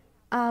himself.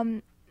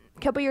 A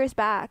couple years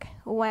back,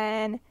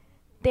 when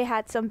they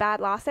had some bad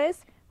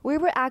losses, we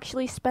would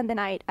actually spend the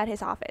night at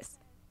his office.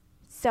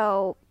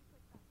 So,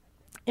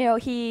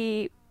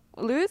 he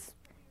lose,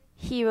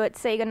 he would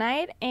say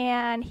goodnight,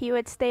 and he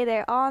would stay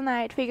there all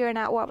night figuring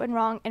out what went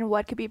wrong and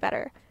what could be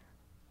better.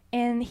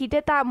 And he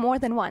did that more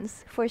than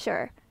once, for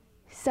sure.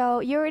 So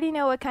you already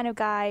know what kind of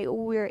guy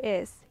Weir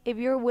is. If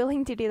you're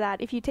willing to do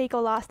that, if you take a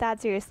loss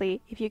that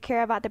seriously, if you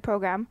care about the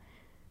program,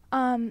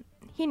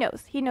 he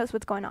knows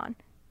what's going on,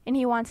 and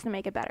he wants to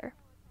make it better.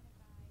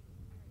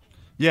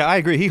 Yeah, I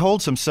agree. He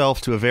holds himself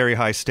to a very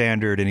high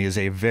standard, and he is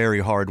a very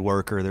hard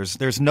worker.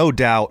 There's no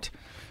doubt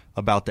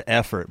about the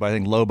effort, but I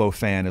think Lobo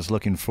fan is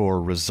looking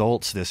for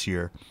results this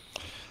year.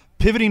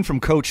 Pivoting from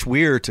Coach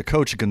Weir to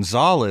Coach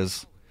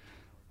Gonzalez,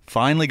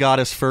 finally got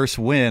his first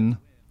win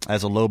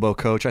as a Lobo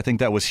coach. I think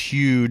that was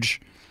huge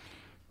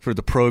for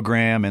the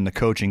program and the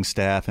coaching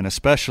staff, and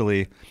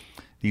especially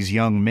these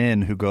young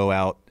men who go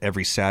out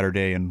every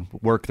Saturday and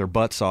work their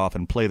butts off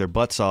and play their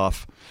butts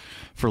off.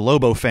 For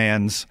Lobo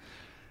fans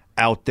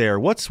out there,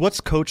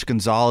 what's Coach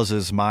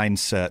Gonzalez's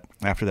mindset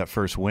after that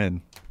first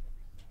win?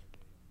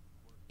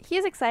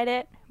 He's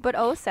excited, but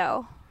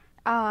also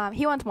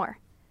he wants more.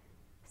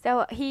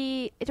 So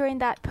during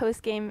that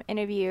post-game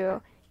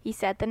interview, he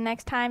said the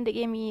next time they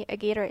give me a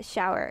Gatorade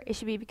shower, it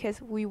should be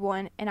because we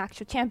won an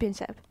actual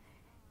championship.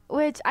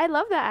 Which I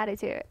love that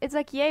attitude. It's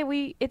like,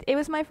 yay, it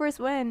was my first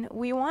win.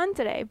 We won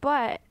today,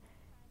 but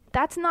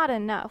that's not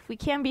enough. We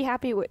can't be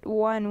happy with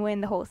one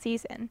win the whole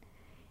season.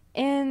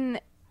 And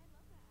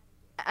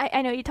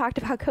I know you talked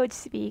about coach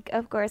speak,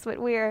 of course, with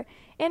Weir,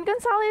 and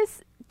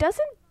Gonzalez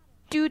doesn't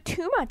do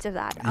too much of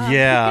that.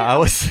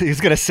 He was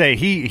going to say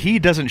he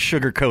doesn't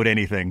sugarcoat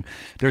anything.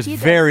 There's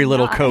very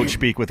little coach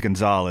speak with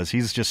Gonzalez.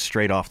 He's just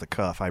straight off the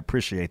cuff. I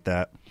appreciate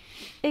that.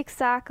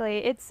 Exactly.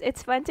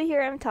 It's fun to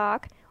hear him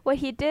talk. What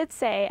he did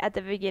say at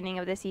the beginning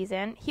of the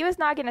season, he was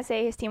not going to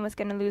say his team was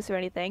going to lose or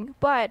anything,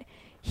 but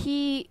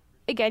he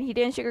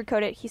didn't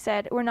sugarcoat it. He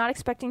said, we're not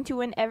expecting to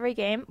win every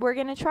game. We're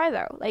going to try,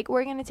 though. Like,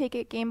 we're going to take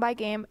it game by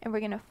game, and we're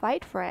going to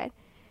fight for it.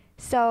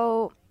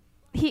 So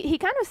he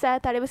kind of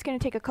said that it was going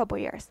to take a couple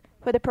years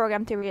for the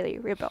program to really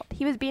rebuild.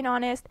 He was being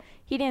honest.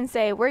 He didn't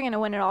say, we're going to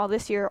win it all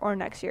this year or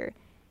next year.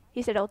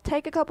 He said, it'll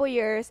take a couple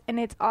years, and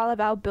it's all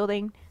about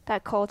building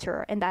that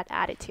culture and that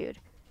attitude.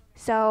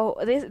 So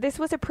this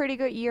was a pretty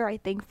good year, I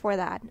think, for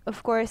that.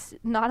 Of course,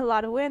 not a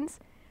lot of wins,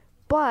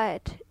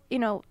 but,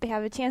 they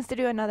have a chance to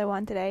do another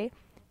one today.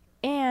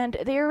 And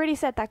they already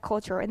set that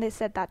culture and they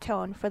set that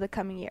tone for the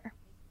coming year.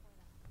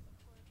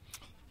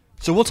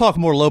 So we'll talk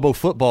more Lobo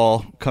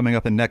football coming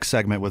up in next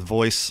segment with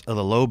voice of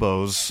the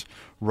Lobos,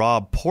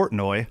 Rob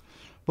Portnoy.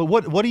 But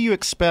what do you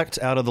expect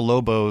out of the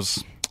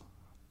Lobos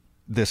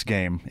this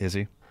game,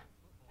 Izzy?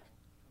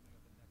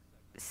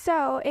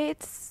 So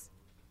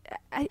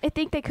I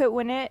think they could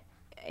win it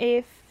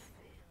if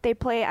they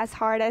play as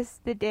hard as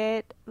they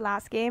did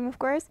last game, of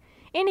course.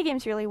 Any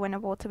game's really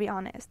winnable, to be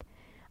honest.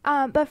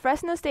 But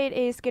Fresno State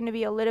is going to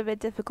be a little bit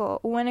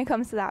difficult when it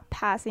comes to that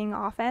passing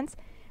offense,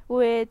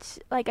 which,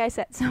 like I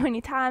said so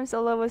many times,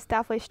 the Lobos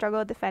definitely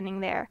struggle defending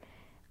there.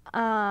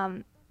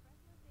 Fresno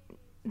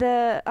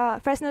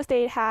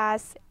State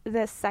has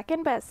the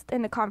second best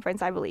in the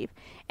conference, I believe,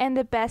 and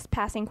the best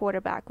passing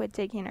quarterback with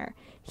Jake Hinner.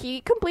 He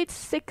completes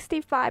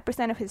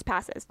 65% of his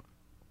passes.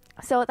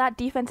 So that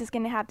defense is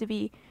going to have to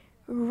be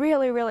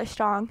really, really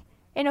strong.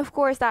 And, of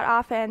course, that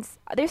offense,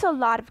 there's a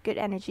lot of good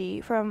energy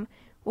from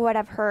what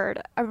I've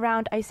heard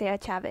around Isaiah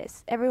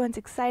Chavez. Everyone's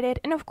excited.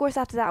 And, of course,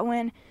 after that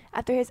win,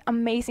 after his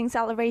amazing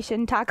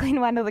celebration tackling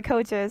one of the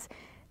coaches,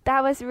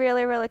 that was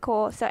really, really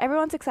cool. So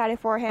everyone's excited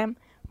for him.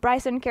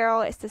 Bryson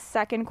Carroll is the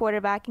second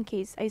quarterback in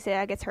case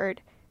Isaiah gets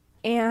hurt.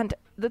 And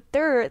the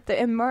third,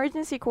 the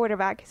emergency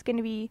quarterback, is going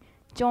to be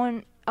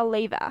John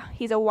Aleva.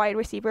 He's a wide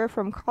receiver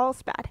from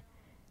Carlsbad.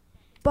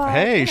 But,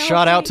 hey,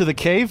 shout out to the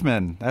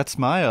Cavemen. That's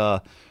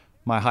my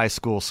high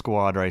school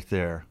squad right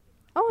there.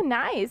 Oh,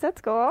 nice.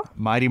 That's cool.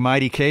 Mighty,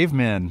 mighty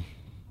Cavemen.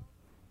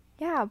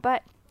 Yeah,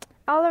 but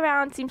all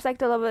around seems like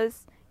the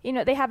Lobos,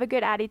 they have a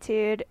good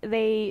attitude.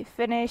 They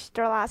finished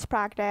their last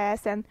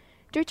practice, and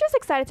they're just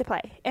excited to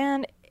play.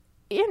 And,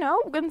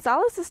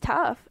 Gonzalez is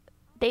tough.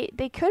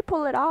 They could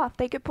pull it off.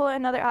 They could pull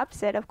another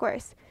upset, of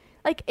course.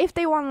 Like, if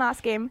they won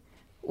last game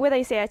with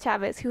Isaiah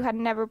Chavez, who had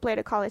never played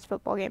a college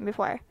football game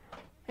before,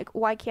 like,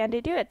 why can't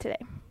they do it today?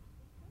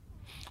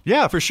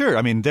 Yeah, for sure.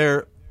 I mean,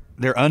 they're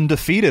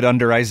undefeated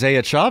under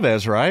Isaiah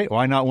Chavez, right?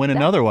 Why not win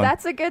another one?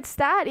 That's a good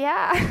stat,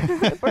 yeah,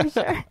 for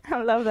sure.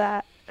 I love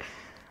that.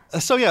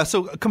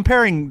 So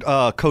comparing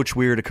Coach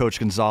Weir to Coach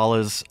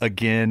Gonzalez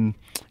again,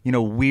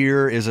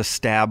 Weir is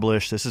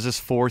established. This is his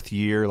fourth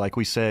year. Like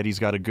we said, he's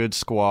got a good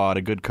squad,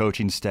 a good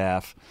coaching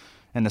staff,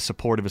 and the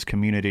support of his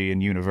community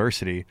and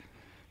university.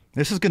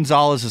 This is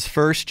Gonzalez's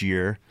first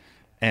year,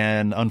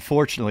 and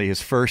unfortunately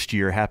his first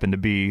year happened to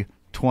be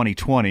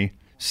 2020.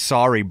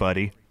 Sorry,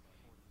 buddy.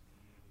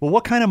 Well,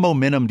 what kind of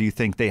momentum do you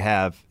think they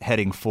have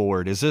heading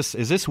forward? Is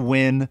this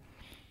win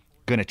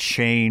going to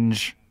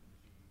change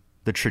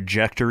the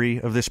trajectory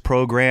of this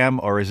program,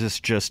 or is this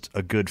just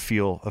a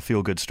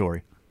feel-good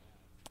story?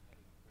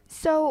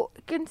 So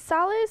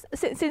Gonzalez,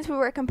 since we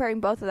were comparing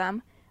both of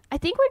them, I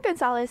think when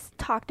Gonzalez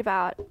talked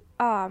about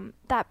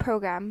that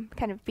program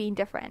kind of being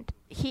different,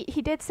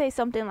 he did say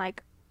something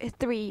like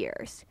 3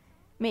 years,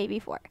 maybe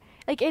 4.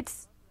 Like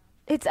it's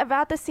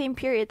about the same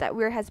period that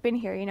Weir has been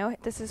here.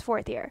 This is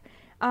 4th year.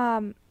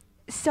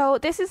 So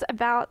this is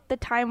about the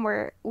time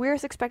where Weir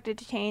is expected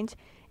to change,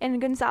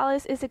 and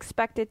Gonzalez is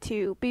expected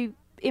to be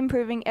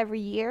improving every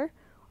year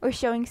or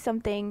showing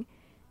something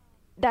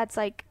that's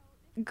like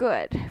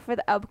good for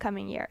the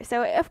upcoming year.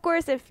 So, of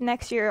course, if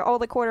next year all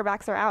the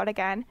quarterbacks are out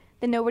again,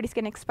 then nobody's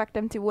going to expect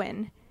them to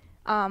win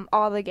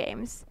all the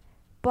games.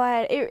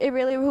 But it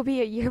really will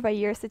be a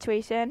year-by-year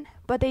situation.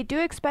 But they do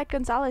expect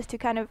Gonzalez to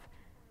kind of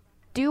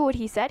do what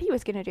he said he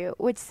was going to do,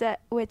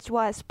 which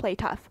was play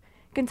tough.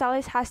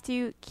 Gonzalez has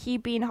to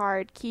keep being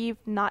hard, keep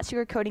not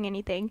sugarcoating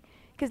anything,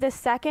 because the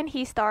second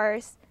he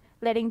starts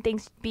letting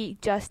things be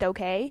just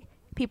okay,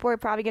 people are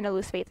probably going to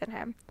lose faith in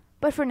him.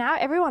 But for now,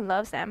 everyone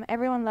loves him.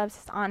 Everyone loves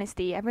his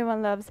honesty.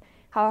 Everyone loves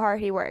how hard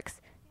he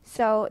works.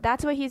 So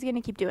that's what he's going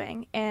to keep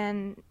doing.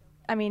 And,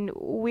 I mean,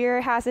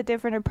 Weir has a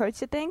different approach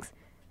to things,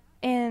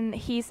 and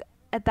he's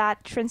at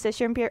that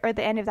transition period, or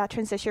the end of that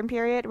transition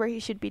period, where he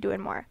should be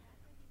doing more.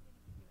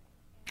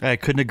 I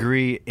couldn't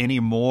agree any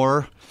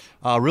more.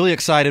 Really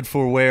excited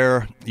for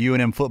where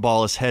UNM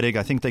football is heading.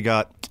 I think they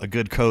got a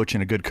good coach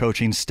and a good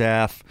coaching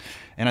staff,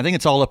 and I think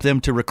it's all up to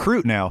them to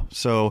recruit now.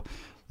 So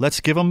let's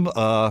give them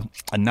a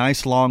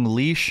nice long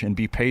leash and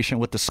be patient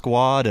with the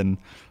squad and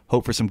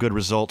hope for some good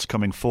results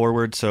coming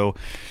forward. So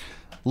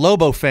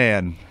Lobo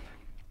fan,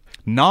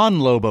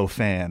 non-Lobo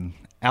fan,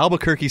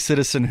 Albuquerque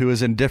citizen who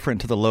is indifferent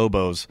to the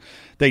Lobos,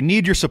 they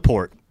need your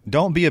support.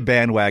 Don't be a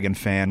bandwagon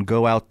fan.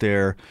 Go out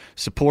there,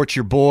 support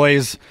your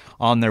boys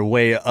on their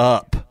way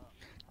up.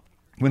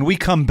 When we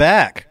come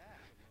back,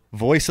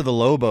 voice of the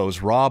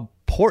Lobos, Rob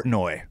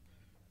Portnoy.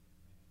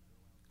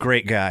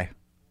 Great guy.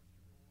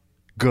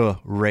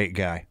 Great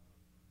guy.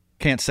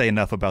 Can't say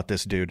enough about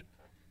this dude.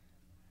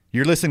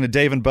 You're listening to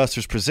Dave &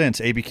 Buster's Presents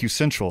ABQ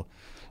Central,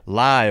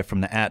 live from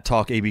the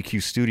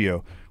 @TalkABQ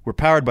studio. We're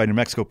powered by New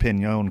Mexico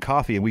Pinon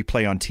Coffee, and we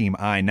play on Team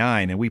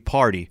I-9, and we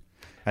party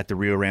at the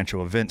Rio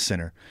Rancho Event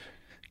Center.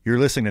 You're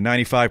listening to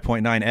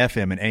 95.9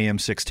 FM and AM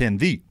 610,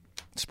 the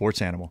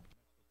Sports Animal.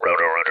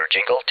 Roto-Rooter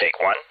jingle, take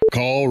 1.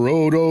 Call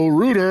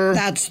Roto-Rooter.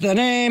 That's the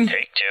name.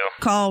 Take 2.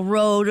 Call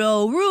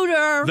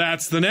Roto-Rooter.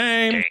 That's the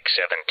name. Take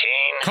 17.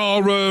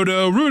 Call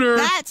Roto-Rooter.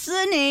 That's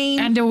the name.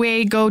 And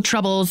away go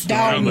troubles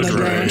down the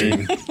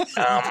drain. Let's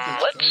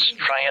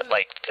try it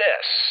like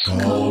this.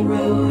 Call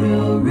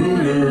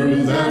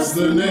Roto-Rooter. That's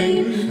the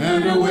name.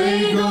 And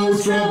away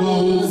goes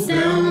troubles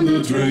down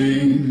the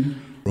drain.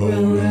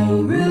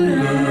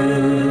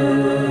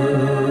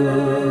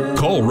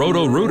 Call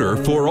Roto-Rooter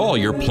for all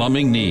your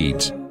plumbing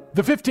needs.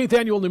 The 15th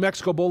Annual New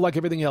Mexico Bowl, like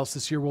everything else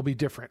this year, will be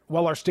different.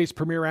 While our state's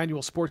premier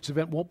annual sports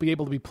event won't be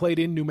able to be played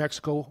in New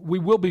Mexico, we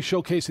will be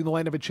showcasing the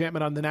land of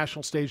enchantment on the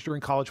national stage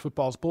during college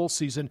football's bowl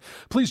season.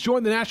 Please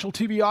join the national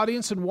TV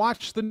audience and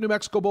watch the New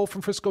Mexico Bowl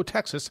from Frisco,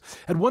 Texas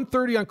at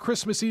 1:30 on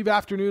Christmas Eve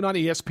afternoon on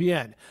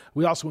ESPN.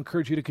 We also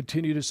encourage you to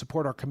continue to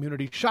support our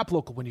community. Shop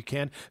local when you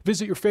can.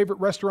 Visit your favorite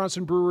restaurants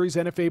and breweries,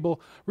 and if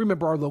able,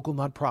 remember our local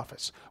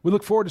nonprofits. We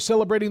look forward to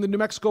celebrating the New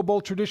Mexico Bowl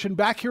tradition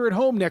back here at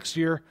home next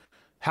year.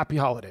 Happy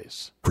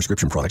holidays.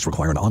 Prescription products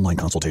require an online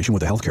consultation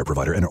with a healthcare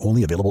provider and are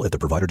only available if the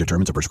provider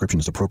determines a prescription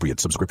is appropriate.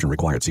 Subscription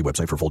required. See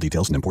website for full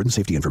details and important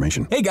safety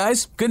information. Hey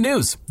guys, good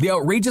news. The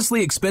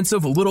outrageously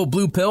expensive little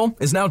blue pill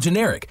is now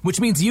generic,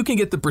 which means you can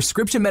get the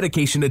prescription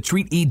medication to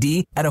treat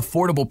ED at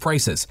affordable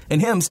prices.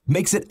 And Hims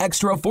makes it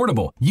extra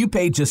affordable. You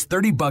pay just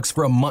 $30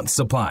 for a month's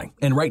supply.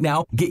 And right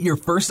now, get your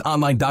first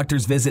online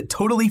doctor's visit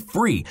totally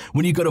free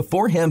when you go to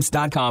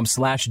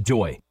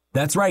forhims.com/joy.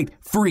 That's right,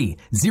 free,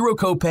 zero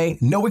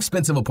copay, no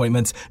expensive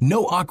appointments,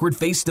 no awkward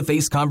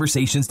face-to-face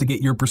conversations to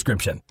get your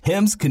prescription.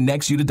 Hims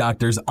connects you to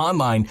doctors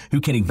online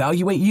who can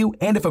evaluate you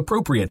and, if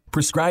appropriate,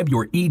 prescribe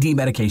your ED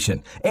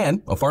medication.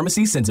 And a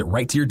pharmacy sends it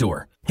right to your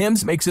door.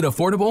 Hims makes it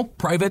affordable,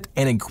 private,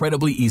 and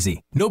incredibly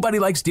easy. Nobody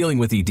likes dealing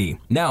with ED.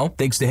 Now,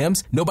 thanks to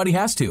Hims, nobody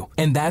has to.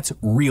 And that's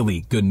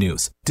really good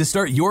news. To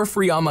start your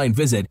free online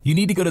visit, you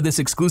need to go to this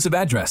exclusive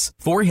address,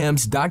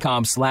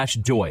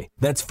 forhims.com/joy.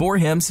 That's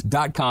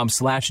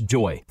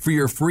forhims.com/joy for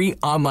your free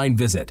online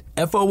visit.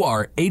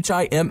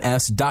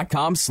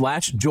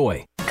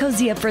 forhims.com/joy.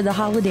 Cozy up for the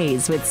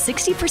holidays with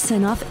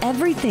 60% off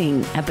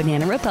everything at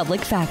Banana Republic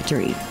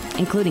Factory,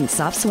 including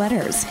soft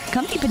sweaters,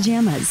 comfy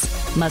pajamas,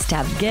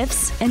 must-have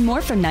gifts, and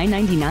more for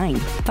 $9.99.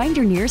 Find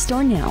your nearest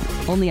store now,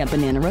 only at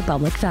Banana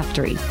Republic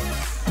Factory.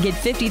 Get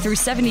 50 through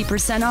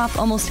 70% off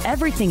almost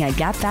everything at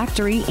Gap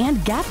Factory and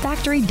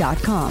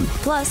GapFactory.com.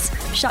 Plus,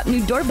 shop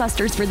new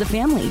doorbusters for the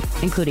family,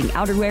 including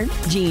outerwear,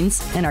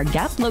 jeans, and our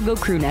Gap logo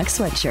crew neck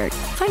sweatshirt.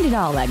 Find it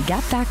all at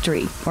Gap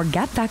Factory or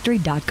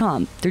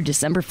GapFactory.com through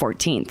December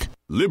 14th.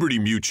 Liberty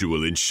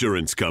Mutual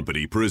Insurance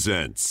Company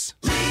presents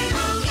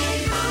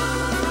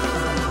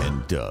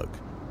and Doug.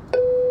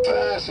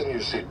 Fasten your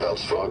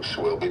seatbelts, folks.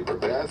 We'll be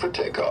prepared for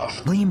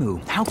takeoff.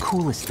 Limu, how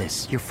cool is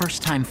this? Your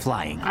first time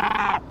flying.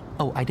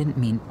 Oh, I didn't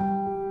mean...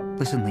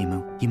 Listen,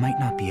 Limu, you might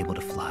not be able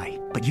to fly,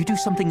 but you do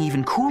something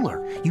even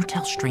cooler. You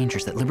tell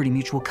strangers that Liberty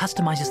Mutual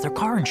customizes their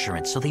car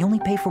insurance so they only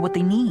pay for what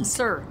they need.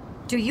 Sir,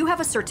 do you have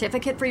a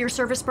certificate for your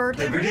service bird?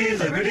 Liberty,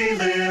 liberty,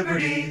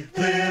 liberty,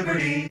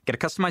 liberty. Get a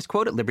customized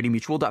quote at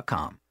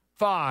libertymutual.com.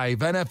 5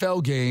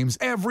 NFL games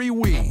every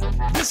week.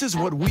 This is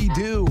what we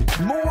do.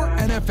 More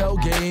NFL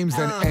games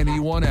than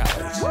anyone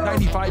else.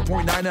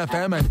 95.9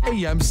 FM and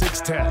AM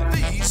 610.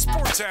 The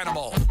Sports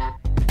Animal.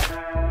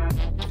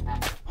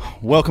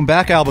 Welcome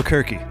back,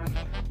 Albuquerque.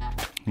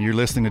 You're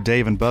listening to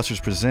Dave and Buster's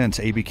Presents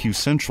ABQ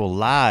Central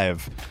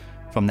live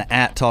from the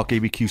 @Talk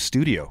ABQ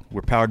studio.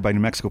 We're powered by New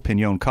Mexico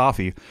Pinon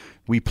Coffee.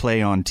 We play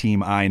on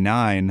Team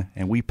I-9,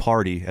 and we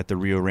party at the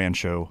Rio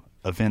Rancho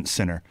Event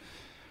Center.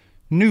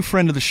 New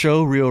friend of the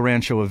show, Rio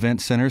Rancho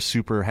Event Center.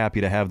 Super happy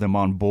to have them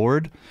on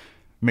board.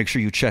 Make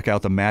sure you check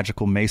out the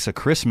Magical Mesa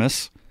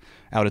Christmas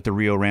out at the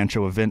Rio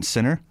Rancho Event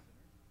Center.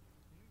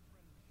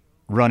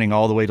 Running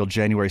all the way till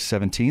January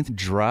 17th.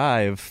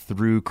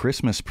 Drive-through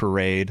Christmas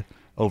parade.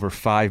 Over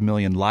 5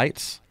 million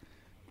lights.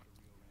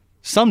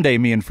 Someday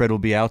me and Fred will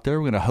be out there.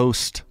 We're going to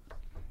host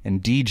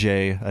and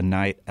DJ a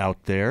night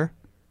out there.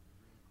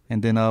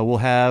 And then we'll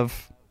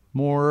have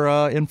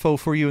more info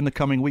for you in the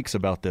coming weeks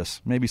about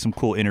this. Maybe some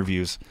cool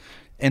interviews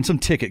and some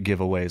ticket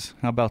giveaways.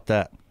 How about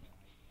that?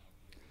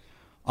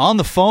 On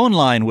the phone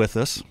line with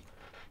us,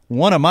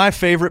 one of my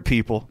favorite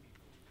people.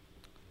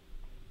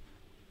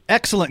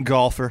 Excellent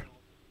golfer.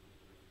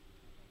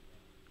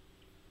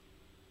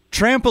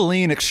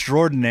 Trampoline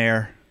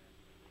extraordinaire.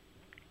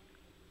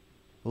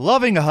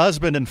 Loving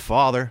husband and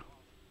father.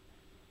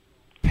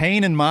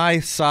 Pain in my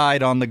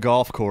side on the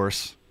golf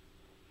course.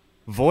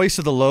 Voice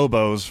of the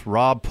Lobos,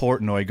 Rob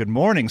Portnoy. Good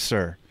morning,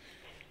 sir.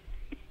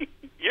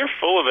 You're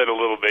full of it a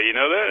little bit, you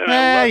know that? And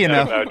I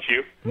love that about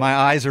you. My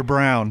eyes are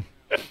brown.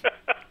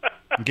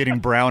 I'm getting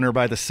browner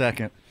by the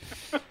second.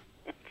 What's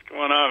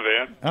going on,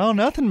 man? Oh,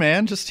 nothing,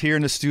 man. Just here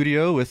in the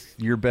studio with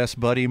your best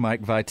buddy,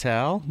 Mike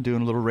Vitale,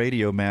 doing a little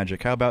radio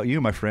magic. How about you,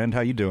 my friend?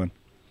 How you doing?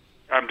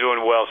 I'm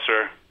doing well,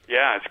 sir.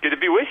 Yeah, it's good to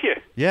be with you.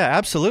 Yeah,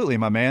 absolutely,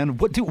 my man.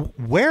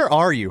 Where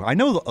are you? I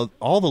know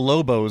all the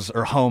Lobos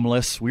are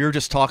homeless. We were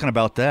just talking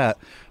about that.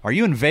 Are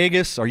you in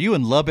Vegas? Are you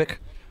in Lubbock?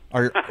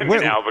 I'm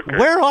in Albuquerque.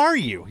 Where are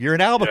you? You're in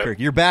Albuquerque. Yep.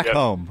 You're back Yep.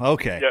 home.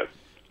 Okay. Yep.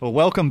 Well,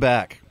 welcome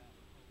back.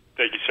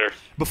 Thank you, sir.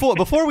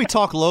 Before we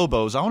talk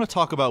Lobos, I want to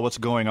talk about what's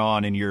going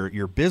on in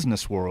your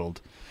business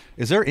world.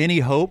 Is there any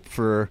hope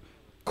for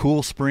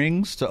Cool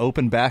Springs to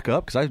open back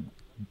up? Because I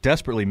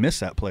desperately miss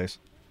that place.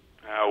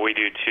 We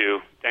do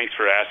too. Thanks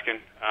for asking.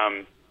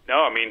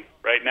 No, I mean,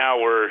 right now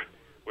we're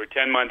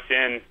 10 months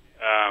in,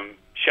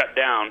 shut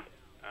down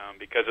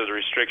because of the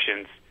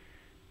restrictions.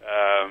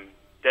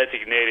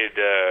 Designated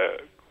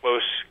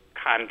close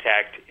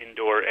contact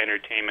indoor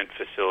entertainment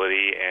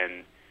facility,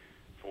 and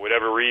for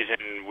whatever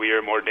reason, we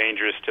are more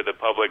dangerous to the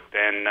public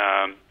than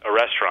a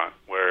restaurant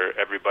where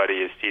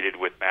everybody is seated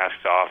with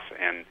masks off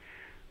and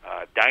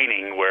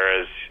dining,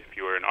 whereas if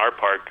you were in our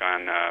park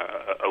on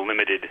a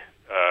limited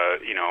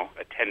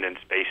attendance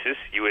basis,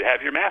 you would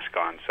have your mask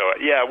on. So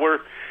yeah, we're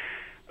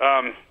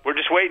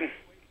just waiting.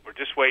 We're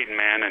just waiting,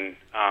 man, and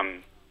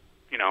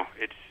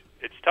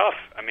it's tough.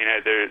 I mean,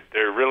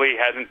 there really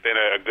hasn't been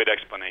a good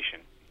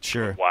explanation.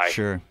 Sure. Why?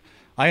 Sure.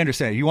 I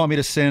understand. You want me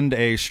to send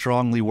a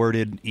strongly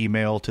worded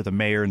email to the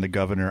mayor and the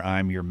governor?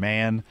 I'm your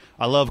man.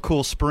 I love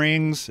Cool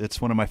Springs. It's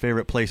one of my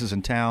favorite places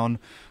in town.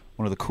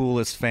 One of the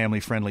coolest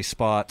family-friendly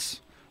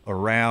spots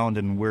around,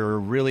 and we're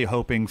really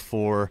hoping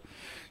for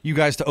you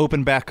guys to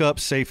open back up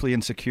safely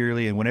and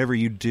securely, and whenever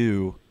you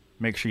do,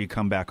 make sure you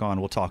come back on.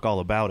 We'll talk all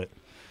about it.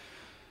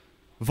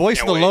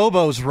 Voice of the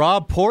Lobos,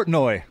 Rob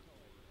Portnoy.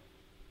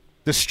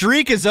 The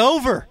streak is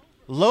over.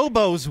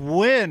 Lobos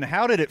win.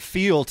 How did it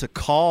feel to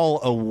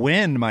call a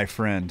win, my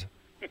friend?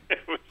 It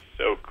was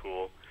so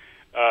cool.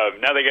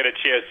 Now they got a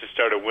chance to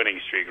start a winning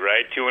streak,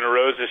 right? 2 in a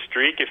row is a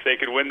streak if they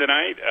could win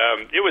tonight.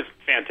 It was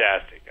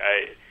fantastic.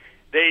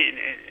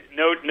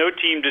 No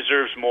team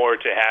deserves more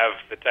to have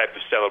the type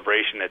of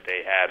celebration that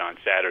they had on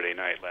Saturday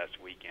night last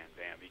weekend,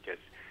 Van,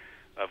 because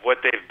of what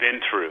they've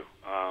been through.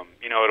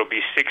 It'll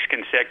be 6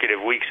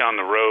 consecutive weeks on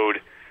the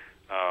road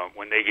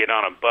when they get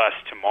on a bus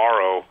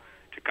tomorrow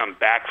to come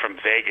back from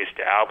Vegas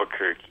to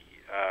Albuquerque.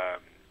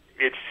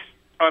 It's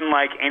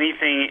unlike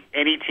anything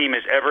any team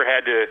has ever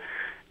had to,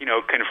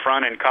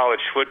 confront in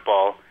college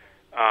football.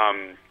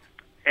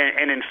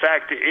 And in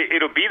fact,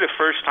 it'll be the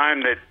first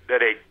time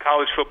that a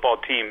college football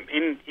team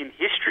in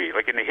history,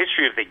 like in the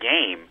history of the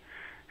game,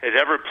 has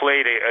ever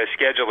played a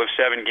schedule of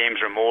 7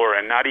 games or more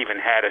and not even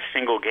had a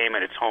single game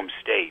in its home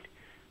state.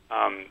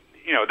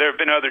 There have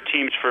been other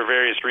teams for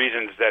various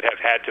reasons that have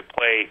had to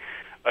play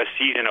a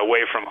season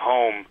away from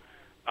home,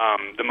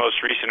 the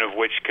most recent of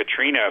which,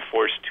 Katrina,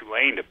 forced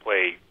Tulane to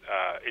play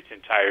its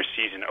entire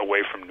season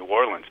away from New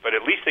Orleans. But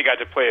at least they got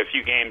to play a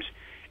few games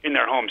in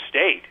their home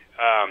state.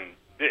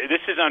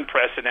 This is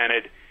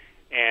unprecedented,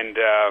 and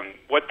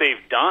what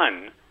they've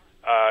done,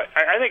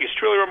 I think, is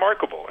truly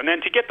remarkable. And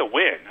then to get the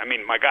win, I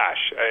mean, my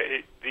gosh,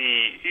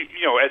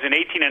 as an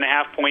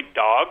 18.5-point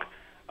dog,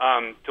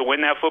 to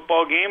win that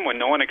football game when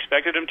no one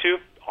expected them to,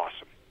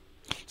 awesome.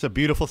 It's a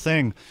beautiful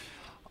thing.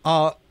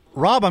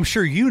 Rob, I'm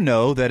sure you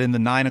know that in the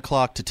 9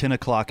 o'clock to 10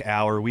 o'clock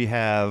hour, we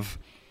have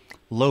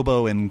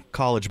Lobo and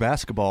college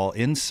basketball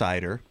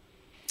insider,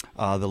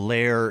 the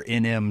Lair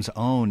NM's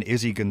own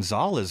Izzy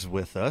Gonzalez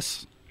with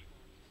us.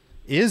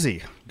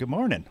 Izzy, good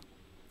morning.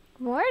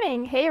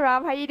 Morning. Hey,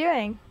 Rob. How you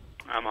doing?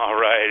 I'm all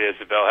right,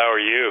 Isabel. How are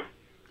you?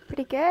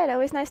 Pretty good.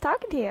 Always nice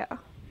talking to you.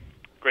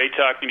 Great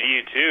talking to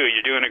you, too.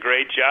 You're doing a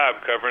great job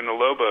covering the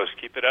Lobos.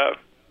 Keep it up.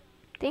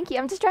 Thank you.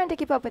 I'm just trying to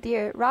keep up with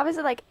you. Rob is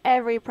at like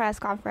every press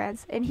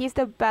conference, and he's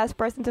the best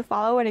person to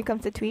follow when it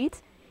comes to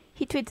tweets.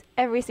 He tweets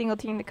every single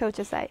thing the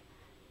coaches say.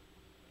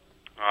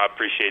 I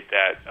appreciate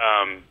that.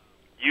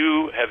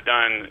 You have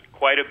done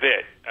quite a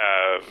bit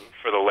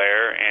for the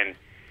Lair, and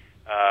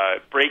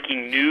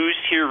breaking news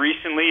here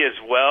recently as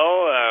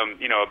well,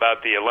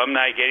 about the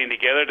alumni getting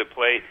together to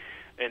play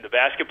in the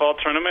basketball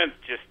tournament.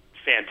 Just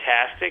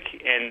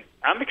fantastic, and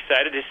I'm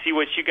excited to see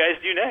what you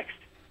guys do next.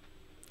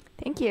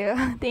 Thank you.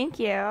 Thank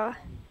you.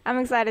 I'm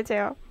excited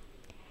too.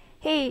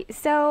 Hey,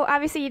 so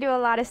obviously you do a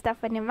lot of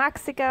stuff in New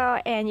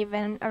Mexico, and you've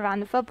been around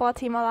the football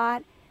team a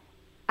lot.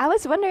 I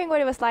was wondering what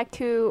it was like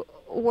to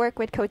work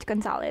with Coach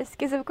Gonzalez,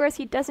 because of course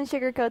he doesn't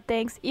sugarcoat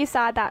things. You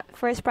saw that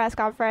first press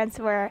conference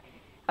where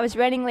I was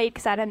running late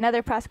because I had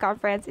another press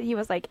conference, and he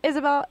was like,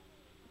 Isabel,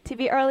 to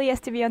be early is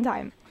to be on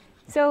time.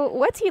 So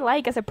what's he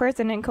like as a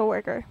person and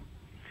coworker?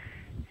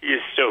 He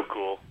is so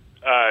cool.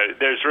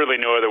 There's really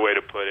no other way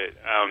to put it.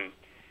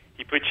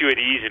 He puts you at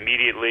ease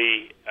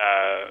immediately.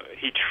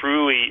 He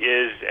truly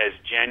is as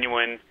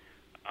genuine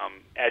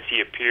as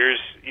he appears,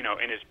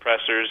 in his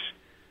pressers.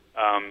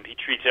 He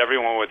treats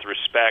everyone with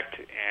respect,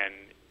 and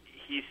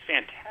he's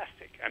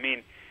fantastic.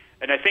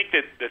 And I think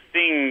that the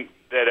thing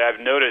that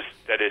I've noticed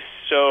that is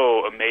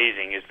so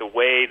amazing is the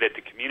way that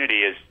the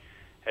community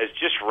has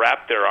just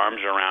wrapped their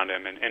arms around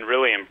him and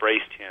really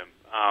embraced him.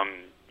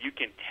 You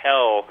can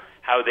tell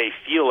how they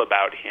feel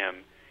about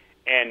him.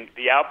 And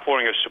the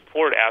outpouring of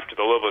support after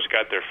the Lobos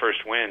got their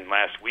first win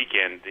last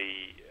weekend,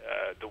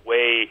 the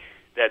way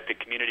that the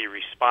community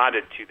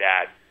responded to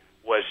that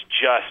was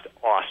just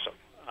awesome.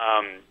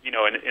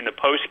 In the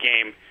post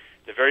game,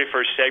 the very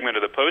first segment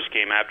of the post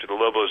game after the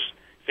Lobos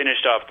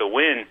finished off the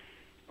win,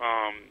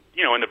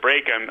 in the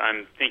break,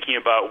 I'm thinking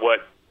about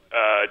what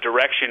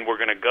direction we're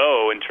going to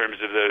go in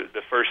terms of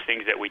the first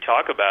things that we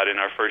talk about in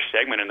our first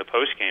segment in the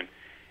post game,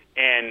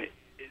 and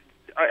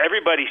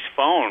everybody's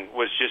phone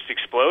was just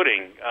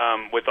exploding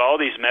with all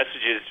these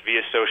messages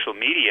via social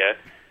media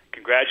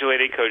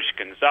congratulating Coach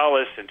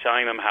Gonzalez and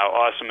telling them how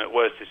awesome it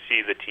was to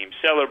see the team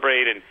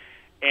celebrate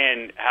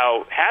and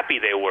how happy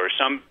they were.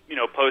 Some,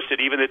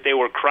 posted even that they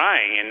were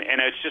crying,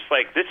 and it's just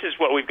like, this is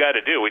what we've got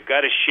to do. We've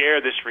got to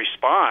share this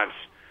response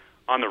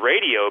on the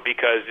radio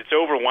because it's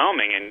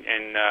overwhelming, and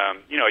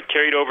it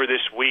carried over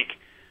this week.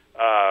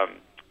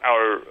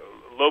 Our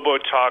Lobo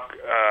Talk,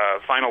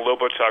 final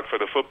Lobo Talk for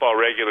the football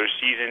regular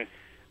season,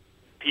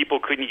 people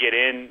couldn't get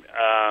in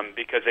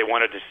because they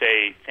wanted to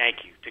say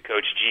thank you to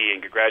Coach G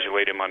and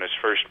congratulate him on his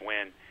first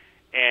win.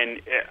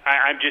 And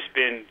I've just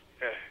been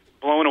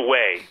blown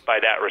away by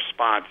that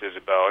response,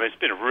 Isabel, and it's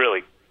been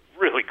really,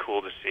 really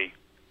cool to see.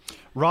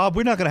 Rob,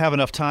 we're not going to have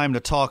enough time to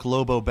talk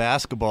Lobo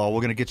basketball.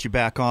 We're going to get you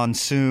back on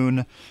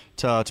soon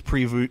to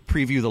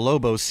preview the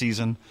Lobos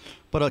season.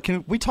 But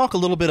can we talk a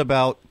little bit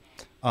about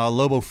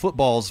Lobo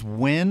football's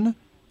win,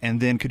 and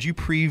then could you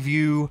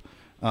preview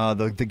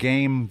the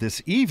game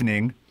this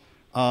evening?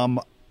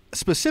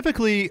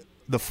 Specifically,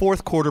 the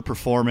fourth quarter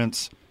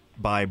performance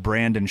by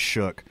Brandon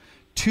Shook.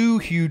 2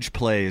 huge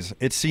plays.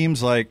 It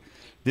seems like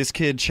this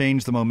kid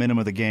changed the momentum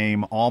of the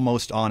game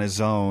almost on his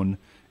own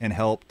and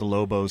helped the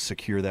Lobos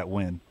secure that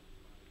win.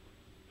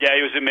 Yeah,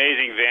 he was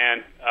amazing,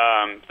 Van.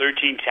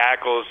 13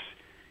 tackles.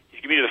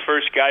 He's going to be the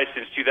first guy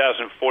since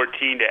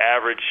 2014 to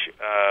average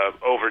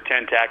over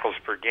 10 tackles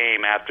per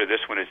game after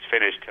this one is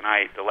finished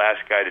tonight. The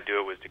last guy to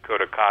do it was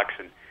Dakota Cox,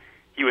 and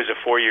he was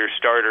a 4-year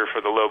starter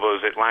for the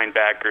Lobos at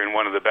linebacker and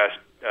one of the best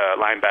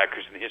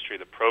linebackers in the history of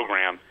the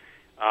program.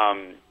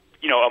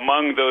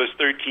 Among those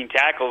 13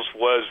 tackles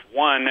was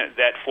one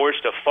that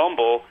forced a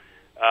fumble,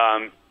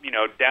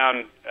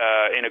 down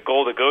in a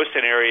goal-to-go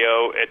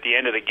scenario at the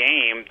end of the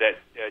game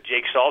that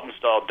Jake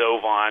Saltonstall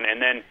dove on,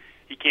 and then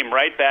he came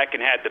right back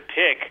and had the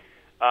pick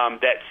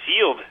that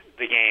sealed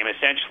the game,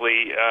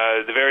 essentially,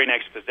 the very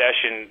next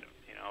possession.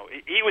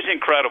 He was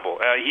incredible.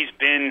 He's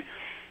been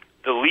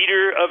the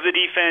leader of the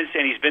defense,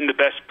 and he's been the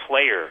best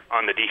player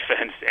on the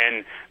defense.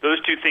 And those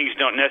two things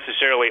don't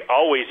necessarily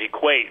always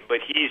equate,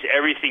 but he's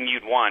everything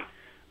you'd want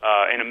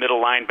in a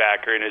middle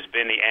linebacker and has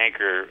been the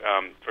anchor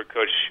for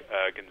Coach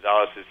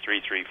Gonzalez's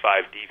 3-3-5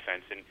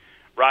 defense. And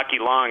Rocky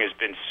Long has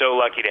been so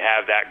lucky to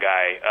have that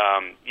guy,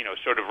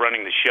 sort of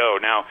running the show.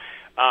 Now,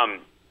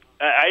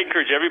 I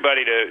encourage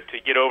everybody to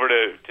get over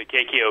to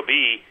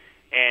KKOB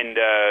and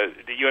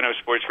the UNO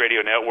Sports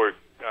Radio Network.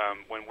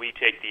 When we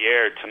take the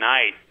air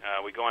tonight,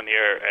 we go on the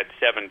air at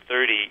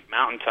 7:30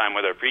 Mountain Time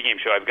with our pregame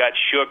show. I've got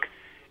Shook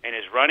and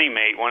his running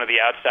mate, one of the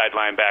outside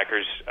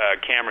linebackers,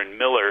 Cameron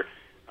Miller.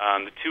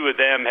 The two of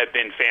them have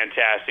been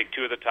fantastic,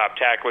 2 of the top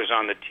tacklers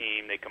on the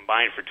team. They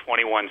combined for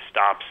 21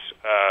 stops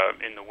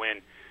in the win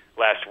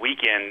last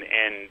weekend,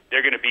 and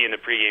they're going to be in the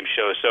pregame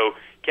show. So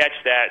catch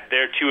that.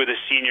 They're 2 of the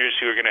seniors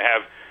who are going to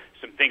have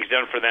some things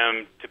done for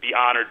them to be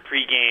honored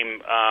pregame,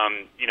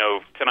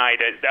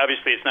 tonight.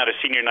 Obviously, it's not a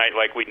senior night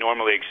like we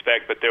normally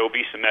expect, but there will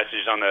be some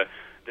messages on the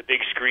big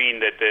screen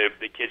that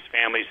the kids'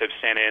 families have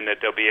sent in that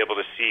they'll be able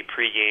to see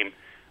pregame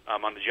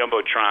on the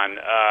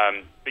Jumbotron.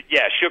 But,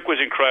 yeah, Shook was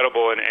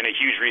incredible and a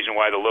huge reason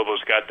why the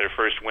Lobos got their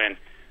first win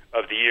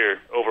of the year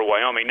over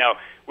Wyoming. Now,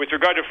 with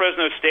regard to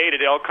Fresno State,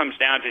 it all comes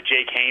down to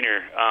Jake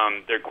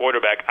Haener, their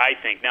quarterback, I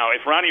think. Now,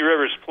 if Ronnie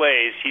Rivers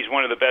plays, he's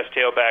one of the best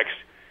tailbacks,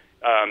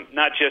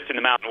 not just in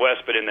the Mountain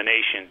West, but in the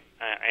nation.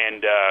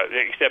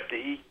 Except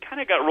he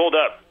kind of got rolled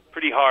up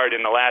pretty hard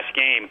in the last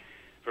game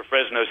for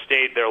Fresno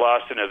State. Their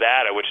loss to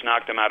Nevada, which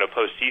knocked them out of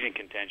postseason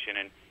contention.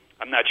 And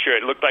I'm not sure.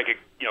 It looked like it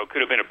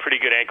could have been a pretty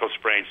good ankle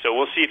sprain. So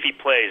we'll see if he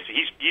plays.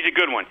 He's a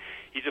good one.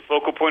 He's a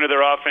focal point of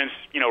their offense,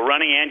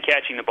 running and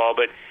catching the ball.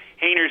 But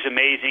Haener's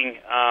amazing.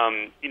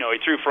 He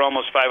threw for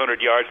almost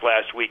 500 yards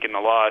last week in the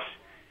loss.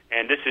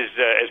 And this is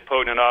as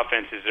potent an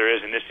offense as there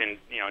is in this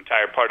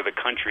entire part of the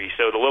country.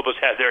 So the Lobos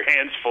have their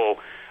hands full.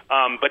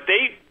 But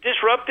they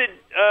disrupted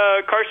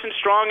Carson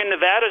Strong and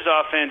Nevada's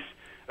offense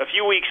a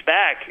few weeks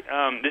back.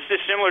 This is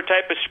a similar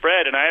type of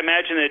spread, and I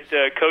imagine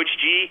that Coach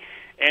G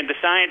and the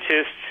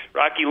scientist,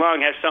 Rocky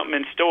Lung, has something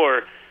in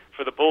store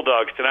for the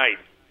Bulldogs tonight.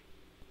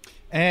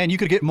 And you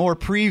could get more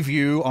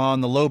preview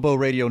on the Lobo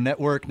Radio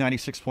Network,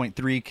 96.3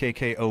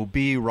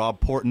 KKOB. Rob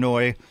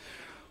Portnoy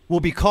will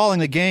be calling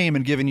the game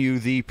and giving you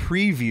the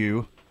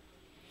preview.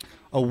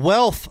 A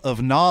wealth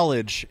of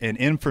knowledge and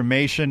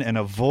information and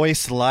a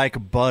voice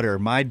like butter.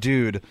 My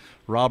dude,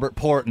 Robert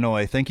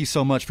Portnoy, thank you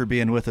so much for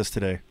being with us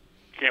today.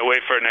 Can't wait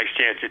for a next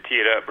chance to tee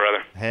it up,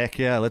 brother. Heck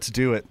yeah, let's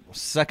do it.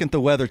 Second the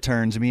weather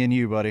turns, me and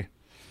you, buddy.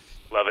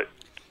 Love it.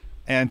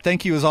 And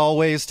thank you, as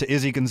always, to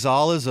Izzy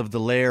Gonzalez of the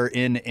Lair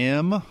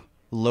NM,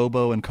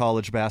 Lobo and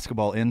College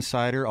Basketball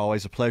Insider.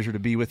 Always a pleasure to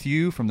be with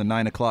you from the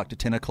 9 o'clock to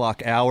 10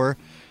 o'clock hour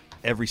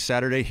every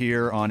Saturday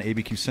here on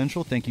ABQ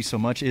Central. Thank you so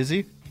much,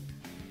 Izzy.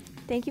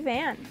 Thank you,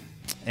 Van.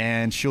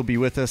 And she'll be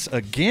with us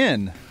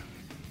again.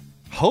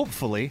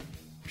 Hopefully,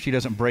 she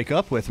doesn't break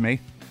up with me.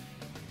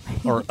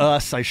 Or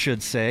us, I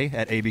should say,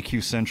 at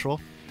ABQ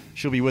Central.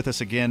 She'll be with us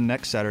again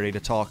next Saturday to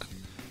talk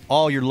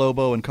all your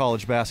Lobo and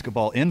college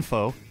basketball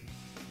info.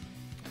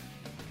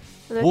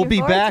 We'll be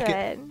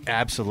back.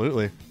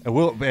 Absolutely.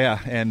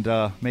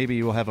 And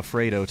maybe we'll have a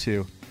Fredo,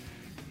 too.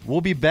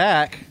 We'll be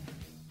back,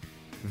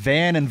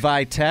 Van and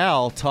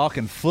Vital,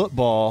 talking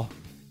football,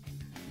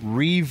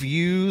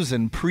 reviews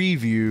and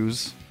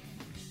previews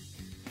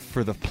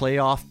for the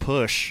playoff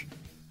push.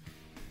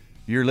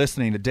 You're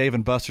listening to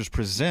Dave & Buster's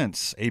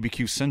Presents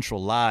ABQ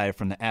Central live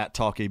from the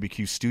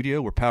 @TalkABQ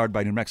studio. We're powered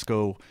by New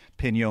Mexico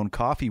Pinon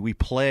Coffee. We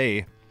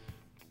play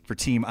for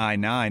Team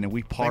I-9, and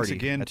we party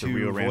again at the to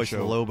Rio Voice Rancho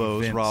of the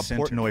Lobos, Event Rob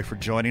Center. Portnoy, for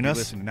joining us.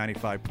 Listen to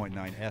 95.9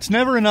 FM. It's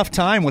never enough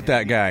time with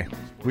that guy.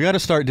 We got to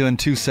start doing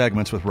 2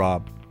 segments with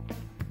Rob.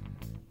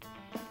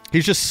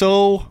 He's just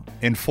so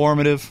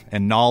informative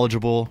and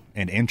knowledgeable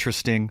and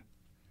interesting.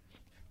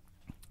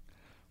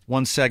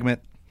 1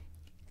 segment,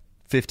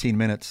 15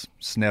 minutes.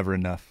 It's never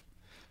enough.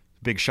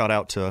 Big shout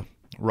out to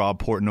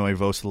Rob Portnoy,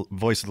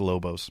 voice of the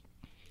Lobos.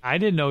 I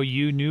didn't know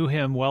you knew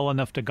him well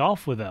enough to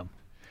golf with him.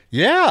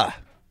 Yeah.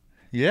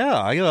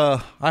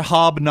 I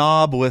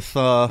hobnob with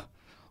all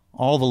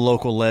the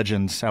local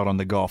legends out on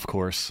the golf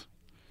course.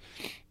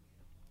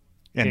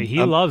 And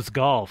he loves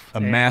golf.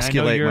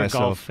 Emasculate I know you're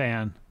myself. a golf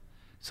fan.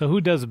 So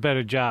who does a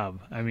better job?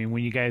 I mean,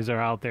 when you guys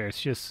are out there,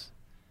 it's just...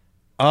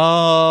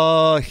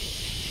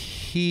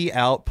 He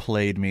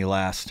outplayed me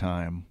last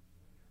time.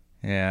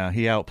 Yeah,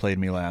 he outplayed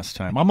me last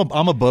time. I'm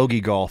a bogey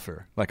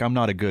golfer. Like, I'm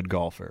not a good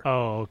golfer.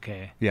 Oh,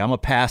 okay. Yeah, I'm a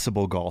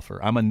passable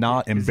golfer. I'm a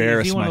not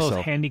embarrass is he one myself. Of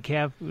those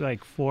handicap,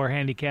 like 4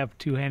 handicap,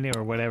 2 handicap,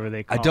 or whatever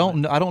they call I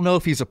don't know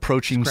if he's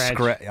approaching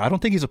scratch. I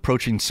don't think he's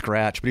approaching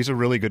scratch, but he's a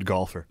really good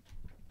golfer.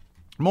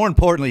 More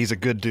importantly, he's a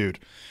good dude.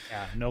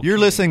 Yeah, no You're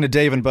kidding. listening to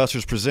Dave &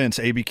 Buster's Presents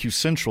ABQ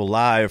Central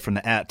live from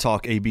the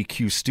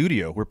 @TalkABQ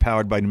studio. We're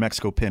powered by New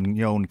Mexico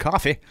Pinon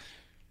Coffee.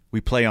 We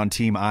play on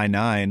Team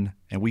I-9,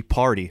 and we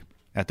party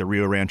at the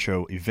Rio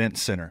Rancho Event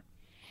Center.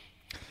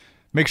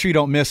 Make sure you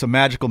don't miss a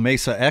Magical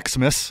Mesa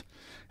Xmas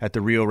at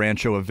the Rio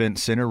Rancho Event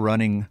Center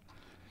running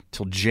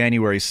till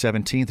January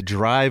 17th.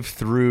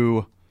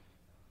 Drive-through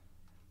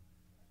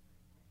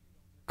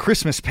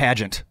Christmas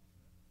pageant,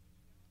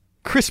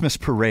 Christmas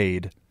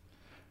parade,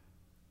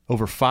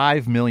 over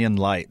 5 million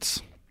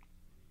lights.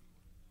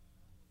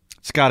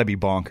 It's got to be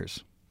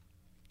bonkers.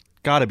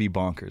 Got to be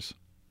bonkers.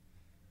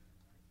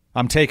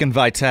 I'm taking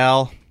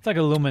Vital. It's like a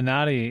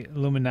Illuminati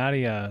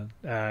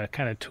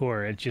kind of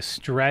tour. It just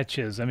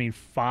stretches. I mean,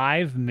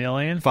 5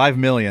 million? 5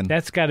 million.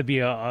 That's got to be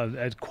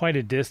a quite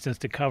a distance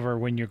to cover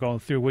when you're going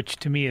through, which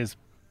to me is,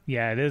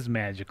 it is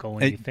magical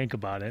when you think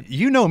about it.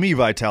 You know me,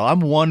 Vital.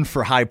 I'm one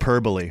for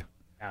hyperbole.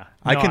 Yeah.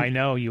 I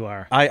know you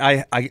are.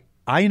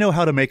 I know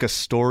how to make a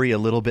story a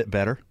little bit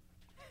better.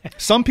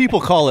 Some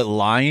people call it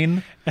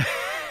lying.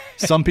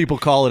 Some people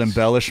call it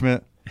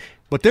embellishment.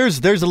 But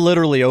there's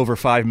literally over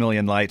 5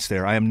 million lights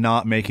there. I am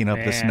not making up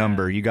this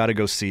number. You got to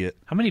go see it.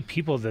 How many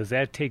people does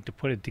that take to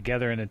put it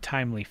together in a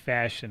timely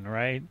fashion,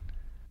 right?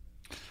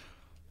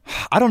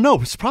 I don't know.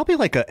 It's probably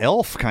like an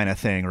elf kind of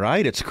thing,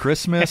 right? It's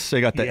Christmas.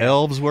 They got the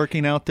elves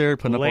working out there,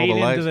 putting up all the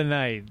lights. Late into the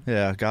night.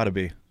 Yeah, got to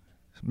be.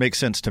 Makes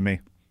sense to me.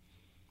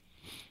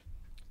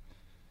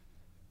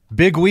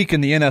 Big week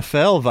in the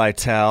NFL,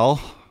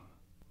 Vital.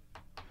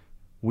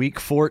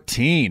 Week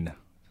 14.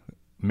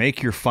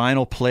 make your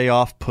final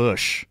playoff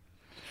push.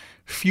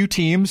 Few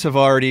teams have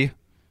already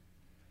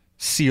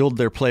sealed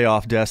their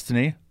playoff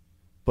destiny,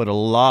 but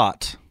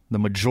the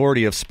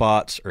majority of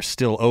spots are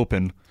still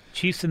open.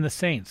 Chiefs and the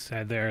Saints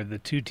they're the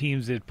two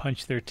teams that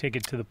punched their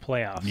ticket to the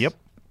playoffs. Yep.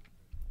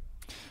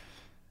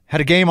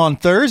 Had a game on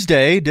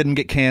Thursday, didn't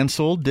get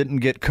canceled, didn't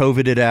get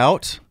COVIDed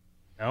out.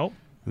 Nope.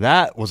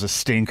 That was a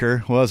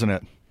stinker, wasn't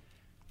it?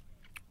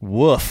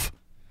 Woof.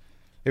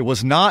 It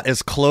was not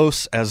as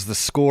close as the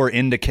score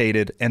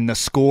indicated, and the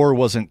score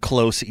wasn't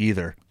close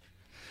either.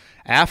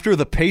 After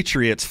the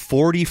Patriots'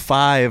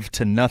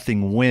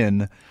 45-0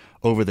 win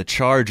over the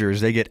Chargers,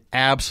 they get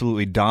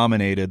absolutely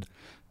dominated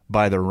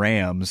by the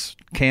Rams.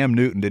 Cam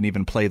Newton didn't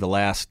even play the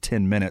last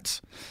 10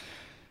 minutes.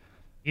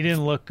 He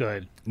didn't look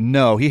good.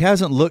 No, he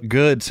hasn't looked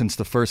good since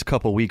the first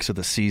couple weeks of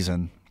the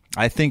season.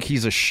 I think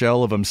he's a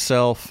shell of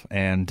himself,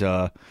 and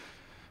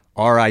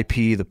RIP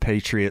the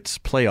Patriots'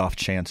 playoff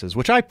chances,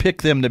 which I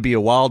picked them to be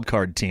a wild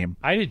card team.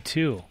 I did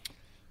too.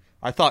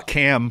 I thought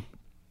Cam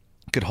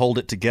could hold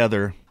it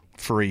together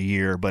for a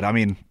year, but I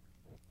mean,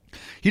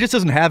 he just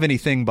doesn't have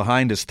anything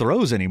behind his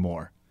throws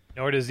anymore.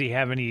 Nor does he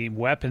have any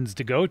weapons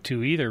to go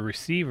to either,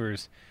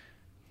 receivers.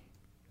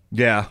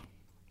 Yeah,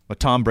 but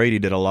Tom Brady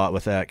did a lot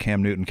with that.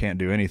 Cam Newton can't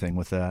do anything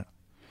with that.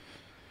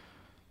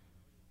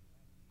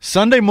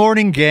 Sunday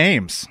morning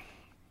games.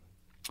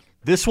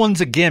 This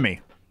one's a gimme.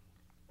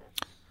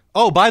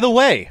 Oh, by the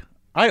way,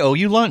 I owe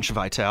you lunch,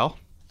 Vital.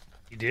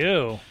 You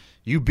do?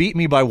 You beat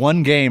me by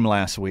 1 game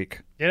last week.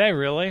 Did I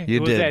really? You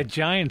it was did. That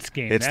Giants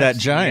game. It's that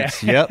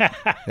Giants. Yeah.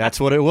 Yep. That's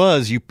what it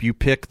was. You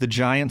picked the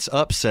Giants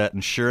upset,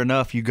 and sure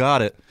enough, you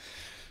got it.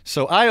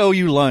 So I owe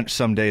you lunch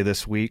someday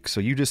this week, so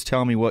you just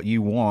tell me what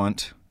you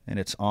want, and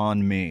it's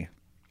on me.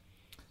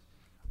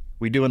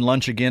 We doing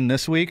lunch again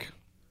this week?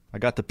 I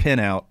got the pin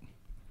out.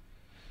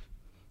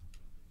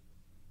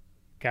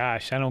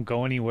 Gosh, I don't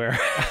go anywhere.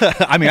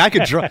 I mean, I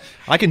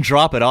can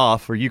drop it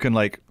off, or you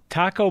can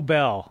Taco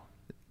Bell.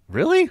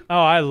 Really? Oh,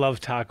 I love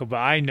Taco Bell.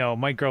 I know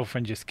my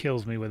girlfriend just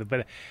kills me with it,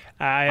 but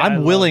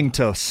I'm willing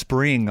to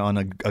spring on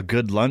a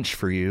good lunch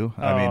for you.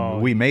 I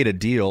mean, we made a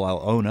deal.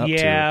 I'll own up to it.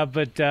 Yeah,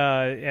 but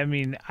I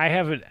mean, I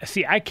haven't.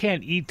 See, I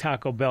can't eat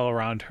Taco Bell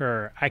around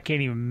her. I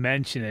can't even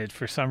mention it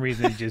for some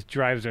reason. It just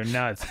drives her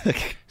nuts.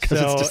 So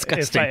it's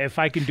disgusting. if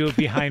I can do it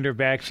behind her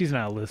back, she's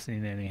not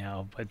listening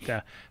anyhow. But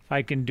if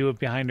I can do it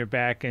behind her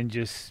back and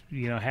just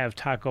have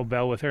Taco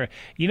Bell with her,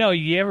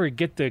 you ever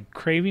get the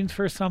cravings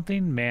for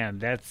something? Man,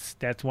 that's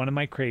one of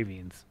my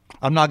cravings.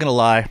 I'm not gonna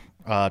lie,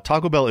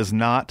 Taco Bell is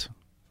not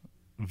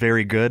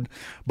very good,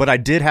 but I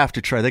did have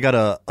to try. They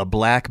got a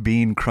black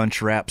bean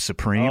crunch wrap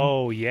supreme.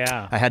 Oh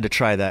yeah, I had to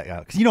try that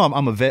out because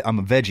I'm a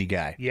veggie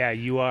guy. Yeah,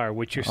 you are,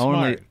 which you're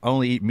smart.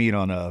 Only eat meat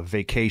on a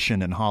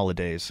vacation and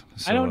holidays.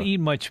 So, I don't eat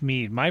much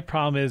meat. My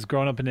problem is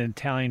growing up in an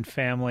Italian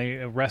family,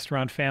 a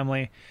restaurant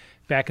family,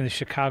 back in the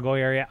Chicago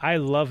area. I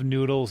love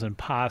noodles and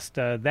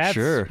pasta.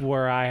 That's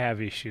where I have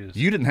issues.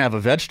 You didn't have a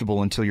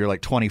vegetable until you're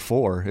like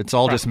 24. It's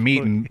all just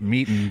meat and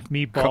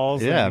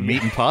meatballs.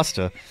 Meat and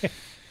pasta.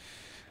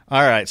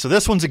 All right, so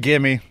this one's a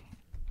gimme.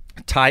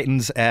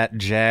 Titans at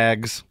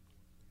Jags.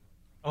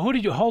 Who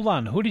did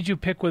you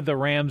pick with the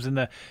Rams and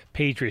the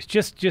Patriots?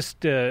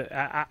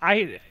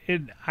 I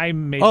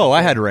made. Oh,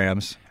 I had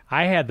Rams.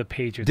 I had the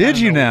Patriots. Did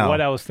you now?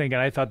 What I was thinking.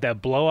 I thought that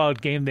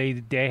blowout game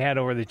they had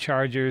over the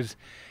Chargers,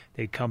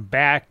 they'd come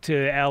back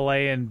to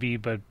L.A.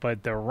 and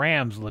but the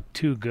Rams look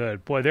too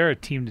good. Boy, they're a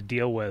team to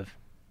deal with.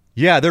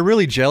 Yeah, they're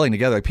really gelling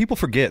together. People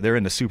forget they're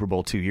in the Super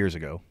Bowl 2 years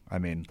ago. I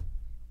mean,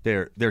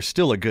 they're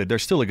still a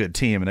good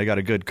team, and they got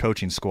a good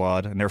coaching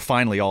squad, and they're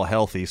finally all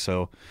healthy,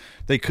 so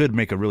they could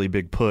make a really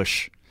big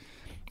push.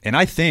 And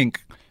I think,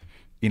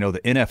 the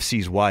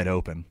NFC's wide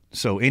open,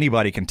 so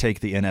anybody can take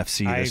the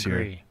NFC this year. I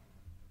agree.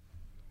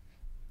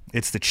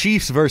 It's the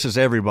Chiefs versus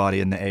everybody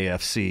in the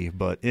AFC,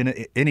 but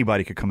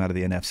anybody could come out of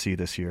the NFC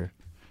this year.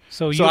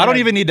 So I don't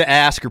even need to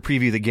ask or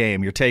preview the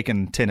game. You're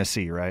taking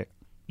Tennessee, right?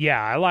 Yeah,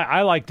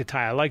 I like the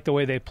tie. I like the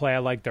way they play. I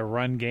like their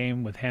run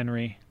game with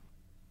Henry.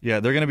 Yeah,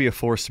 they're going to be a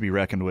force to be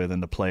reckoned with in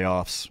the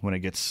playoffs when it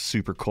gets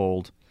super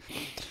cold.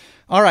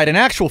 All right, an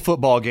actual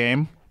football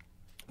game.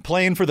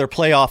 Playing for their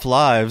playoff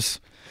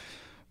lives,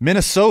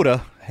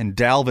 Minnesota and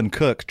Dalvin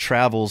Cook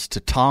travels to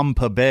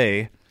Tampa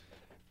Bay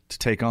to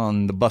take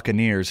on the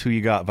Buccaneers. Who you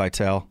got,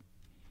 Vital?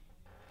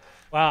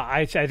 Well,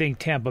 I think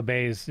Tampa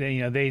Bay is,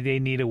 they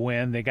need a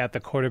win. They got the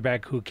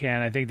quarterback who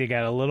can. I think they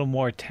got a little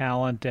more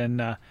talent, and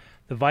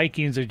the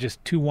Vikings are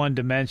just too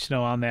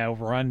one-dimensional on that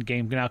run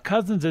game. Now,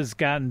 Cousins has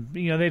gotten,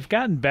 they've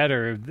gotten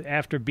better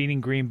after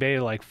beating Green Bay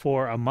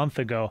a month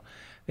ago.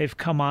 They've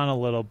come on a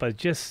little, but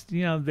just,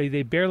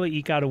 they barely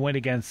eke out a win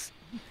against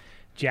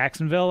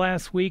Jacksonville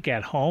last week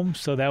at home.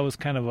 So that was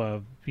kind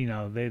of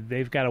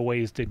they've got a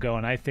ways to go,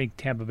 and I think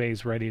Tampa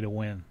Bay's ready to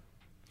win.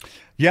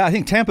 Yeah, I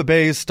think Tampa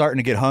Bay is starting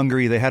to get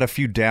hungry. They had a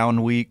few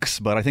down weeks,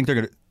 but I think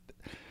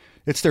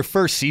it's their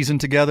first season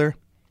together.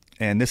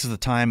 And this is the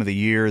time of the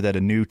year that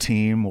a new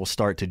team will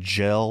start to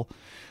gel.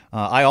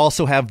 I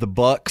also have the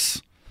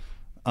Bucs.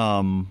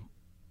 But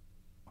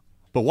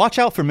watch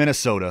out for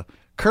Minnesota.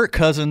 Kirk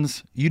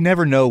Cousins, you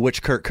never know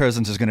which Kirk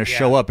Cousins is going to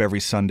show up every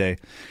Sunday.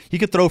 He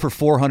could throw for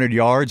 400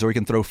 yards or he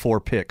can throw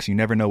 4 picks. You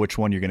never know which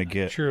one you're going to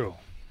get. True.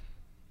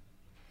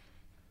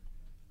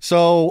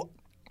 So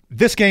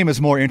this game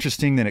is more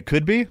interesting than it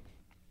could be.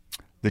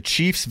 The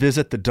Chiefs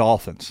visit the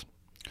Dolphins.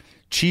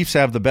 Chiefs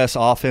have the best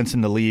offense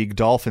in the league.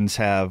 Dolphins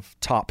have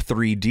top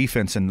 3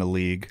 defense in the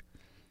league.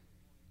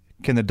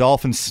 Can the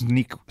Dolphins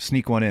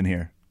sneak one in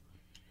here?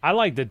 I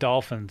like the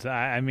Dolphins.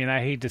 I mean, I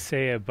hate to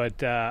say it, but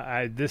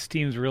this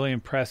team's really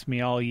impressed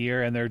me all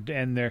year, and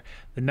they're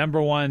the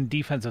number 1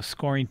 defensive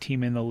scoring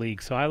team in the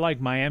league. So I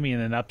like Miami in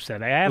an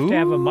upset. I have to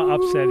have them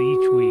upset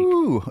each week.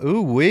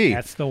 Ooh-wee.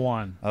 That's the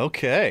one.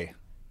 Okay.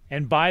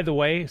 And by the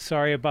way,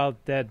 sorry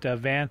about that,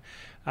 Van.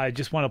 I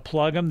just want to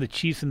plug them. The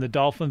Chiefs and the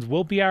Dolphins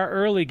will be our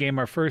early game,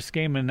 our first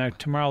game in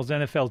tomorrow's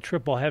NFL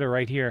tripleheader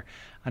right here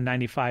on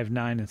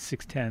 95.9 and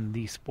 610,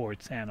 The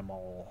Sports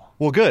Animal.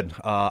 Well, good.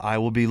 I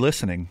will be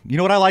listening. You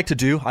know what I like to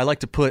do? I like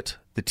to put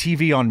the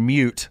TV on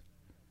mute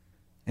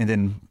and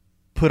then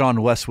put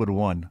on Westwood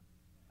One.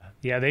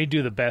 Yeah, they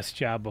do the best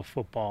job of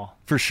football.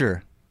 For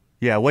sure.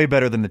 Yeah, way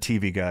better than the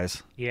TV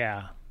guys.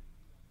 Yeah.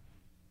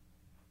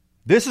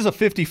 This is a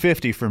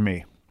 50-50 for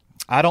me.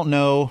 I don't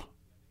know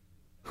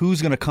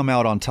who's going to come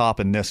out on top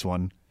in this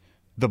one.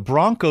 The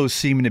Broncos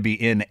seem to be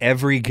in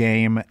every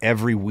game,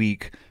 every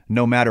week,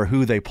 no matter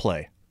who they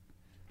play.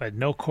 But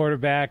no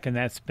quarterback, and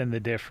that's been the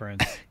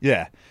difference.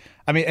 Yeah.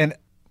 I mean, and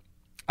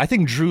I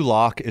think Drew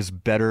Lock is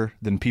better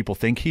than people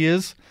think he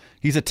is.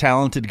 He's a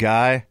talented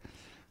guy.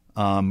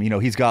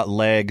 He's got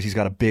legs. He's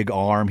got a big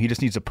arm. He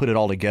just needs to put it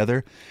all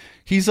together.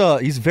 He's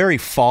very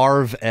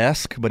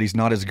Favre-esque, but he's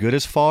not as good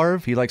as Favre.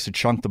 He likes to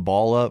chunk the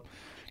ball up.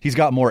 He's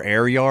got more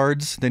air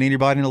yards than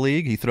anybody in the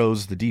league. He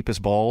throws the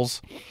deepest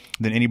balls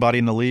than anybody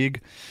in the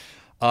league.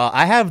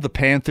 I have the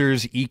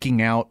Panthers eking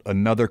out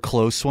another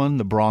close one.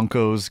 The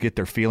Broncos get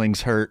their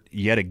feelings hurt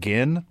yet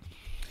again.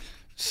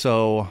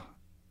 So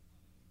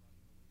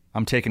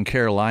I'm taking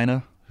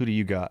Carolina. Who do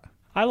you got?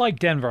 I like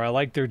Denver. I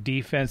like their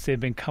defense. They've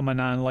been coming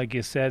on, like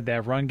you said.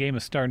 That run game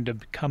is starting to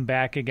come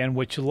back again,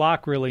 which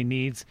Locke really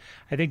needs.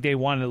 I think they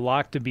wanted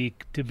Locke to be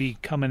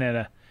coming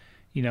at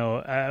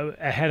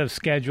ahead of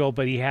schedule,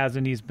 but he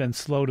hasn't. He's been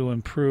slow to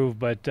improve.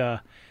 But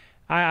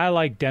I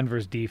like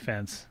Denver's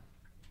defense.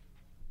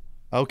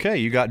 Okay,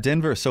 you got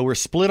Denver. So we're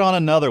split on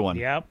another one.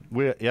 Yep.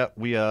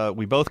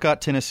 We both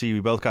got Tennessee. We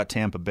both got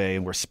Tampa Bay,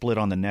 and we're split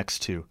on the next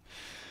two.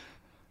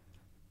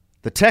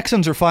 The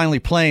Texans are finally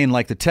playing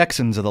like the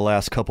Texans of the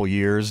last couple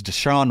years.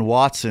 Deshaun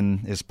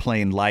Watson is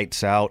playing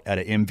lights out at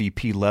an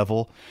MVP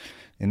level,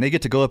 and they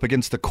get to go up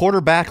against the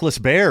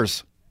quarterbackless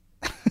Bears.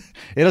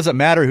 It doesn't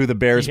matter who the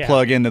Bears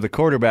plug into the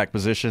quarterback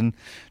position.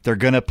 They're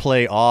going to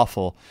play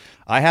awful.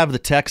 I have the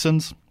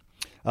Texans.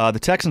 The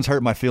Texans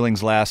hurt my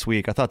feelings last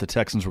week. I thought the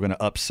Texans were going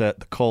to upset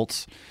the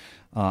Colts.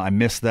 I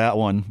missed that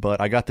one, but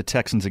I got the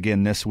Texans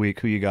again this week.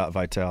 Who you got,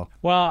 Vital?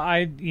 Well,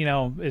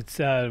 it's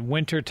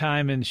winter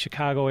time in the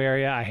Chicago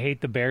area. I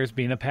hate the Bears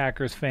being a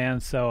Packers fan,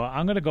 so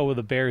I'm going to go with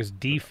the Bears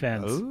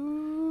defense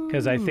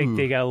because I think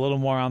they got a little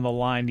more on the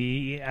line.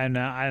 And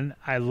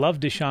I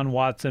love Deshaun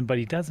Watson, but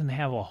he doesn't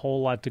have a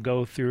whole lot to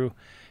go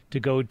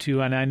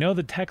to. And I know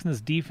the Texans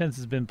defense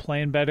has been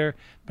playing better,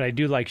 but I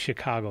do like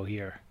Chicago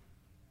here.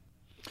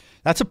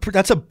 That's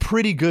a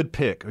pretty good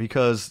pick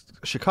because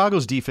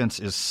Chicago's defense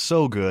is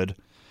so good,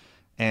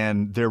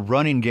 and their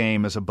running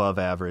game is above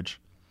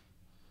average.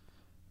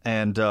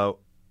 And I'm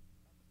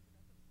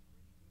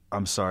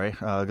sorry,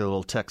 I got a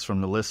little text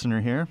from the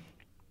listener here.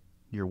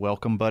 You're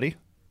welcome, buddy.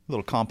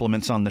 Little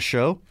compliments on the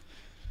show.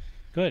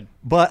 Good.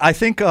 But I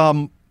think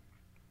the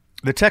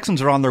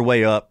Texans are on their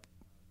way up.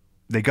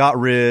 They got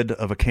rid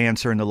of a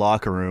cancer in the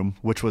locker room,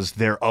 which was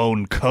their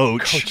own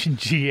coach. Coach and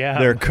GM.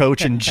 Their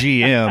coach and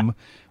GM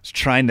was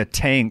trying to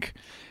tank.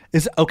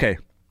 Okay.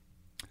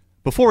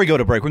 Before we go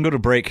to break, we're going to go to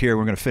break here.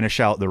 We're going to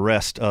finish out the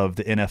rest of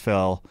the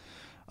NFL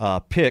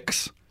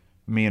picks.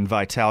 Me and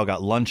Vital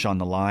got lunch on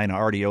the line. I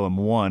already owe him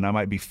one. I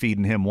might be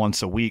feeding him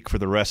once a week for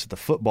the rest of the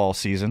football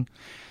season.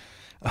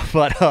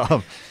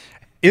 But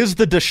is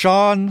the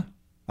Deshaun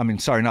 – not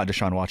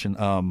Deshaun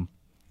Watson.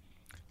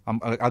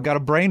 I've got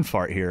a brain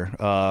fart here.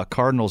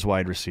 Cardinals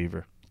wide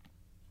receiver.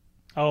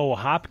 Oh,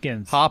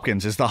 Hopkins.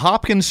 Hopkins. Is the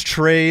Hopkins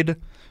trade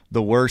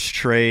the worst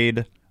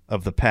trade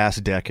of the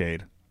past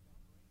decade?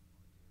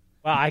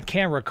 Well, I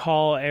can't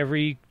recall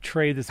every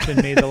trade that's been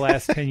made the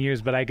last 10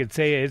 years, but I could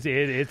say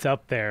it's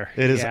up there.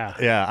 It is.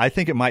 Yeah, I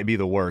think it might be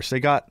the worst. They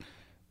got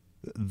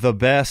the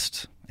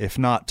best, if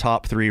not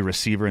top 3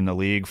 receiver in the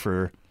league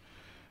for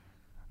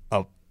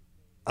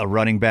a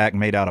running back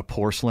made out of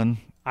porcelain.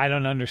 I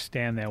don't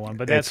understand that one,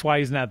 but that's why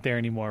he's not there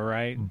anymore,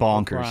 right?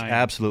 Bonkers.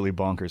 Absolutely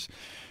bonkers.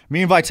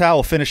 Me and Vital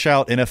will finish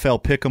out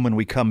NFL Pick'em when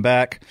we come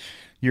back.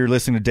 You're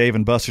listening to Dave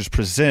and Buster's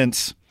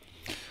Presents.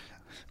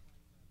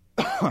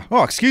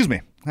 Oh, excuse me.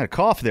 I had a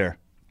cough there.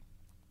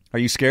 Are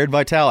you scared,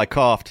 Vital? I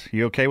coughed.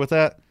 You okay with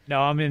that?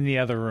 No, I'm in the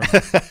other room.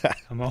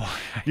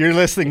 You're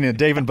listening to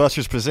Dave and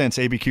Buster's Presents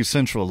ABQ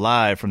Central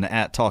live from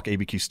the @Talk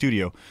ABQ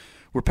studio.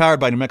 We're powered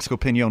by New Mexico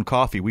Pinon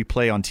Coffee. We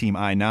play on Team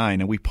I-9,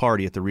 and we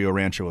party at the Rio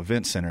Rancho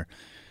Event Center.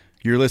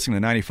 You're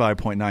listening to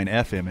 95.9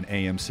 FM and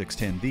AM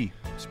 610, the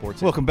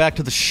Sports. Welcome back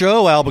to the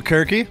show,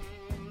 Albuquerque.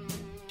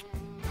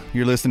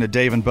 You're listening to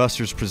Dave and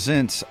Buster's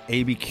Presents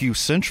ABQ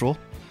Central,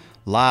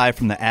 live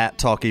from the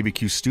 @Talk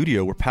ABQ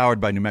studio. We're powered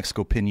by New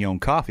Mexico Pinon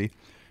Coffee.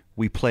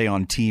 We play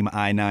on Team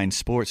I-9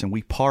 Sports, and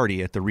we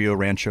party at the Rio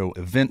Rancho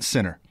Event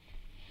Center.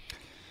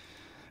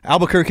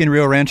 Albuquerque and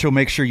Rio Rancho,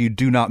 make sure you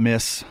do not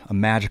miss a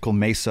magical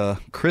Mesa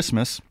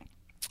Christmas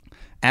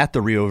at the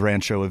Rio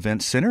Rancho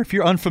Event Center. If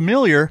you're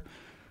unfamiliar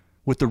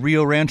with the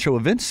Rio Rancho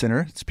Event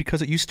Center, it's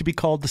because it used to be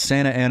called the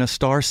Santa Ana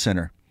Star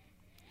Center.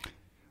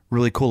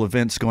 Really cool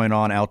events going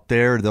on out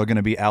there. They're going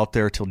to be out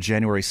there till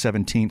January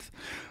 17th.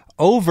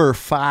 Over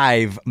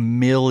 5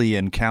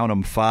 million, count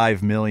them,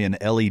 5 million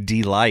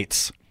LED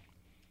lights.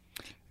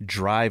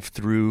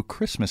 Drive-through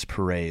Christmas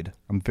parade.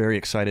 I'm very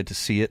excited to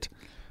see it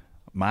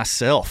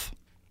myself.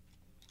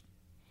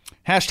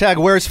 Hashtag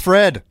Where's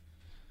Fred?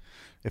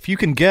 If you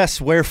can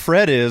guess where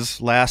Fred is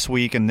last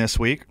week and this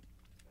week,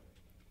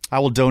 I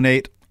will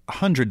donate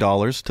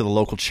 $100 to the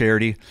local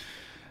charity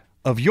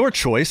of your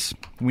choice.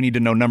 We need to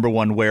know, number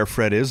 1, where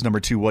Fred is, number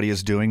 2, what he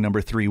is doing, number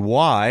 3,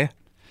 why.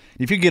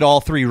 If you get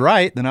all 3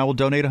 right, then I will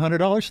donate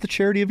 $100 to the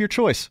charity of your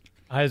choice.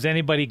 Has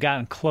anybody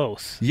gotten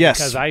close? Yes.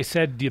 Because I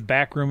said the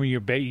back room of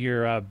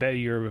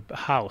your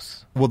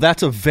house. Well,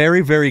 that's a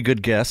very, very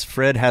good guess.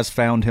 Fred has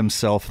found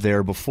himself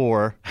there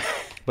before,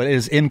 but it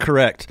is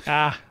incorrect.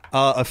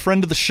 A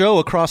friend of the show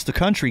across the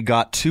country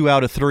got 2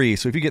 out of 3.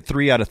 So if you get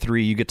 3 out of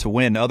 3, you get to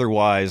win.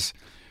 Otherwise,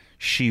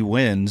 she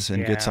wins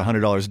and gets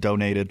 $100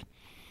 donated.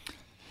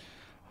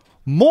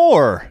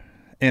 More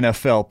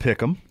NFL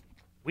Pick'em.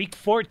 Week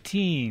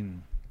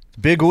 14.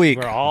 Big week.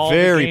 Where all the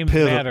games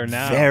matter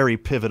now. Very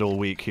pivotal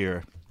week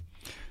here.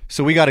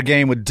 So we got a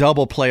game with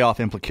double playoff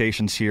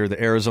implications here.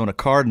 The Arizona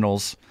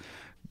Cardinals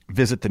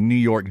visit the New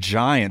York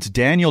Giants.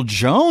 Daniel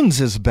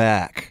Jones is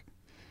back.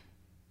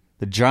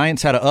 The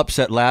Giants had an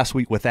upset last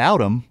week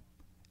without him,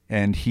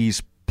 and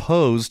he's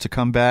posed to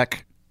come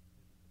back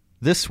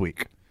this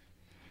week.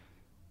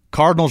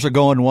 Cardinals are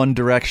going one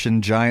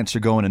direction. Giants are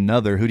going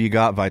another. Who do you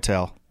got,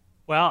 Vital?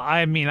 Well,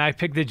 I mean, I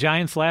picked the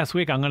Giants last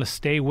week. I'm going to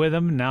stay with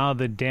him. Now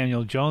that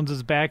Daniel Jones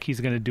is back,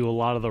 he's going to do a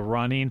lot of the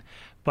running.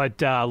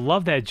 But I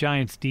love that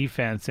Giants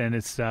defense, and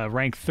it's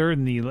ranked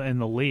 3rd in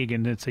the league,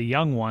 and it's a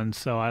young one,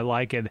 so I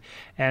like it.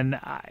 And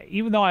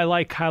even though I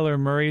like Kyler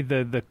Murray,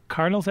 the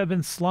Cardinals have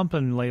been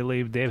slumping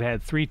lately. They've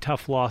had 3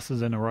 tough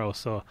losses in a row.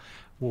 So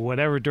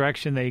whatever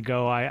direction they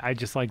go, I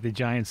just like the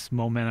Giants'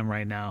 momentum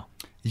right now.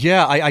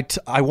 Yeah,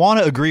 I want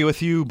to agree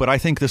with you, but I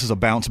think this is a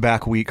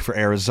bounce-back week for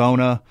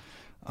Arizona.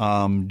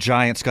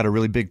 Giants got a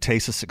really big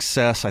taste of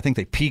success. I think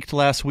they peaked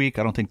last week.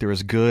 I don't think they're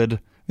as good.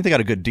 I think they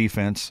got a good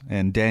defense,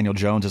 and Daniel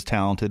Jones is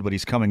talented, but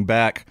he's coming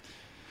back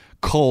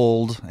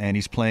cold, and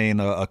he's playing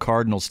a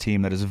Cardinals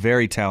team that is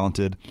very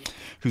talented,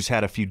 who's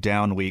had a few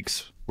down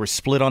weeks. We're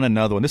split on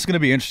another one. This is going to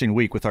be an interesting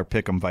week with our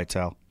Pick'em,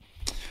 Vital.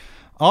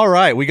 All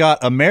right, we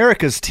got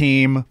America's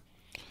team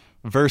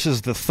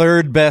versus the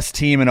 3rd best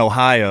team in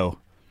Ohio.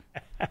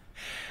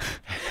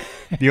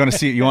 You want to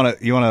see? You want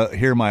to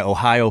hear my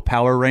Ohio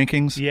power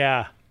rankings?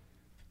 Yeah.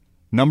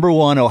 Number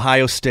 1,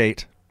 Ohio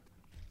State.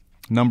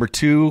 Number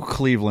 2,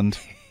 Cleveland.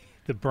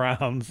 The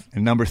Browns.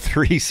 And number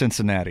 3,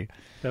 Cincinnati.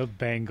 The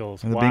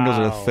Bengals. And the Bengals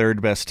are the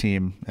 3rd best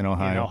team in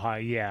Ohio. In Ohio,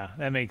 yeah,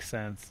 that makes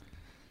sense.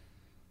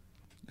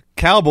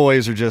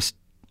 Cowboys are just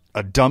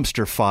a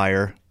dumpster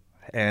fire,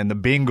 and the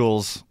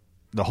Bengals,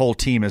 the whole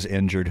team is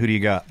injured. Who do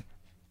you got?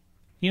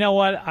 You know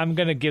what? I'm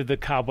going to give the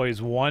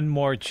Cowboys one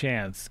more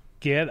chance.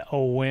 Get a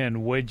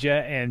win, would you?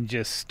 And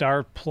just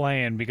start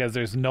playing, because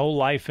there's no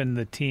life in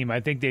the team. I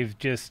think they've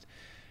just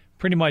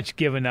pretty much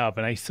given up,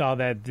 and I saw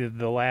that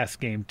the last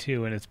game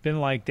too, and it's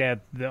been like that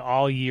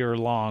all year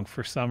long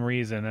for some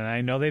reason. And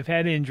I know they've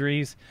had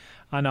injuries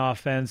on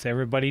offense.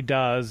 Everybody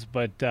does,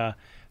 but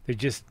they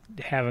just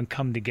haven't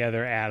come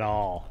together at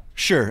all.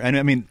 Sure, and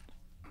I mean,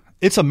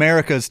 it's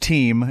America's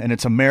team, and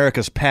it's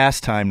America's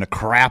pastime to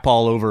crap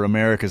all over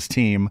America's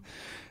team.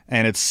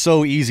 And it's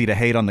so easy to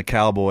hate on the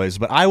Cowboys,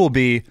 but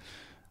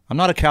I'm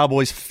not a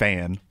Cowboys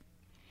fan,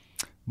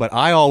 but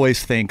I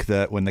always think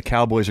that when the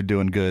Cowboys are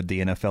doing good,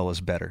 the NFL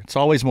is better. It's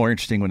always more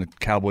interesting when the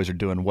Cowboys are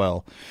doing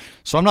well.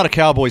 So I'm not a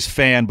Cowboys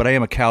fan, but I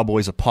am a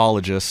Cowboys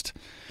apologist,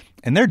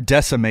 and they're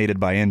decimated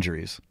by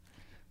injuries.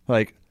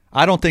 Like,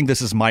 I don't think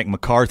this is Mike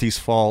McCarthy's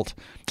fault.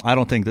 I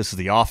don't think this is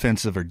the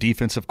offensive or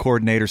defensive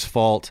coordinator's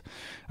fault.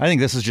 I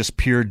think this is just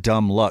pure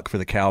dumb luck for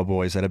the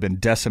Cowboys that have been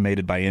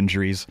decimated by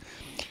injuries.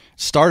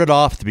 Started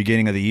off at the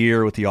beginning of the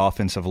year with the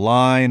offensive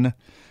line,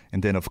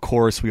 and then, of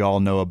course, we all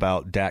know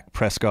about Dak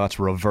Prescott's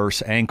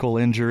reverse ankle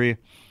injury,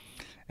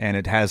 and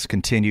it has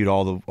continued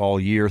all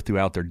year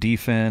throughout their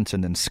defense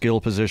and then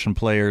skill position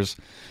players.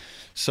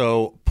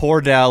 So poor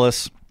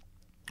Dallas,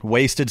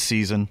 wasted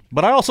season,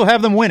 but I also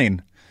have them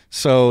winning.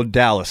 So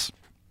Dallas.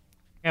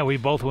 Yeah, we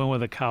both went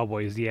with the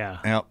Cowboys, yeah.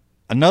 Now,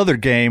 another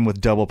game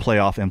with double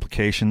playoff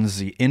implications,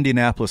 the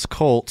Indianapolis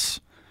Colts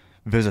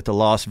visit the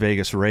Las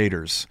Vegas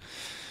Raiders.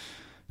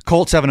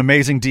 Colts have an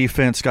amazing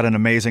defense, got an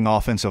amazing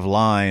offensive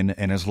line,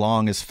 and as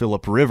long as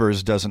Phillip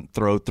Rivers doesn't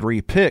throw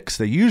 3 picks,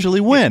 they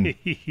usually win.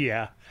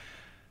 Yeah.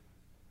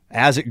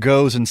 As it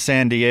goes in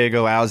San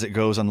Diego, as it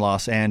goes in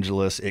Los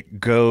Angeles, it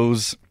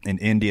goes in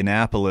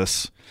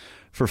Indianapolis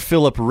for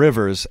Phillip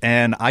Rivers.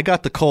 And I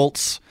got the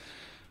Colts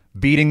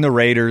beating the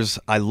Raiders.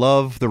 I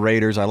love the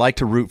Raiders. I like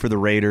to root for the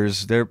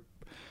Raiders.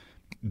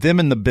 Them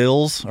and the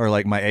Bills are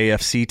like my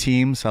AFC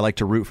teams. I like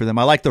to root for them.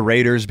 I like the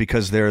Raiders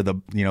because they're the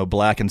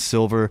black and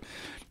silver.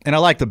 And I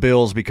like the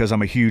Bills because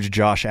I'm a huge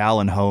Josh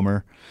Allen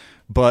homer.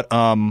 But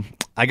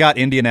I got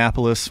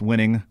Indianapolis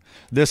winning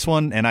this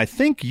one, and I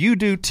think you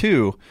do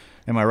too.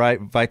 Am I right?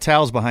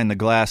 Vital's behind the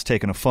glass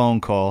taking a phone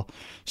call.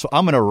 So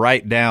I'm going to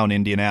write down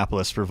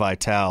Indianapolis for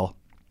Vital,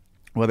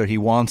 whether he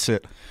wants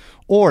it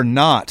or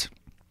not.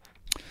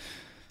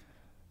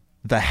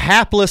 The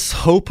hapless,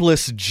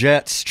 hopeless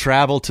Jets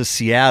travel to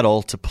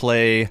Seattle to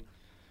play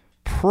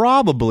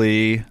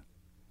probably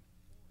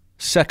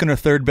second or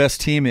third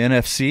best team in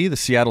NFC, the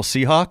Seattle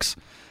Seahawks.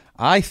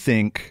 I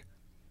think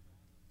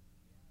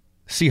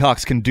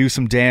Seahawks can do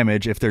some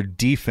damage if their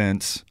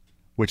defense,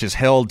 which is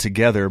held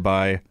together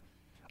by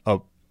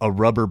a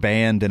rubber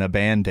band and a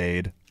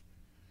Band-Aid.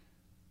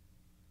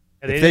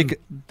 They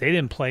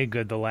didn't play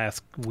good the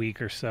last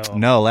week or so.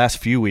 No, last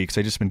few weeks.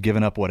 They've just been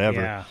giving up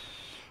whatever. Yeah.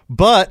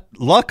 But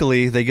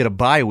luckily, they get a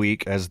bye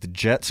week as the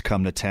Jets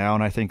come to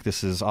town. I think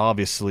this is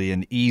obviously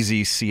an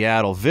easy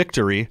Seattle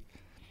victory.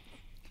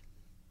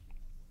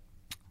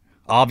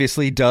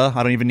 Obviously, duh.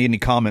 I don't even need any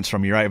comments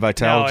from you, right,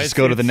 Vital? No, just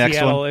go to the next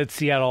Seattle, one. It's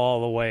Seattle all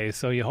the way.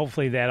 So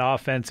hopefully that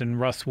offense and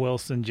Russ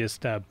Wilson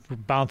just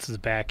bounces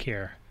back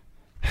here.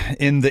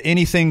 In the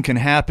anything can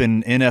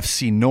happen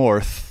NFC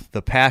North,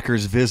 the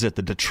Packers visit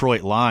the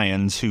Detroit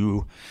Lions,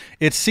 who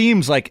it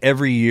seems like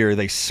every year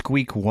they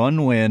squeak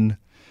one win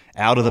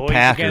out of the Always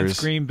Packers.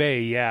 Against Green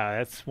Bay, yeah,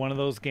 that's one of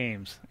those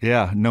games.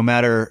 Yeah, no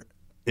matter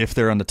if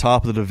they're on the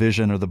top of the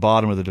division or the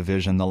bottom of the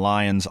division, the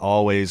Lions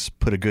always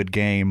put a good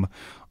game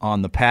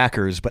on the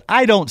Packers, but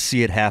I don't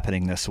see it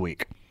happening this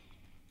week.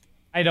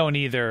 I don't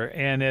either.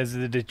 And as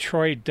the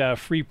Detroit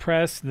Free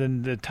Press,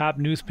 then the top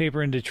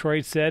newspaper in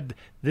Detroit said,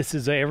 this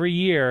is every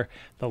year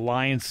the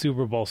Lions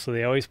Super Bowl, so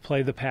they always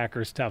play the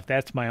Packers tough.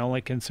 That's my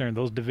only concern.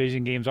 Those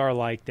division games are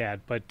like that.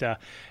 But a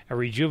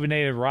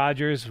rejuvenated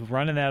Rodgers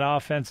running that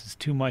offense is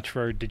too much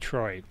for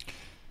Detroit.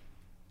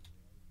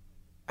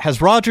 Has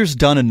Rodgers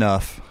done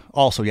enough?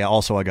 Also,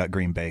 I got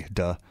Green Bay.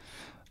 Duh.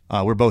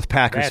 We're both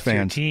Packers That's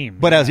fans. Your team.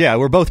 But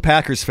we're both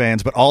Packers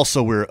fans, but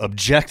also we're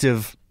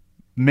objective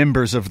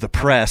members of the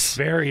press.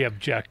 Very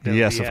objective.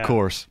 Yes, yeah. of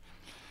course.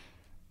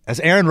 Has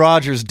Aaron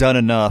Rodgers done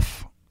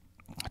enough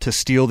to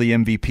steal the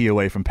MVP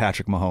away from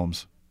Patrick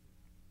Mahomes?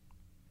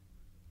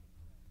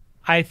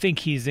 I think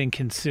he's in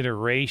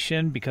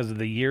consideration because of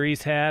the year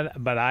he's had,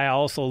 but I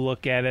also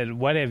look at it,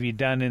 what have you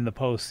done in the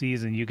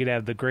postseason? You could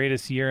have the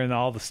greatest year and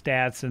all the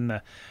stats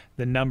and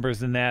the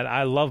numbers in that.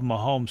 I love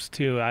Mahomes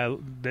too.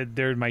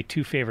 They're my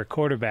two favorite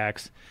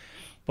quarterbacks.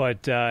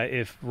 But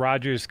if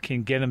Rodgers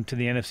can get him to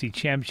the NFC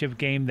Championship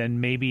game, then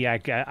maybe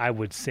I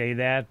would say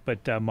that.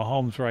 But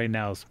Mahomes right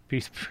now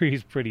he's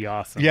pretty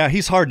awesome. Yeah,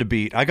 he's hard to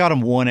beat. I got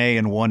him 1A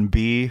and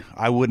 1B.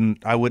 I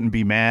wouldn't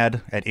be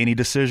mad at any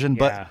decision.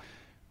 But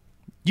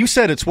you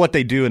said it's what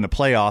they do in the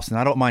playoffs, and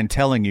I don't mind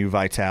telling you,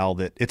 Vital,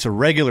 that it's a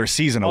regular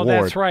season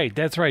award.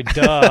 That's right.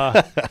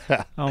 Duh.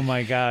 Oh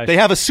my gosh. They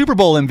have a Super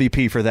Bowl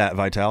MVP for that,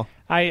 Vital.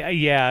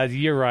 Yeah,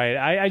 you're right.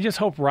 I just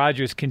hope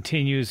Rodgers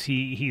continues.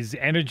 He's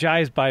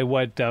energized by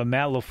what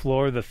Matt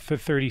LaFleur, the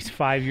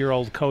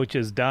 35-year-old coach,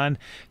 has done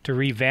to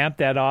revamp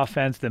that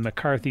offense that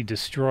McCarthy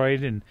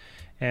destroyed,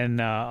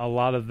 and a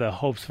lot of the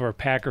hopes for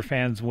Packer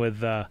fans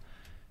with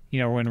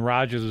when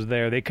Rodgers was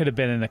there, they could have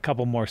been in a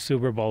couple more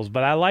Super Bowls.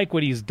 But I like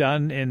what he's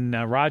done, and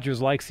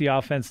Rodgers likes the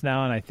offense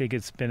now, and I think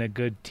it's been a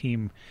good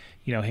team.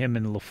 Him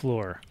and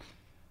LaFleur.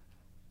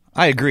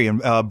 I agree, and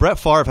Brett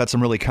Favre had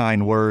some really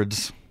kind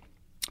words.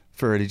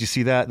 Did you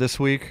see that this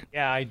week?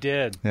 Yeah, I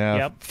did. Yeah.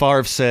 Yep.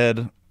 Favre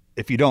said,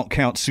 if you don't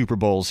count Super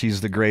Bowls,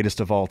 he's the greatest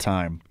of all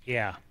time.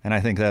 Yeah. And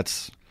I think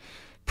that's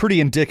pretty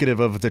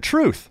indicative of the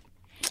truth.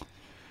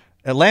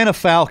 Atlanta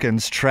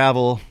Falcons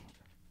travel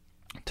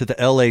to the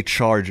LA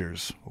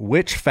Chargers.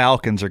 Which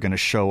Falcons are going to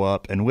show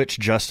up and which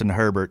Justin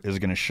Herbert is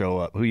going to show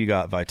up? Who you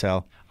got,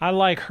 Vital? I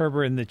like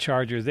Herbert and the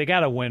Chargers. They got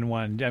to win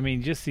one. I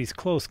mean, just these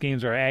close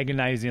games are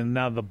agonizing.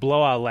 Now, the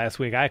blowout last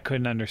week, I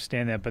couldn't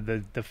understand that. But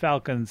the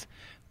Falcons,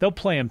 they'll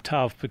play them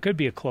tough. It could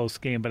be a close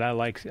game, but I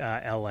like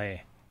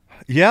L.A.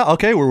 Yeah,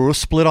 okay, we'll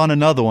split on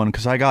another one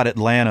because I got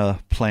Atlanta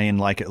playing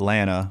like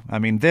Atlanta. I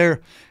mean,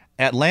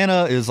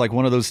 Atlanta is like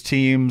one of those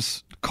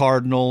teams,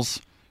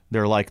 Cardinals,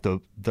 they're like the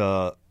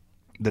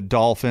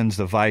Dolphins,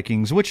 the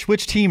Vikings.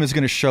 Which team is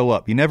going to show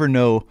up? You never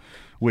know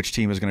which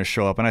team is going to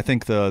show up, and I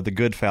think the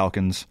good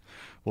Falcons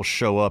will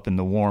show up in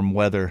the warm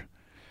weather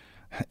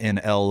in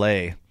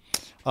L.A.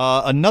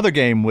 Another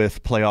game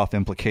with playoff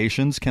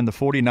implications. Can the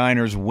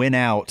 49ers win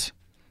out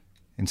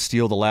and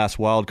steal the last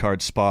wild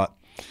card spot?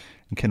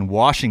 And can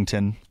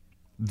Washington,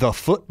 the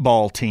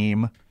football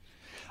team,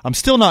 I'm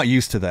still not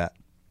used to that.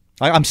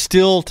 I'm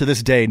still, to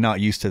this day,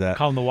 not used to that.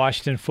 Calling the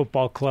Washington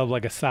Football Club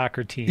like a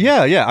soccer team.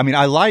 Yeah. I mean,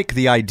 I like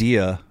the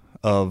idea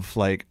of,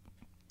 like,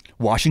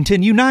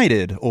 Washington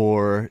United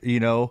or,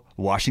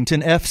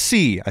 Washington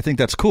FC. I think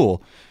that's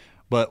cool.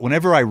 But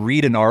whenever I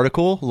read an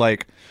article,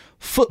 like,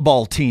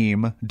 football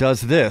team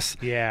does this.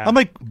 Yeah. I'm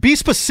like, be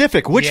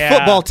specific. Which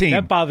football team?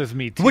 That bothers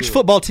me, too. Which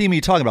football team are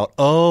you talking about?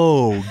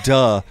 Oh,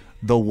 duh.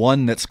 The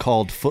one that's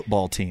called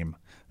football team.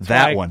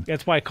 One.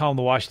 That's why I call them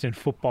the Washington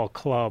Football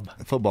Club.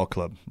 Football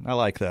Club. I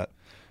like that.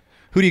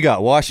 Who do you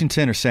got,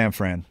 Washington or San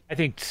Fran? I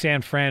think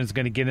San Fran is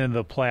going to get into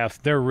the playoffs.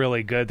 They're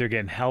really good. They're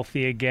getting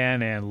healthy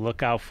again, and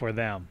look out for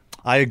them.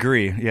 I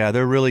agree. Yeah,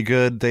 they're really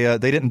good. They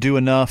didn't do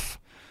enough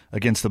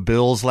against the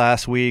Bills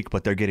last week,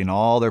 but they're getting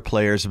all their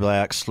players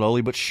back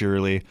slowly but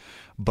surely.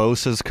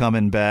 Bosa's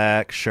coming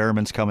back.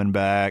 Sherman's coming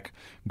back.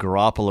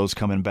 Garoppolo's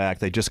coming back.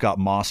 They just got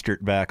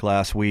Mostert back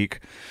last week.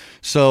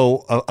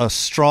 So a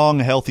strong,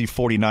 healthy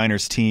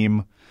 49ers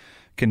team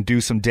can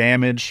do some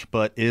damage,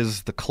 but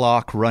is the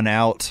clock run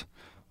out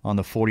on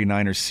the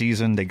 49ers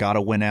season? They got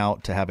to win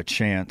out to have a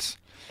chance.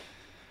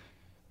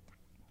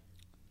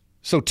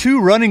 So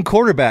 2 running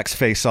quarterbacks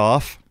face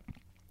off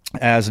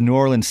as New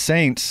Orleans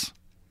Saints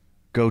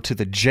go to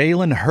the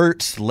Jalen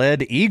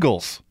Hurts-led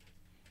Eagles.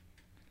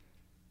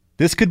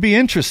 This could be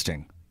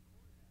interesting.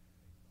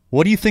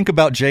 What do you think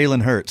about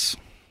Jalen Hurts?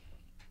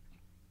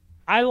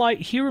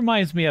 He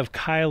reminds me of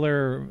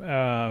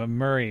Kyler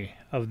Murray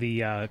of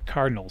the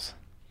Cardinals.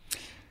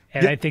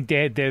 And I think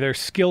their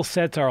skill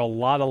sets are a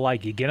lot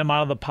alike. You get them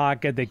out of the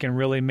pocket, they can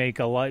really make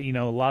a lot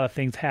of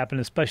things happen,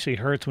 especially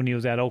Hurts when he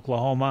was at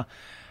Oklahoma.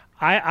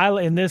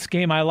 In this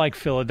game, I like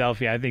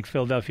Philadelphia. I think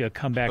Philadelphia will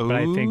come back, but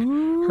I think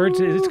Hurts,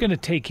 it's going to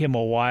take him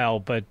a while.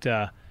 But,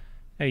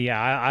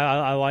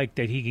 I like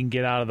that he can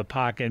get out of the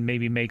pocket and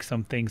maybe make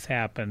some things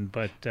happen.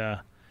 But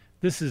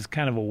this is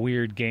kind of a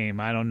weird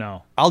game. I don't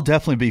know. I'll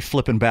definitely be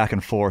flipping back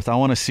and forth. I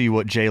want to see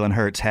what Jalen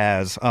Hurts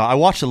has. I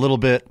watched a little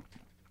bit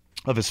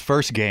of his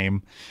first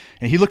game,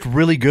 and he looked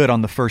really good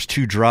on the first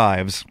 2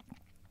 drives.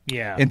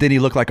 Yeah. And then he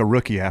looked like a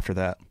rookie after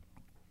that.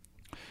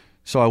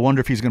 So I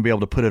wonder if he's going to be able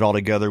to put it all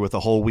together with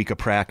a whole week of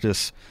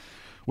practice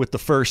with the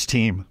first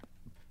team.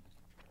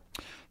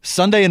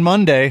 Sunday and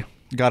Monday,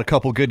 got a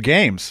couple good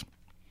games.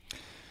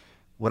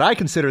 What I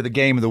consider the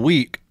game of the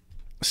week,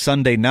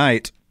 Sunday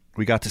night,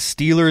 we got the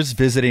Steelers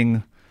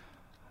visiting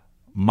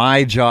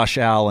my Josh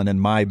Allen and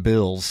my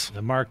Bills.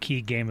 The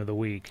marquee game of the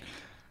week.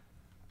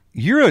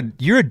 You're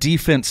a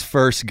defense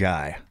first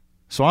guy,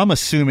 so I'm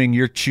assuming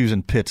you're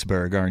choosing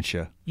Pittsburgh, aren't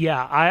you?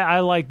 Yeah, I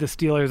like the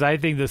Steelers. I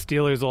think the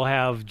Steelers will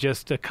have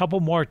just a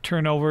couple more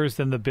turnovers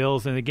than the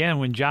Bills. And again,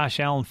 when Josh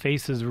Allen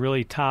faces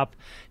really top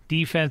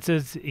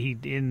defenses,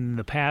 in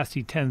the past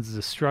he tends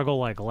to struggle,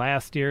 like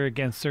last year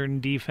against certain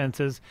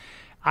defenses.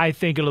 I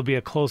think it'll be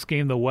a close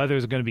game. The weather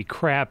is going to be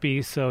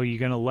crappy, so you're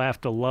going to have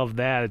to love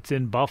that. It's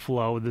in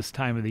Buffalo this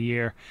time of the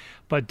year.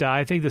 But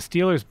I think the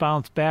Steelers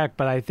bounce back,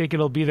 but I think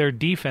it'll be their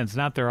defense,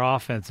 not their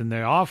offense. And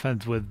their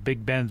offense with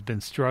Big Ben's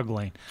been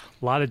struggling.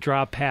 A lot of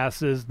drop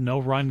passes, no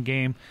run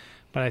game,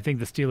 but I think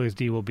the Steelers'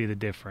 D will be the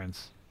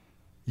difference.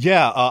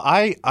 Yeah,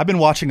 I've been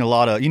watching a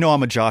lot of,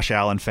 I'm a Josh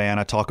Allen fan.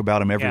 I talk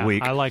about him every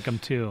week. I like him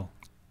too.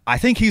 I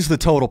think he's the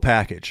total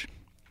package.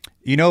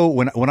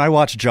 When I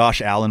watch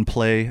Josh Allen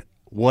play,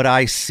 what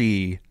I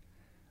see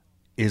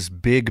is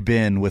Big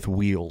Ben with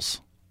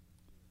wheels.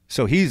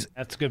 So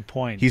that's a good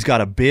point. He's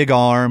got a big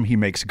arm. He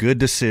makes good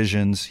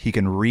decisions. He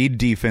can read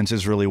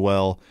defenses really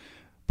well,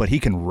 but he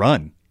can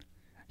run.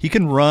 He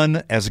can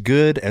run as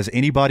good as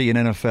anybody in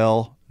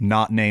NFL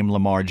not named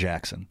Lamar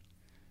Jackson.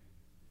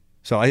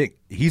 So I think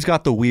he's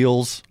got the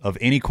wheels of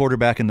any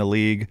quarterback in the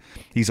league.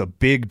 He's a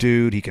big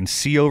dude. He can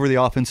see over the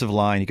offensive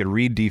line. He can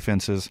read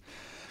defenses.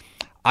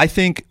 I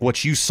think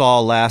what you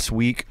saw last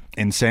week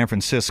in San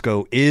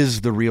Francisco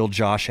is the real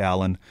Josh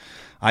Allen.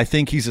 I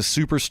think he's a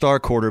superstar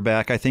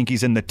quarterback. I think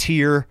he's in the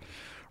tier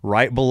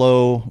right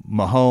below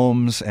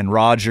Mahomes and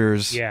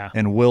Rodgers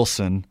and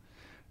Wilson.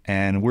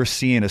 And we're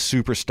seeing a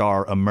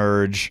superstar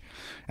emerge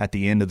at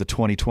the end of the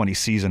 2020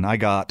 season. I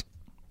got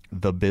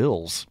the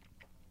Bills.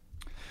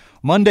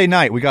 Monday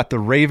night, we got the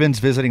Ravens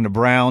visiting the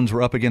Browns.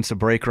 We're up against a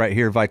break right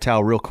here.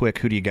 Vital, real quick,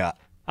 who do you got?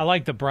 I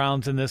like the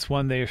Browns in this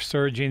one. They're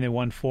surging. They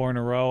won 4 in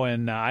a row,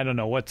 and I don't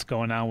know what's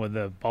going on with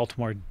the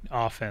Baltimore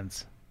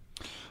offense.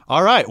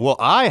 All right. Well,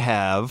 I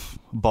have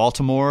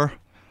Baltimore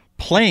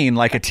playing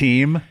like a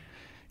team.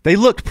 They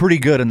looked pretty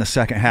good in the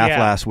second half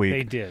last week.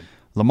 They did.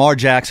 Lamar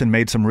Jackson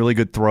made some really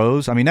good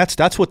throws. I mean,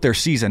 that's what their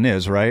season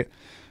is, right?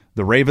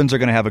 The Ravens are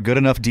going to have a good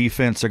enough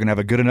defense. They're going to have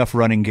a good enough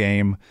running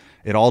game.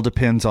 It all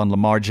depends on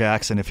Lamar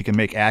Jackson if he can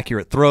make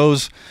accurate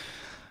throws.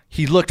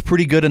 He looked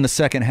pretty good in the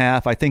second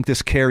half. I think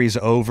this carries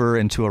over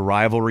into a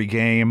rivalry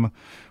game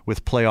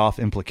with playoff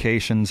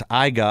implications.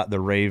 I got the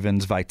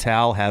Ravens.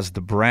 Vital has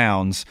the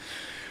Browns.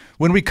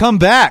 When we come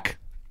back,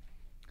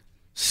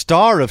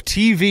 star of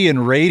TV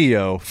and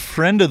radio,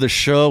 friend of the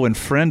show and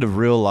friend of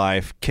real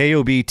life,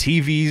 KOB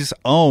TV's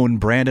own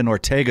Brandon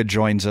Ortega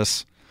joins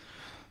us.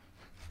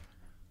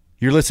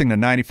 You're listening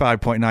to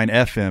 95.9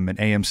 FM and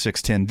AM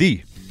 610,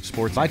 the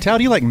Sports. Vital,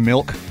 do you like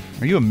milk?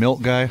 Are you a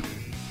milk guy?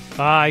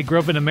 I grew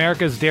up in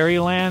America's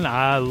Dairyland.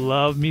 I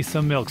love me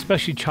some milk,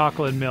 especially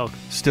chocolate milk.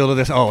 Still to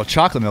this? Oh,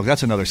 chocolate milk.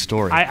 That's another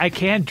story. I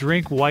can't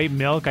drink white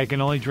milk. I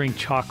can only drink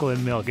chocolate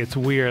milk. It's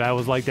weird. I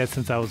was like that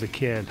since I was a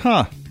kid.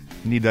 Huh.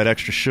 Need that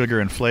extra sugar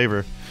and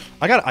flavor.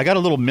 I got a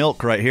little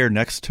milk right here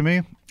next to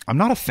me. I'm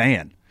not a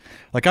fan.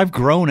 Like, I've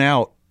grown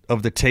out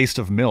of the taste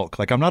of milk.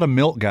 Like, I'm not a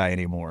milk guy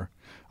anymore.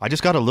 I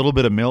just got a little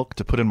bit of milk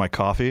to put in my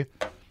coffee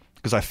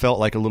because I felt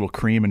like a little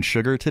cream and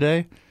sugar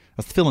today. I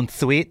was feeling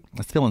sweet.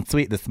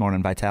 This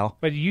morning, Vital.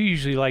 But you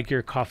usually like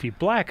your coffee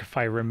black, if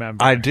I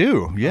remember. I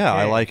do. Yeah,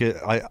 Okay. I like it.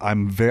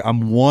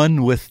 I'm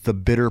one with the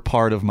bitter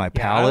part of my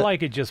palate. I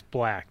like it just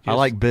black. I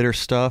like bitter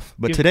stuff.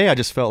 But today I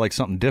just felt like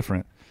something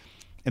different.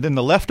 And then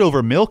the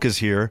leftover milk is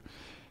here,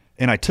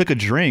 and I took a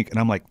drink, and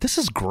I'm like, this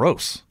is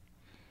gross.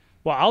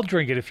 Well, I'll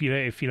drink it if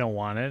you don't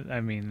want it.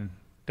 I mean,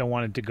 don't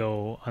want it to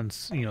go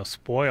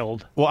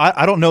spoiled. Well,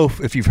 I don't know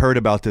if you've heard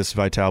about this,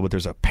 Vital, but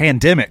there's a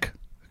pandemic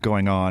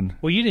going on.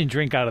 Well, you didn't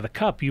drink out of the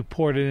cup. You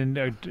poured it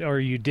in, or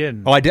you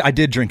didn't. Oh, I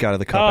did drink out of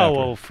the cup. Oh, after.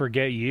 well,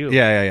 forget you.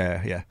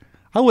 Yeah.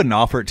 I wouldn't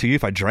offer it to you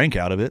if I drank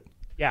out of it.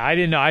 Yeah, I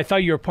didn't know. I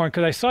thought you were pouring,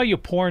 because I saw you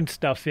pouring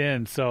stuff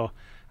in, so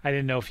I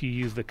didn't know if you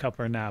used the cup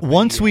or not.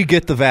 Once we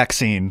get the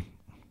vaccine,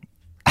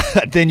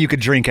 then you could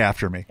drink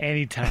after me.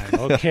 Anytime.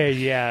 Okay,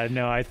 yeah.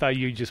 No, I thought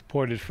you just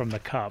poured it from the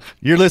cup.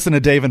 You're listening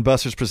to Dave and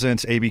Buster's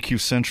Presents ABQ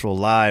Central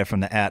live from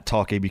the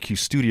 @Talk ABQ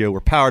studio.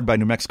 We're powered by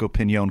New Mexico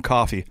Pinon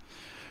Coffee.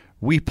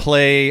 We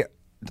play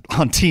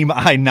on Team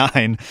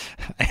I-9,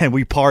 and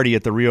we party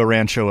at the Rio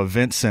Rancho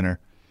Event Center.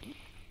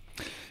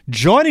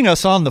 Joining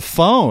us on the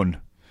phone,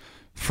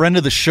 friend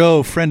of the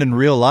show, friend in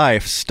real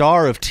life,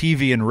 star of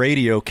TV and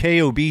radio,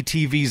 KOB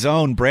TV's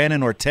own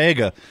Brandon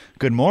Ortega.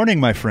 Good morning,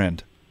 my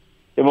friend.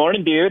 Good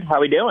morning, dude.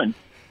 How we doing?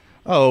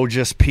 Oh,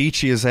 just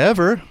peachy as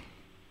ever.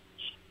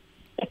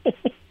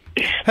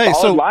 Hey,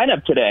 Solid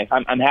lineup today.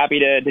 I'm happy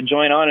to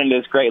join on in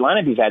this great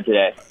lineup you've had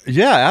today.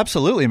 Yeah,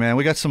 absolutely, man.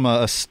 We got some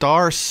a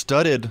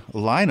star-studded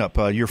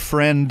lineup. Your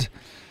friend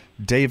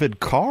David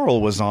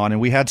Carl was on,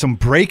 and we had some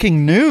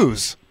breaking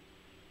news.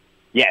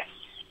 Yes.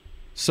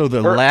 So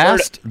the Heard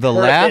last a bit of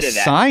that.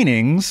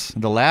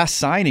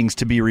 signings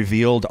to be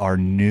revealed are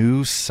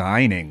new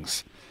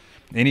signings.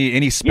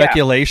 Any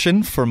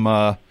speculation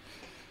from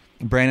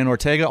Brandon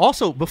Ortega?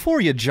 Also,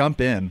 before you jump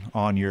in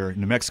on your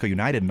New Mexico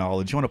United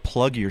knowledge, you want to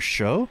plug your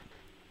show?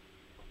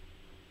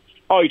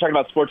 Oh, you're talking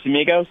about Sports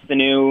Amigos, the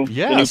new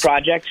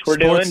project we're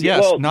doing?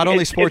 Yes, Well, not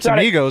only it's Sports not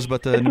Amigos,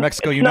 but the New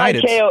Mexico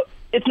United.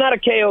 It's not a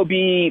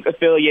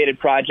KOB-affiliated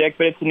project,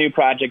 but it's a new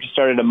project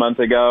started a month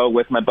ago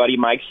with my buddy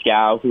Mike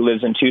Scow, who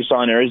lives in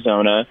Tucson,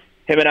 Arizona.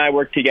 Him and I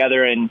worked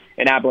together in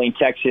Abilene,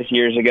 Texas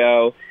years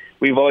ago.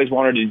 We've always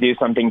wanted to do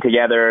something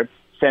together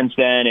since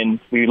then, and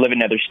we live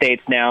in other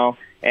states now.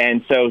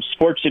 And so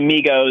Sports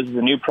Amigos is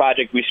a new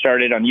project we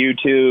started on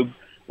YouTube,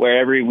 where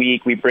every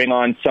week we bring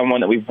on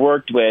someone that we've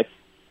worked with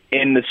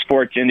in the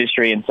sports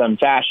industry in some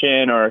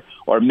fashion or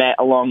met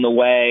along the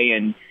way,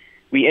 and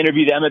we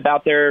interview them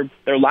about their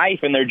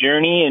life and their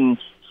journey. And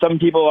some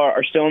people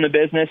are still in the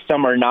business,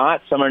 some are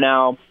not. Some are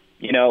now,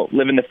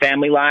 living the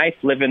family life,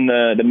 living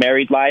the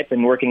married life,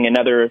 and working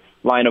another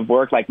line of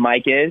work like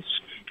Mike is.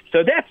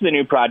 So that's the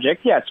new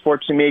project. Yeah,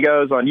 Sports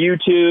Amigos on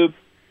YouTube.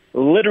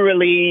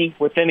 Literally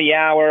within the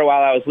hour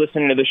while I was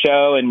listening to the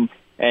show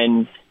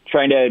and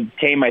trying to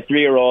tame my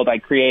 3-year-old, I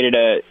created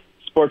a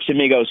Sports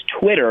Amigos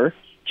Twitter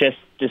just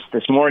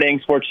this morning.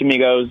 Sports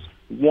Amigos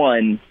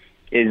 1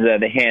 is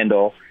the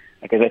handle,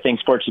 because I think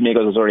Sports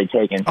Amigos was already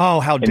taken.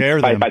 Oh, how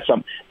dare them! By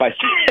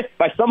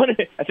someone,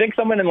 I think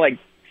someone in like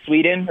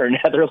Sweden or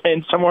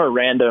Netherlands, somewhere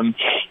random.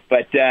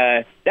 But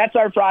that's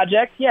our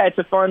project. Yeah, it's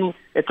a fun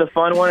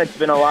one. It's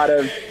been a lot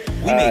of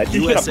it's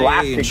been a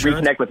blast to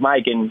reconnect with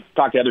Mike and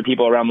talk to other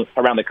people around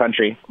the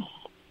country.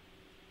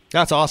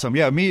 That's awesome.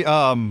 Yeah, me,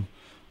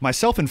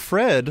 myself, and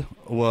Fred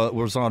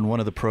was on one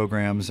of the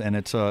programs, and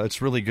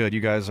it's really good.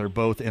 You guys are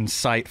both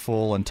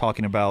insightful and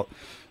talking about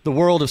the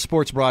world of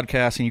sports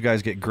broadcasting. You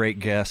guys get great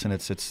guests, and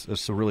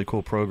it's a really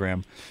cool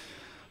program.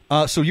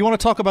 So you want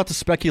to talk about the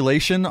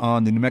speculation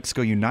on the New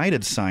Mexico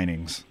United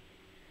signings?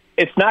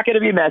 It's not going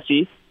to be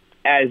messy,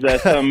 as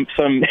some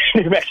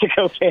New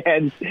Mexico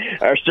fans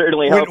are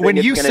certainly hoping when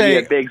it's you going to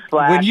be a big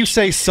splash. When you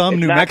say some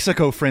New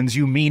Mexico friends,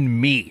 you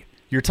mean me.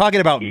 You're talking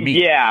about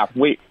me. Yeah,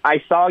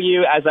 I saw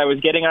you as I was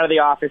getting out of the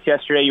office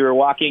yesterday. You were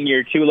walking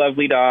your 2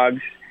 lovely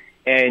dogs,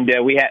 and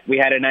we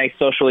had a nice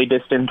socially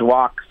distanced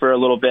walk for a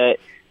little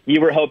bit.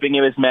 You were hoping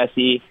it was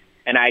messy,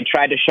 and I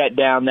tried to shut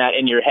down that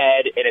in your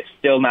head, and it's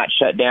still not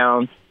shut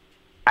down.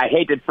 I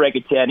hate to break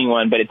it to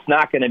anyone, but it's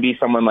not going to be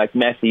someone like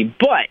Messi.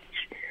 But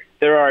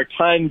there are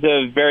tons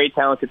of very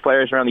talented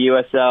players around the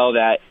USL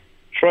that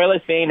Troy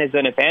Lesvane has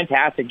done a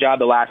fantastic job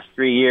the last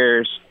 3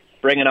 years,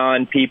 bringing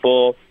on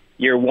people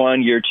year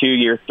 1, year 2,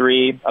 year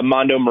 3.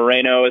 Armando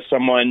Moreno is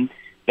someone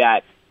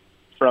that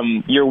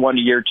from year 1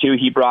 to year 2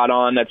 he brought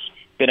on. That's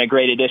been a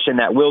great addition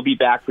that will be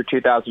back for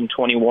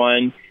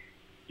 2021.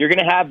 You're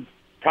going to have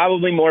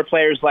probably more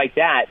players like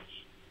that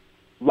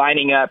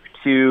lining up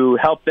to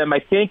help them. I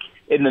think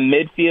in the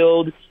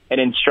midfield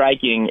and in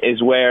striking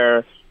is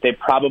where they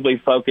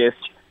probably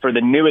focused for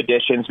the new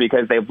additions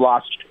because they've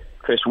lost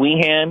Chris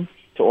Weehan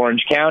to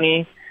Orange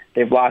County.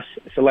 They've lost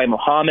Saleh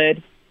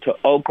Muhammad to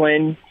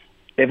Oakland.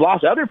 They've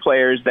lost other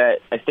players that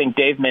I think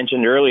Dave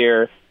mentioned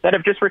earlier that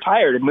have just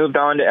retired and moved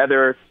on to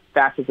other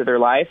facets of their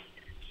life.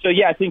 So,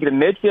 yeah, I think the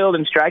midfield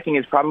and striking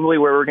is probably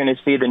where we're going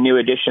to see the new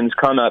additions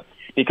come up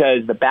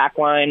because the back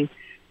line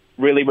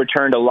really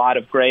returned a lot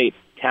of great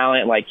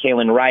talent like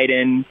Kalen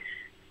Ryden,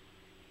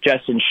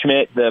 Justin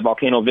Schmidt, the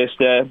Volcano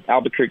Vista,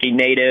 Albuquerque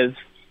native.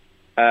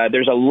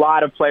 There's a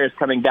lot of players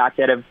coming back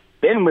that have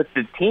been with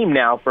the team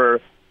now for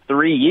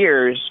 3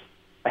 years,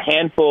 a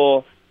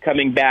handful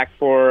coming back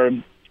or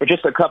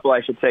just a couple,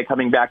 I should say,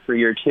 coming back for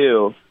year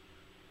 2.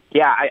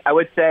 Yeah, I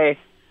would say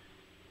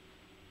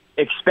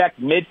expect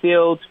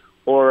midfield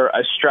or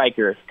a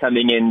striker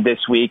coming in this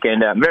week,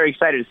 and I'm very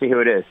excited to see who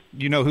it is.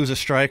 You know who's a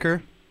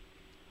striker?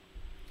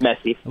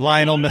 Messi.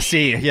 Lionel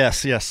Messi,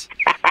 yes.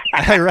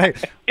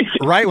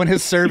 Right when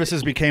his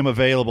services became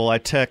available, I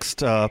text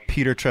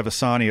Peter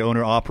Trevisani,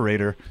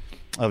 owner-operator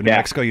of New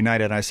Mexico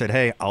United, and I said,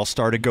 hey, I'll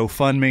start a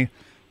GoFundMe.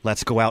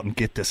 Let's go out and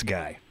get this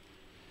guy.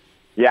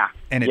 Yeah,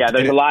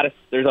 there's a lot of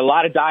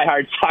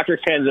diehard soccer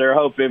fans that are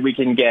hoping we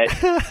can get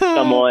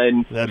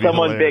someone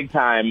big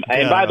time.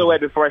 And by the way,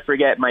 before I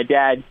forget, my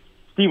dad,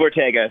 Steve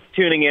Ortega,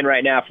 tuning in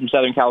right now from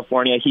Southern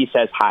California. He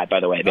says hi, by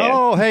the way, man.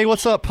 Oh, hey,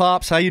 what's up,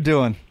 Pops? How you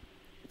doing?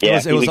 Yeah,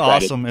 it was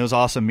awesome. It was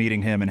awesome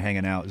meeting him and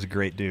hanging out. He was a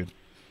great dude.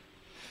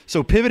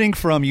 So pivoting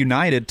from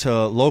United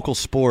to local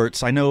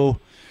sports, I know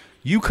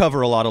you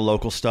cover a lot of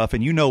local stuff,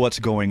 and you know what's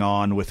going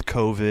on with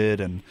COVID.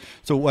 And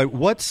so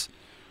what's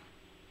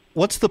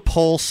the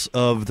pulse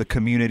of the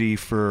community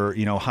for,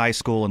 high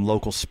school and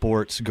local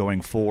sports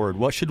going forward?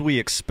 What should we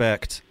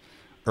expect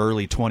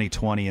early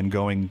 2020 and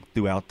going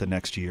throughout the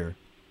next year?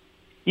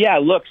 Yeah,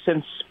 look,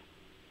 since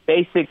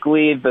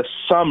basically the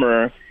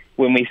summer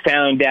when we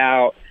found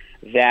out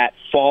that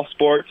fall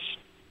sports,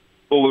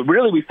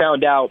 we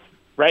found out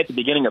right at the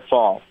beginning of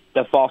fall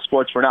that fall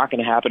sports were not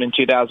going to happen in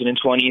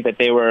 2020, that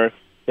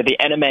the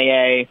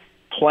NMAA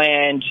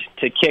planned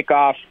to kick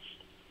off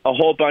a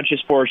whole bunch of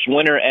sports,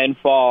 winter and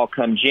fall,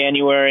 come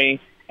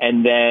January,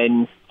 and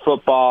then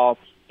football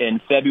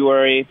in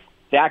February.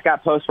 That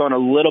got postponed a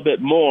little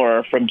bit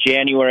more from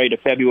January to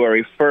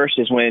February 1st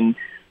is when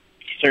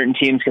certain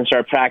teams can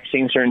start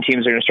practicing, certain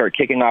teams are going to start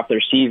kicking off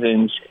their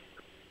seasons.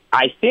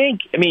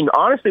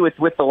 Honestly,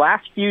 with the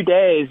last few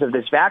days of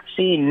this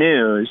vaccine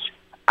news,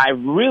 I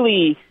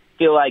really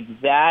feel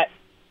like that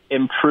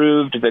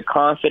improved the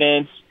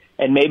confidence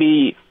and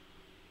maybe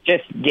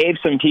just gave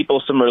some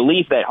people some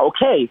relief that,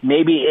 okay,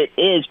 maybe it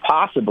is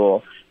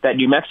possible that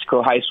New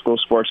Mexico high school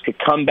sports could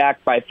come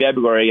back by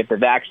February if the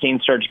vaccine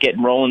starts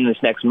getting rolling this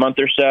next month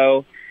or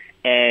so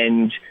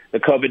and the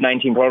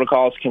COVID-19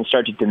 protocols can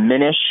start to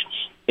diminish,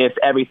 if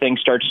everything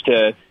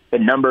the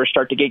numbers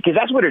start to get, because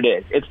that's what it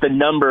is. It's the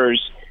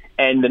numbers,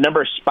 and the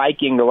numbers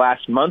spiking the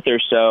last month or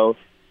so.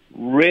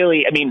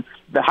 Really,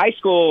 the high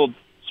school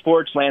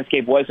sports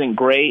landscape wasn't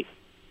great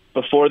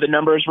before the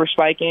numbers were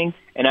spiking,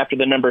 and after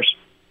the numbers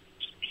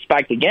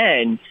spiked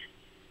again,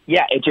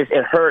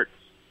 it hurt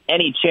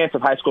any chance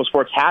of high school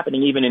sports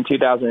happening even in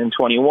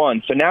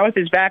 2021. So now with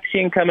this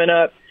vaccine coming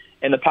up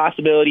and the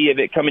possibility of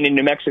it coming in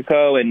New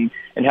Mexico and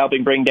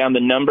helping bring down the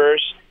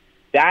numbers,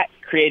 that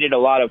created a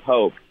lot of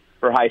hope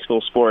for high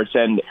school sports.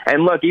 And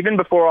look, even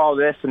before all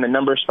this and the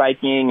numbers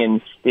spiking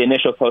and the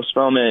initial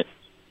postponement,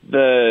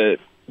 the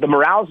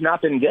morale's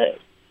not been good.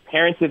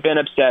 Parents have been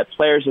upset.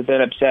 Players have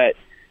been upset.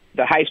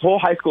 The whole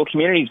high school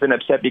community has been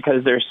upset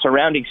because there's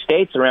surrounding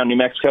states around New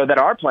Mexico that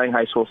are playing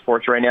high school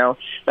sports right now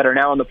that are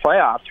now in the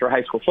playoffs for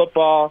high school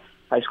football,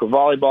 high school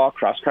volleyball,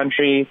 cross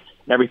country,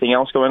 and everything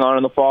else going on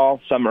in the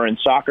fall. Some are in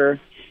soccer.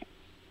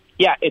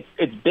 Yeah,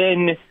 there's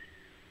been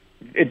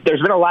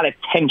a lot of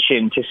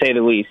tension, to say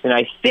the least, and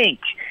I think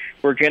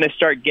we're going to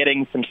start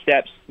getting some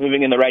steps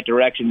moving in the right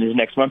direction in the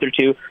next month or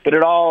two, but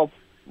it all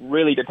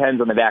really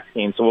depends on the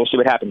vaccine, so we'll see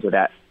what happens with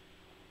that.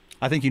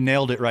 I think you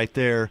nailed it right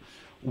there.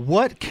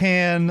 What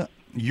can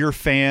your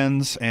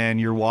fans and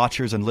your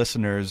watchers and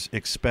listeners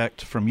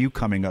expect from you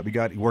coming up?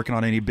 You working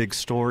on any big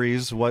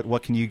stories?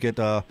 What can you get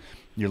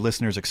your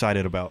listeners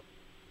excited about?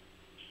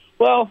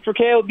 Well, for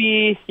KOB,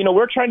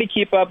 we're trying to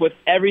keep up with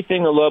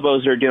everything the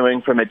Lobos are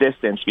doing from a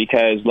distance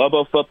because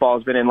Lobo football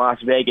has been in Las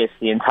Vegas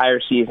the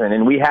entire season,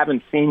 and we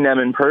haven't seen them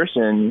in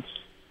person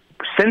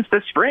since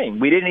the spring.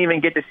 We didn't even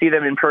get to see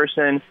them in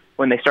person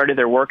when they started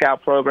their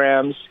workout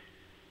programs,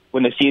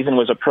 when the season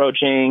was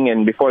approaching,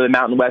 and before the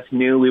Mountain West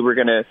knew we were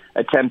going to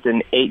attempt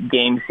an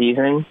 8-game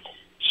season.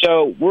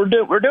 So we're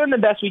doing the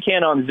best we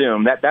can on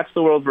Zoom. That's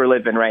the world we're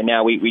living right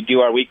now. We do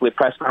our weekly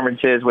press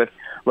conferences with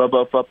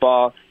Lobo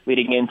football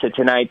leading into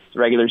tonight's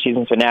regular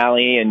season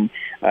finale, and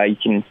you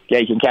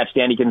can catch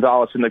Danny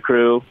Gonzalez and the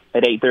crew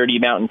at 8:30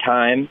 Mountain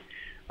Time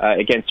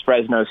against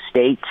Fresno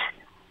State,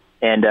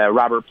 and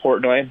Robert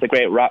Portnoy, the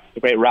great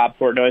Rob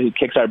Portnoy, who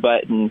kicks our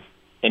butt in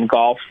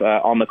golf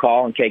on the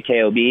call on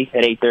KKOB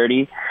at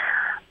 8:30.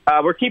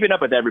 We're keeping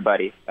up with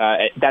everybody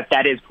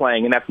that is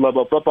playing, and that's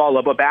Lobo football,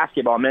 Lobo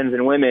basketball, men's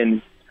and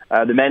women's,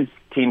 The men's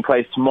team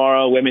plays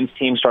tomorrow. Women's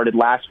team started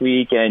last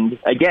week, and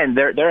again,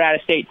 they're out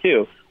of state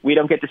too. We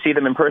don't get to see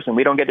them in person.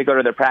 We don't get to go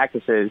to their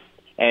practices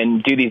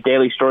and do these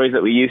daily stories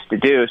that we used to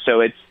do.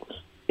 So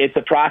it's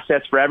a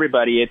process for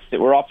everybody.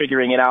 We're all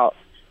figuring it out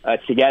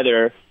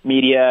together,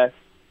 media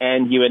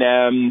and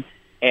UNM,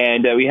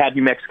 and we had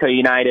New Mexico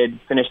United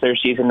finish their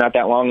season not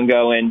that long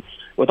ago. And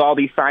with all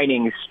these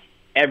signings,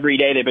 every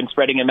day they've been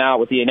spreading them out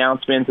with the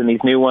announcements and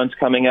these new ones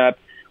coming up.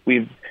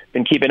 We've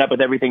been keeping up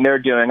with everything they're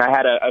doing. I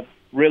had a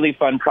really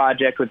fun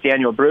project with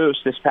Daniel Bruce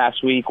this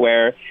past week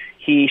where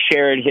he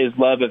shared his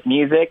love of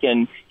music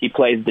and he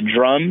plays the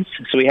drums.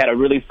 So we had a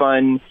really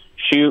fun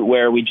shoot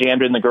where we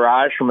jammed in the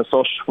garage from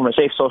a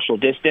safe social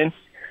distance.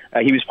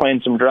 He was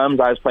playing some drums,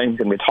 I was playing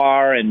some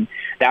guitar, and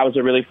that was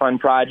a really fun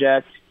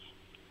project.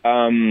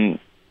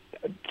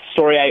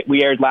 Story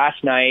we aired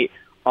last night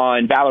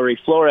on Valerie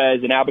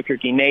Flores, an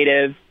Albuquerque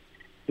native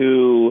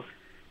who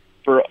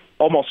for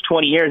almost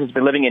 20 years has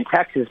been living in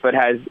Texas but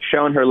has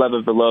shown her love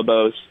of the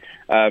Lobos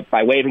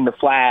by waving the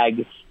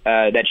flag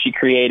that she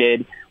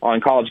created on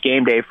College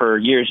Game Day for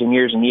years and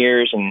years and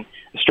years. And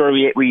the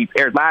story we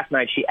aired last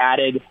night, she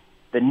added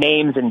the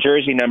names and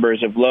jersey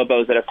numbers of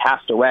Lobos that have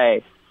passed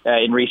away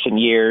in recent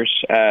years,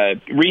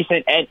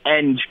 recent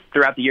and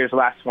throughout the years, the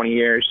last 20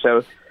 years.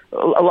 So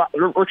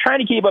we're trying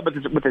to keep up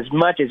with as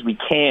much as we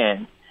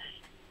can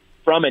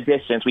from a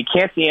distance. We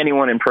can't see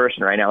anyone in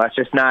person right now. That's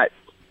just not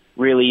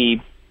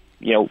really,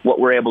 what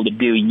we're able to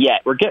do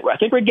yet. I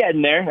think we're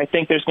getting there. I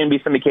think there's going to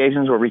be some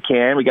occasions where we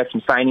can. We got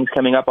some signings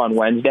coming up on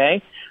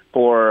Wednesday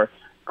for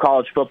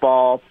college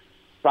football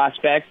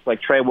prospects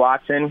like Trey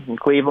Watson from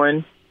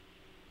Cleveland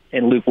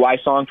and Luke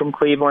Wysong from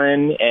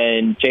Cleveland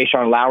and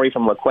Jay-Sean Lowry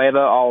from La Cueva,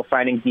 all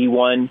signing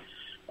D1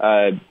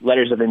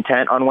 letters of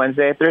intent on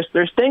Wednesday.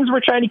 There's things we're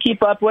trying to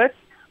keep up with,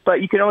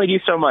 but you can only do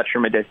so much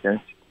from a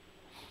distance.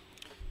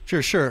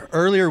 Sure.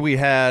 Earlier we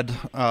had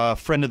a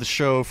friend of the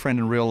show, friend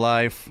in real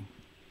life,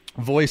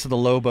 voice of the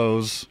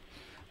Lobos,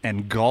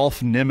 and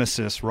golf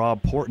nemesis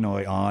Rob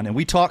Portnoy on, and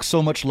we talked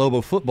so much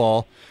Lobo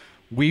football,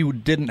 we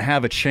didn't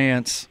have a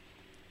chance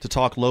to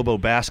talk Lobo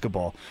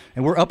basketball.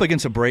 And we're up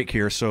against a break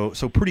here, so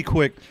pretty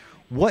quick,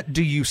 what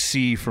do you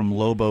see from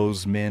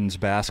Lobos men's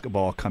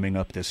basketball coming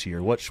up this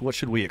year? What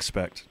should we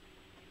expect?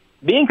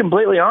 Being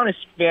completely honest,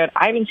 man,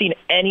 I haven't seen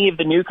any of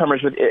the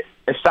newcomers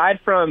aside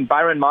from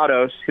Byron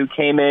Matos, who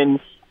came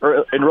in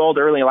or enrolled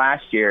early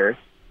last year.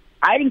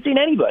 I haven't seen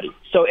anybody.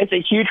 So it's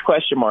a huge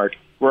question mark.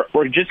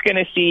 We're just going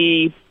to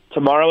see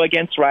tomorrow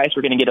against Rice.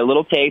 We're going to get a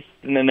little taste,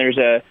 and then there's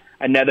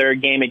another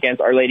game against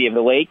Our Lady of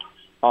the Lake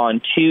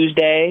on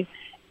Tuesday.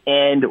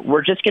 And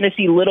we're just going to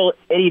see little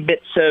itty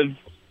bits of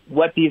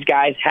what these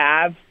guys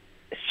have.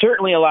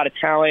 Certainly a lot of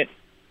talent,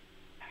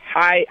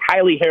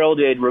 highly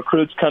heralded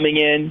recruits coming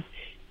in,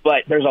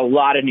 but there's a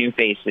lot of new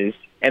faces.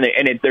 And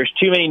there's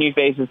too many new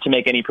faces to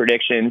make any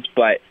predictions,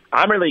 but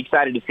I'm really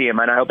excited to see them,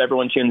 and I hope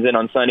everyone tunes in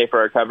on Sunday for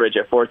our coverage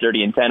at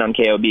 4:30 and 10 on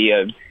KOB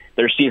of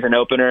their season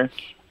opener.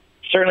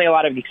 Certainly a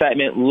lot of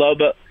excitement.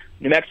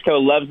 New Mexico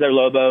loves their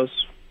Lobos.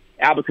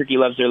 Albuquerque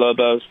loves their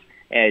Lobos.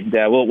 And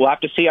we'll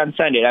have to see on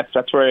Sunday.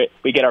 That's where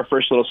we get our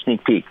first little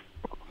sneak peek.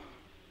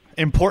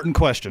 Important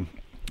question.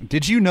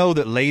 Did you know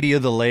that Lady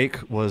of the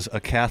Lake was a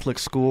Catholic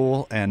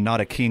school and not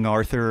a King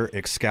Arthur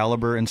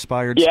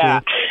Excalibur-inspired school?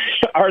 Yeah,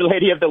 Our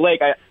Lady of the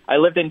Lake. I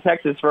lived in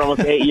Texas for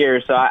almost 8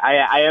 years, so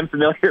I am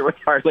familiar with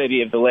Our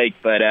Lady of the Lake.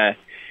 But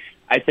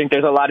I think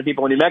there's a lot of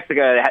people in New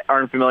Mexico that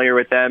aren't familiar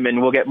with them,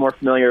 and we'll get more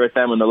familiar with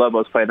them when the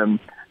Lobos play them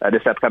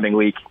this upcoming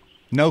week.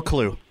 No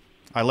clue.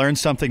 I learned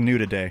something new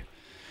today.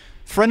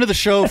 Friend of the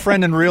show,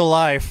 friend in real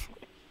life,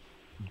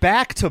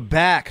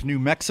 back-to-back New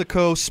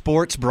Mexico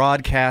Sports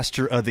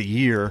Broadcaster of the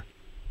Year,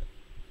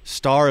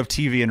 star of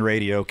TV and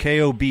radio,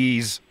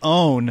 KOB's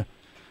own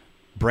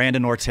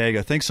Brandon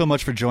Ortega. Thanks so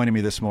much for joining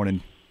me this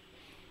morning.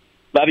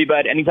 Love you,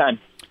 bud. Anytime.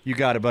 You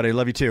got it, buddy.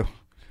 Love you too.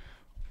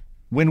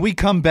 When we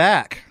come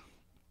back,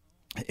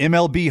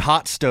 MLB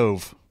Hot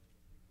Stove.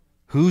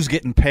 Who's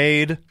getting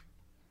paid?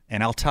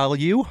 And I'll tell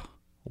you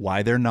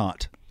why they're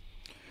not.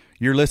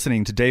 You're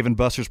listening to Dave &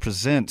 Buster's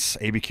Presents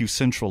ABQ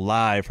Central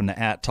live from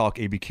the @Talk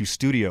ABQ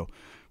studio.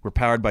 We're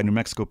powered by New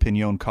Mexico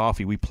Pinon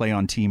Coffee. We play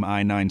on Team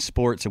I-9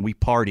 Sports, and we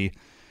party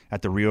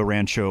at the Rio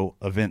Rancho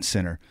Event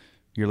Center.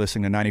 You're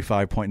listening to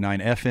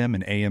 95.9 FM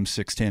and AM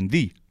 610,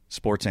 the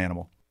Sports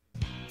Animal.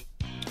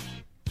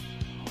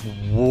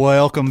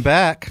 Welcome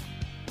back.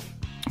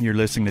 You're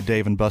listening to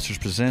Dave & Buster's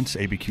Presents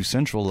ABQ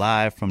Central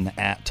live from the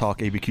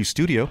 @Talk ABQ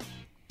studio.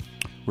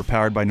 We're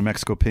powered by New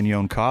Mexico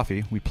Pinon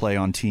Coffee. We play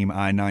on Team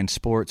I-9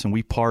 Sports, and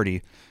we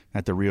party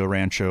at the Rio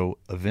Rancho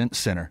Event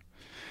Center.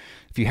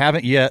 If you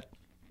haven't yet,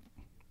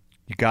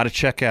 you got to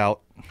check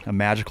out A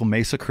Magical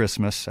Mesa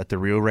Christmas at the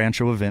Rio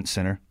Rancho Event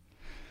Center.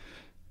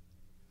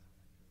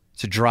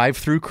 It's a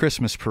drive-through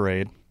Christmas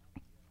parade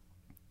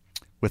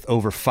with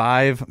over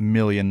 5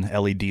 million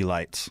LED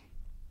lights.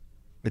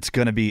 It's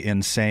going to be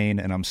insane,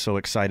 and I'm so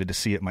excited to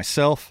see it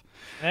myself.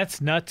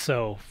 That's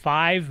nutso.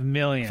 5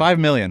 million. 5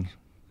 million.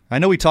 I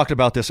know we talked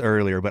about this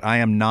earlier, but I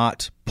am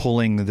not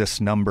pulling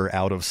this number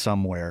out of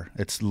somewhere.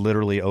 It's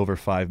literally over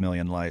 5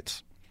 million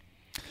lights.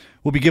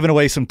 We'll be giving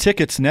away some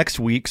tickets next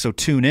week, so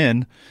tune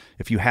in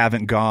if you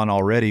haven't gone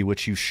already,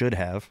 which you should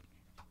have.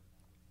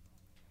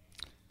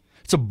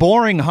 It's a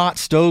boring hot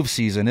stove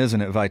season,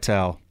 isn't it,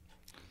 Vital?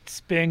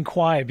 It's been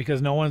quiet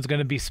because no one's going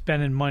to be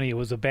spending money. It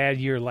was a bad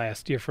year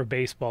last year for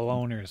baseball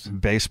owners.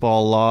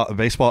 Baseball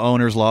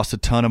owners lost a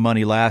ton of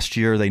money last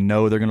year. They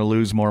know they're going to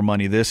lose more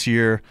money this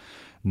year.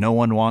 No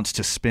one wants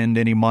to spend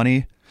any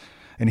money.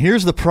 And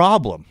here's the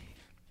problem.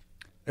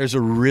 There's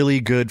a really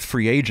good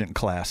free agent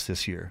class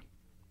this year.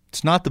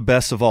 It's not the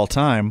best of all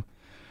time,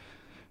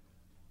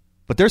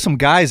 but there's some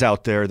guys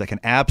out there that can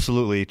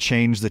absolutely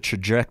change the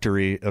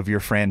trajectory of your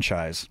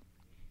franchise.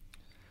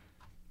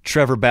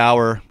 Trevor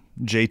Bauer,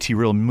 JT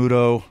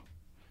Realmuto,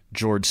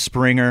 George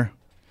Springer.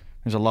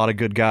 There's a lot of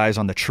good guys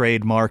on the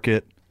trade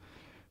market.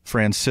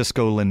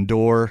 Francisco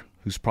Lindor,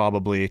 who's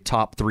probably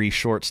top 3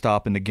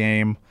 shortstop in the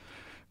game.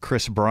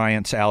 Chris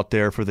Bryant's out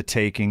there for the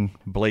taking.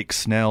 Blake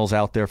Snell's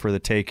out there for the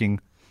taking.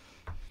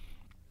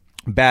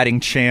 Batting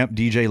champ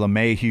DJ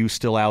LeMahieu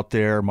still out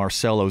there.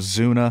 Marcell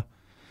Ozuna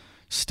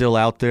still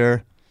out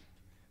there.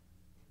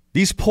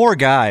 These poor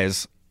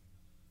guys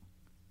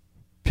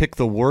pick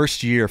the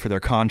worst year for their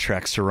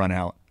contracts to run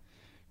out.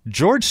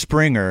 George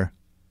Springer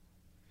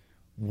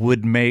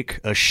would make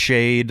a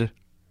shade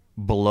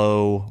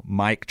below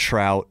Mike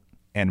Trout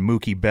and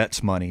Mookie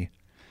Betts money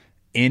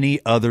any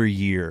other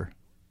year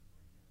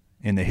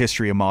in the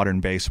history of modern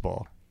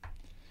baseball.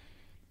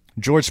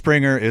 George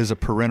Springer is a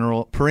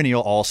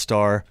perennial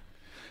all-star.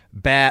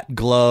 Bat,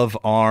 glove,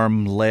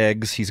 arm,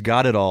 legs, he's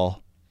got it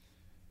all.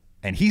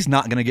 And he's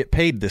not going to get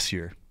paid this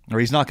year, or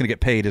he's not going to get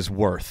paid his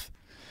worth.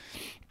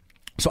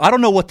 So I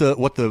don't know what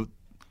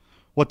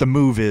the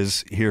move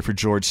is here for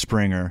George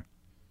Springer,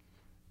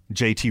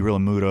 JT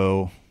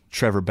Realmuto,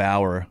 Trevor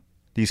Bauer,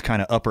 these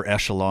kind of upper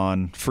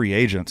echelon free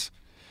agents.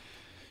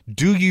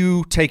 Do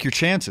you take your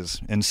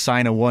chances and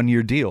sign a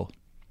 1-year deal?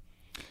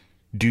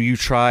 Do you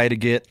try to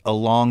get a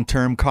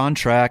long-term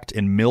contract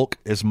and milk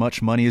as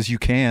much money as you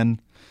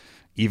can,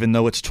 even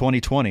though it's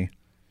 2020?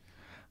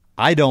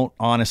 I don't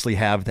honestly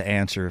have the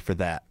answer for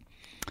that.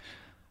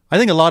 I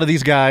think a lot of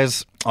these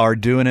guys are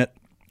doing it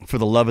for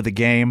the love of the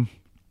game.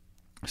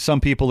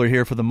 Some people are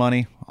here for the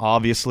money,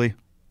 obviously.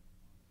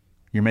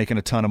 You're making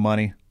a ton of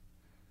money.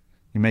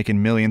 You're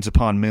making millions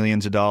upon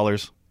millions of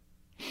dollars.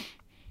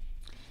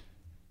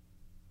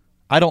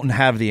 I don't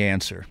have the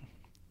answer.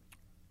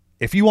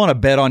 If you want to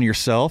bet on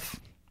yourself,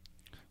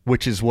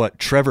 which is what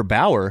Trevor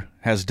Bauer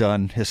has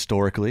done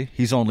historically,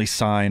 he's only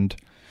signed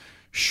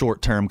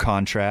short-term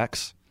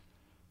contracts,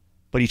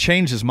 but he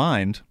changed his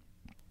mind,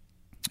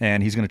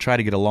 and he's going to try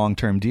to get a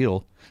long-term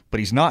deal, but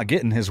he's not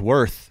getting his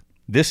worth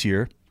this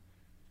year.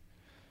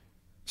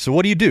 So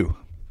what do?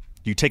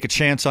 You take a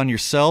chance on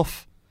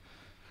yourself,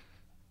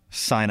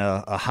 sign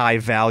a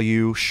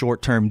high-value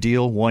short-term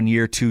deal, 1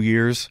 year, 2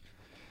 years,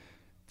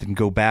 then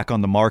go back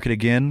on the market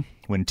again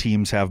when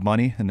teams have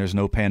money and there's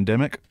no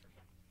pandemic?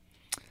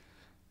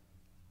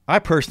 I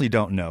personally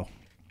don't know.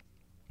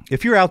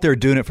 If you're out there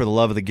doing it for the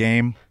love of the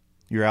game,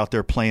 you're out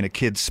there playing a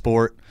kid's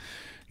sport,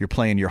 you're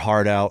playing your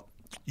heart out,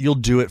 you'll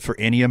do it for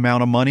any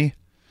amount of money.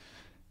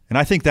 And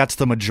I think that's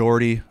the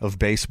majority of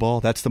baseball.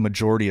 That's the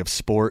majority of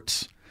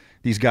sports.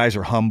 These guys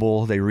are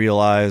humble. They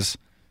realize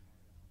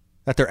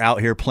that they're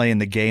out here playing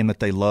the game that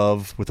they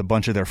love with a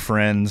bunch of their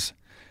friends.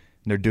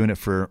 And they're doing it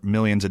for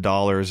millions of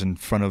dollars in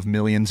front of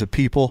millions of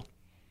people,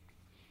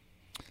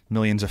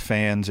 millions of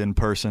fans in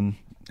person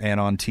and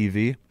on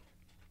TV.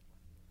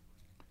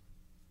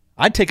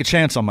 I'd take a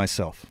chance on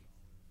myself,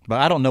 but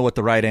I don't know what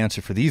the right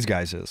answer for these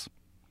guys is.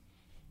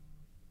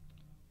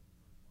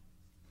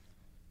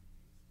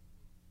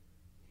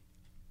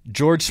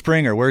 George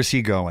Springer, where's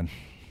he going?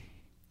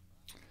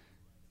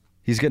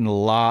 He's getting a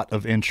lot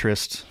of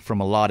interest from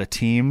a lot of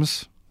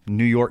teams.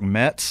 New York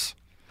Mets,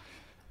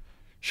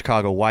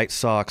 Chicago White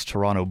Sox,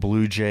 Toronto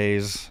Blue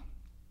Jays,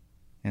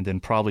 and then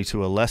probably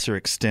to a lesser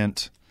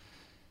extent,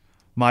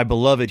 my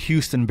beloved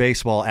Houston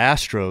baseball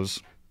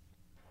Astros,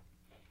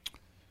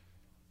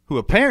 who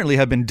apparently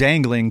have been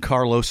dangling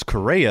Carlos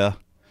Correa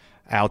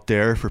out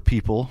there for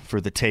people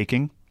for the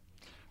taking,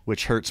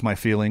 which hurts my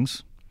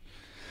feelings.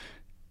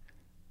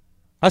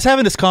 I was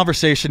having this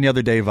conversation the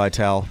other day,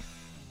 Vital.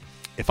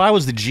 If I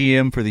was the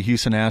GM for the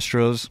Houston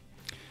Astros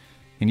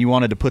and you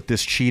wanted to put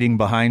this cheating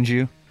behind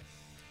you,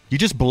 you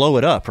just blow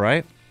it up,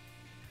 right?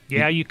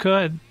 Yeah, you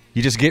could.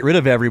 You just get rid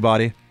of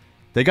everybody.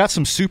 They got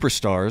some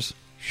superstars.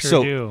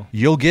 Sure do.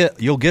 You'll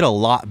get a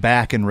lot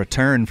back in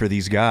return for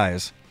these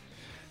guys.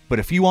 But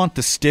if you want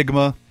the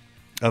stigma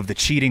of the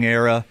cheating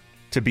era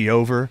to be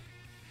over,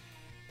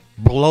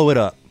 blow it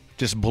up.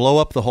 Just blow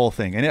up the whole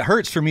thing. And it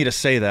hurts for me to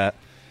say that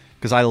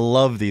because I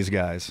love these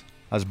guys.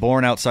 I was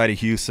born outside of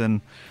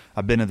Houston.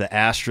 I've been to the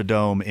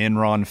Astrodome,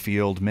 Enron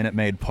Field, Minute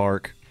Maid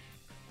Park.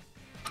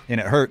 And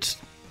it hurts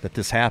that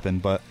this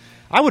happened, but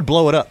I would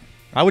blow it up.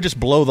 I would just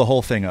blow the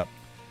whole thing up.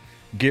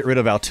 Get rid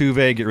of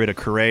Altuve, get rid of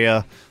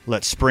Correa,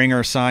 let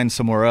Springer sign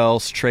somewhere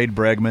else, trade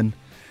Bregman,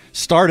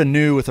 start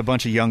anew with a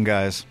bunch of young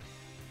guys.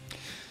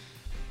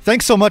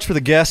 Thanks so much for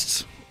the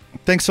guests.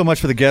 Thanks so much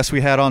for the guests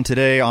we had on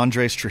today.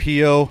 Andres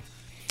Trujillo,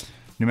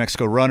 New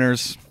Mexico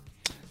Runners,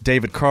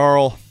 David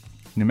Carl,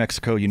 New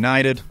Mexico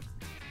United,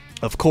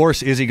 of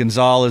course, Izzy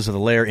Gonzalez of the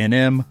Lair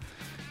NM,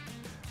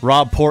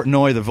 Rob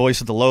Portnoy, the voice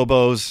of the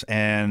Lobos,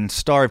 and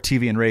star of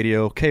TV and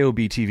radio, KOB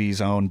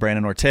TV's own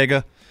Brandon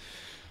Ortega.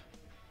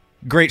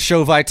 Great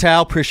show,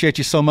 Vital. Appreciate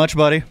you so much,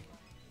 buddy.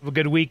 Have a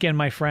good weekend,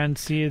 my friend.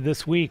 See you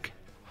this week.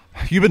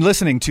 You've been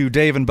listening to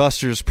Dave and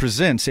Buster's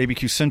Presents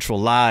ABQ Central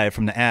live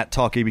from the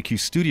 @Talk ABQ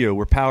studio.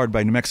 We're powered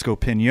by New Mexico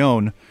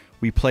Pinon.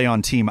 We play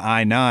on Team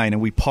I-9,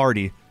 and we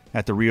party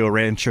at the Rio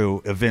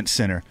Rancho Event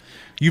Center.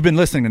 You've been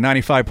listening to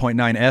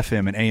 95.9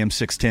 FM and AM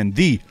 610,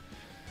 the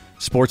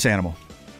Sports Animal.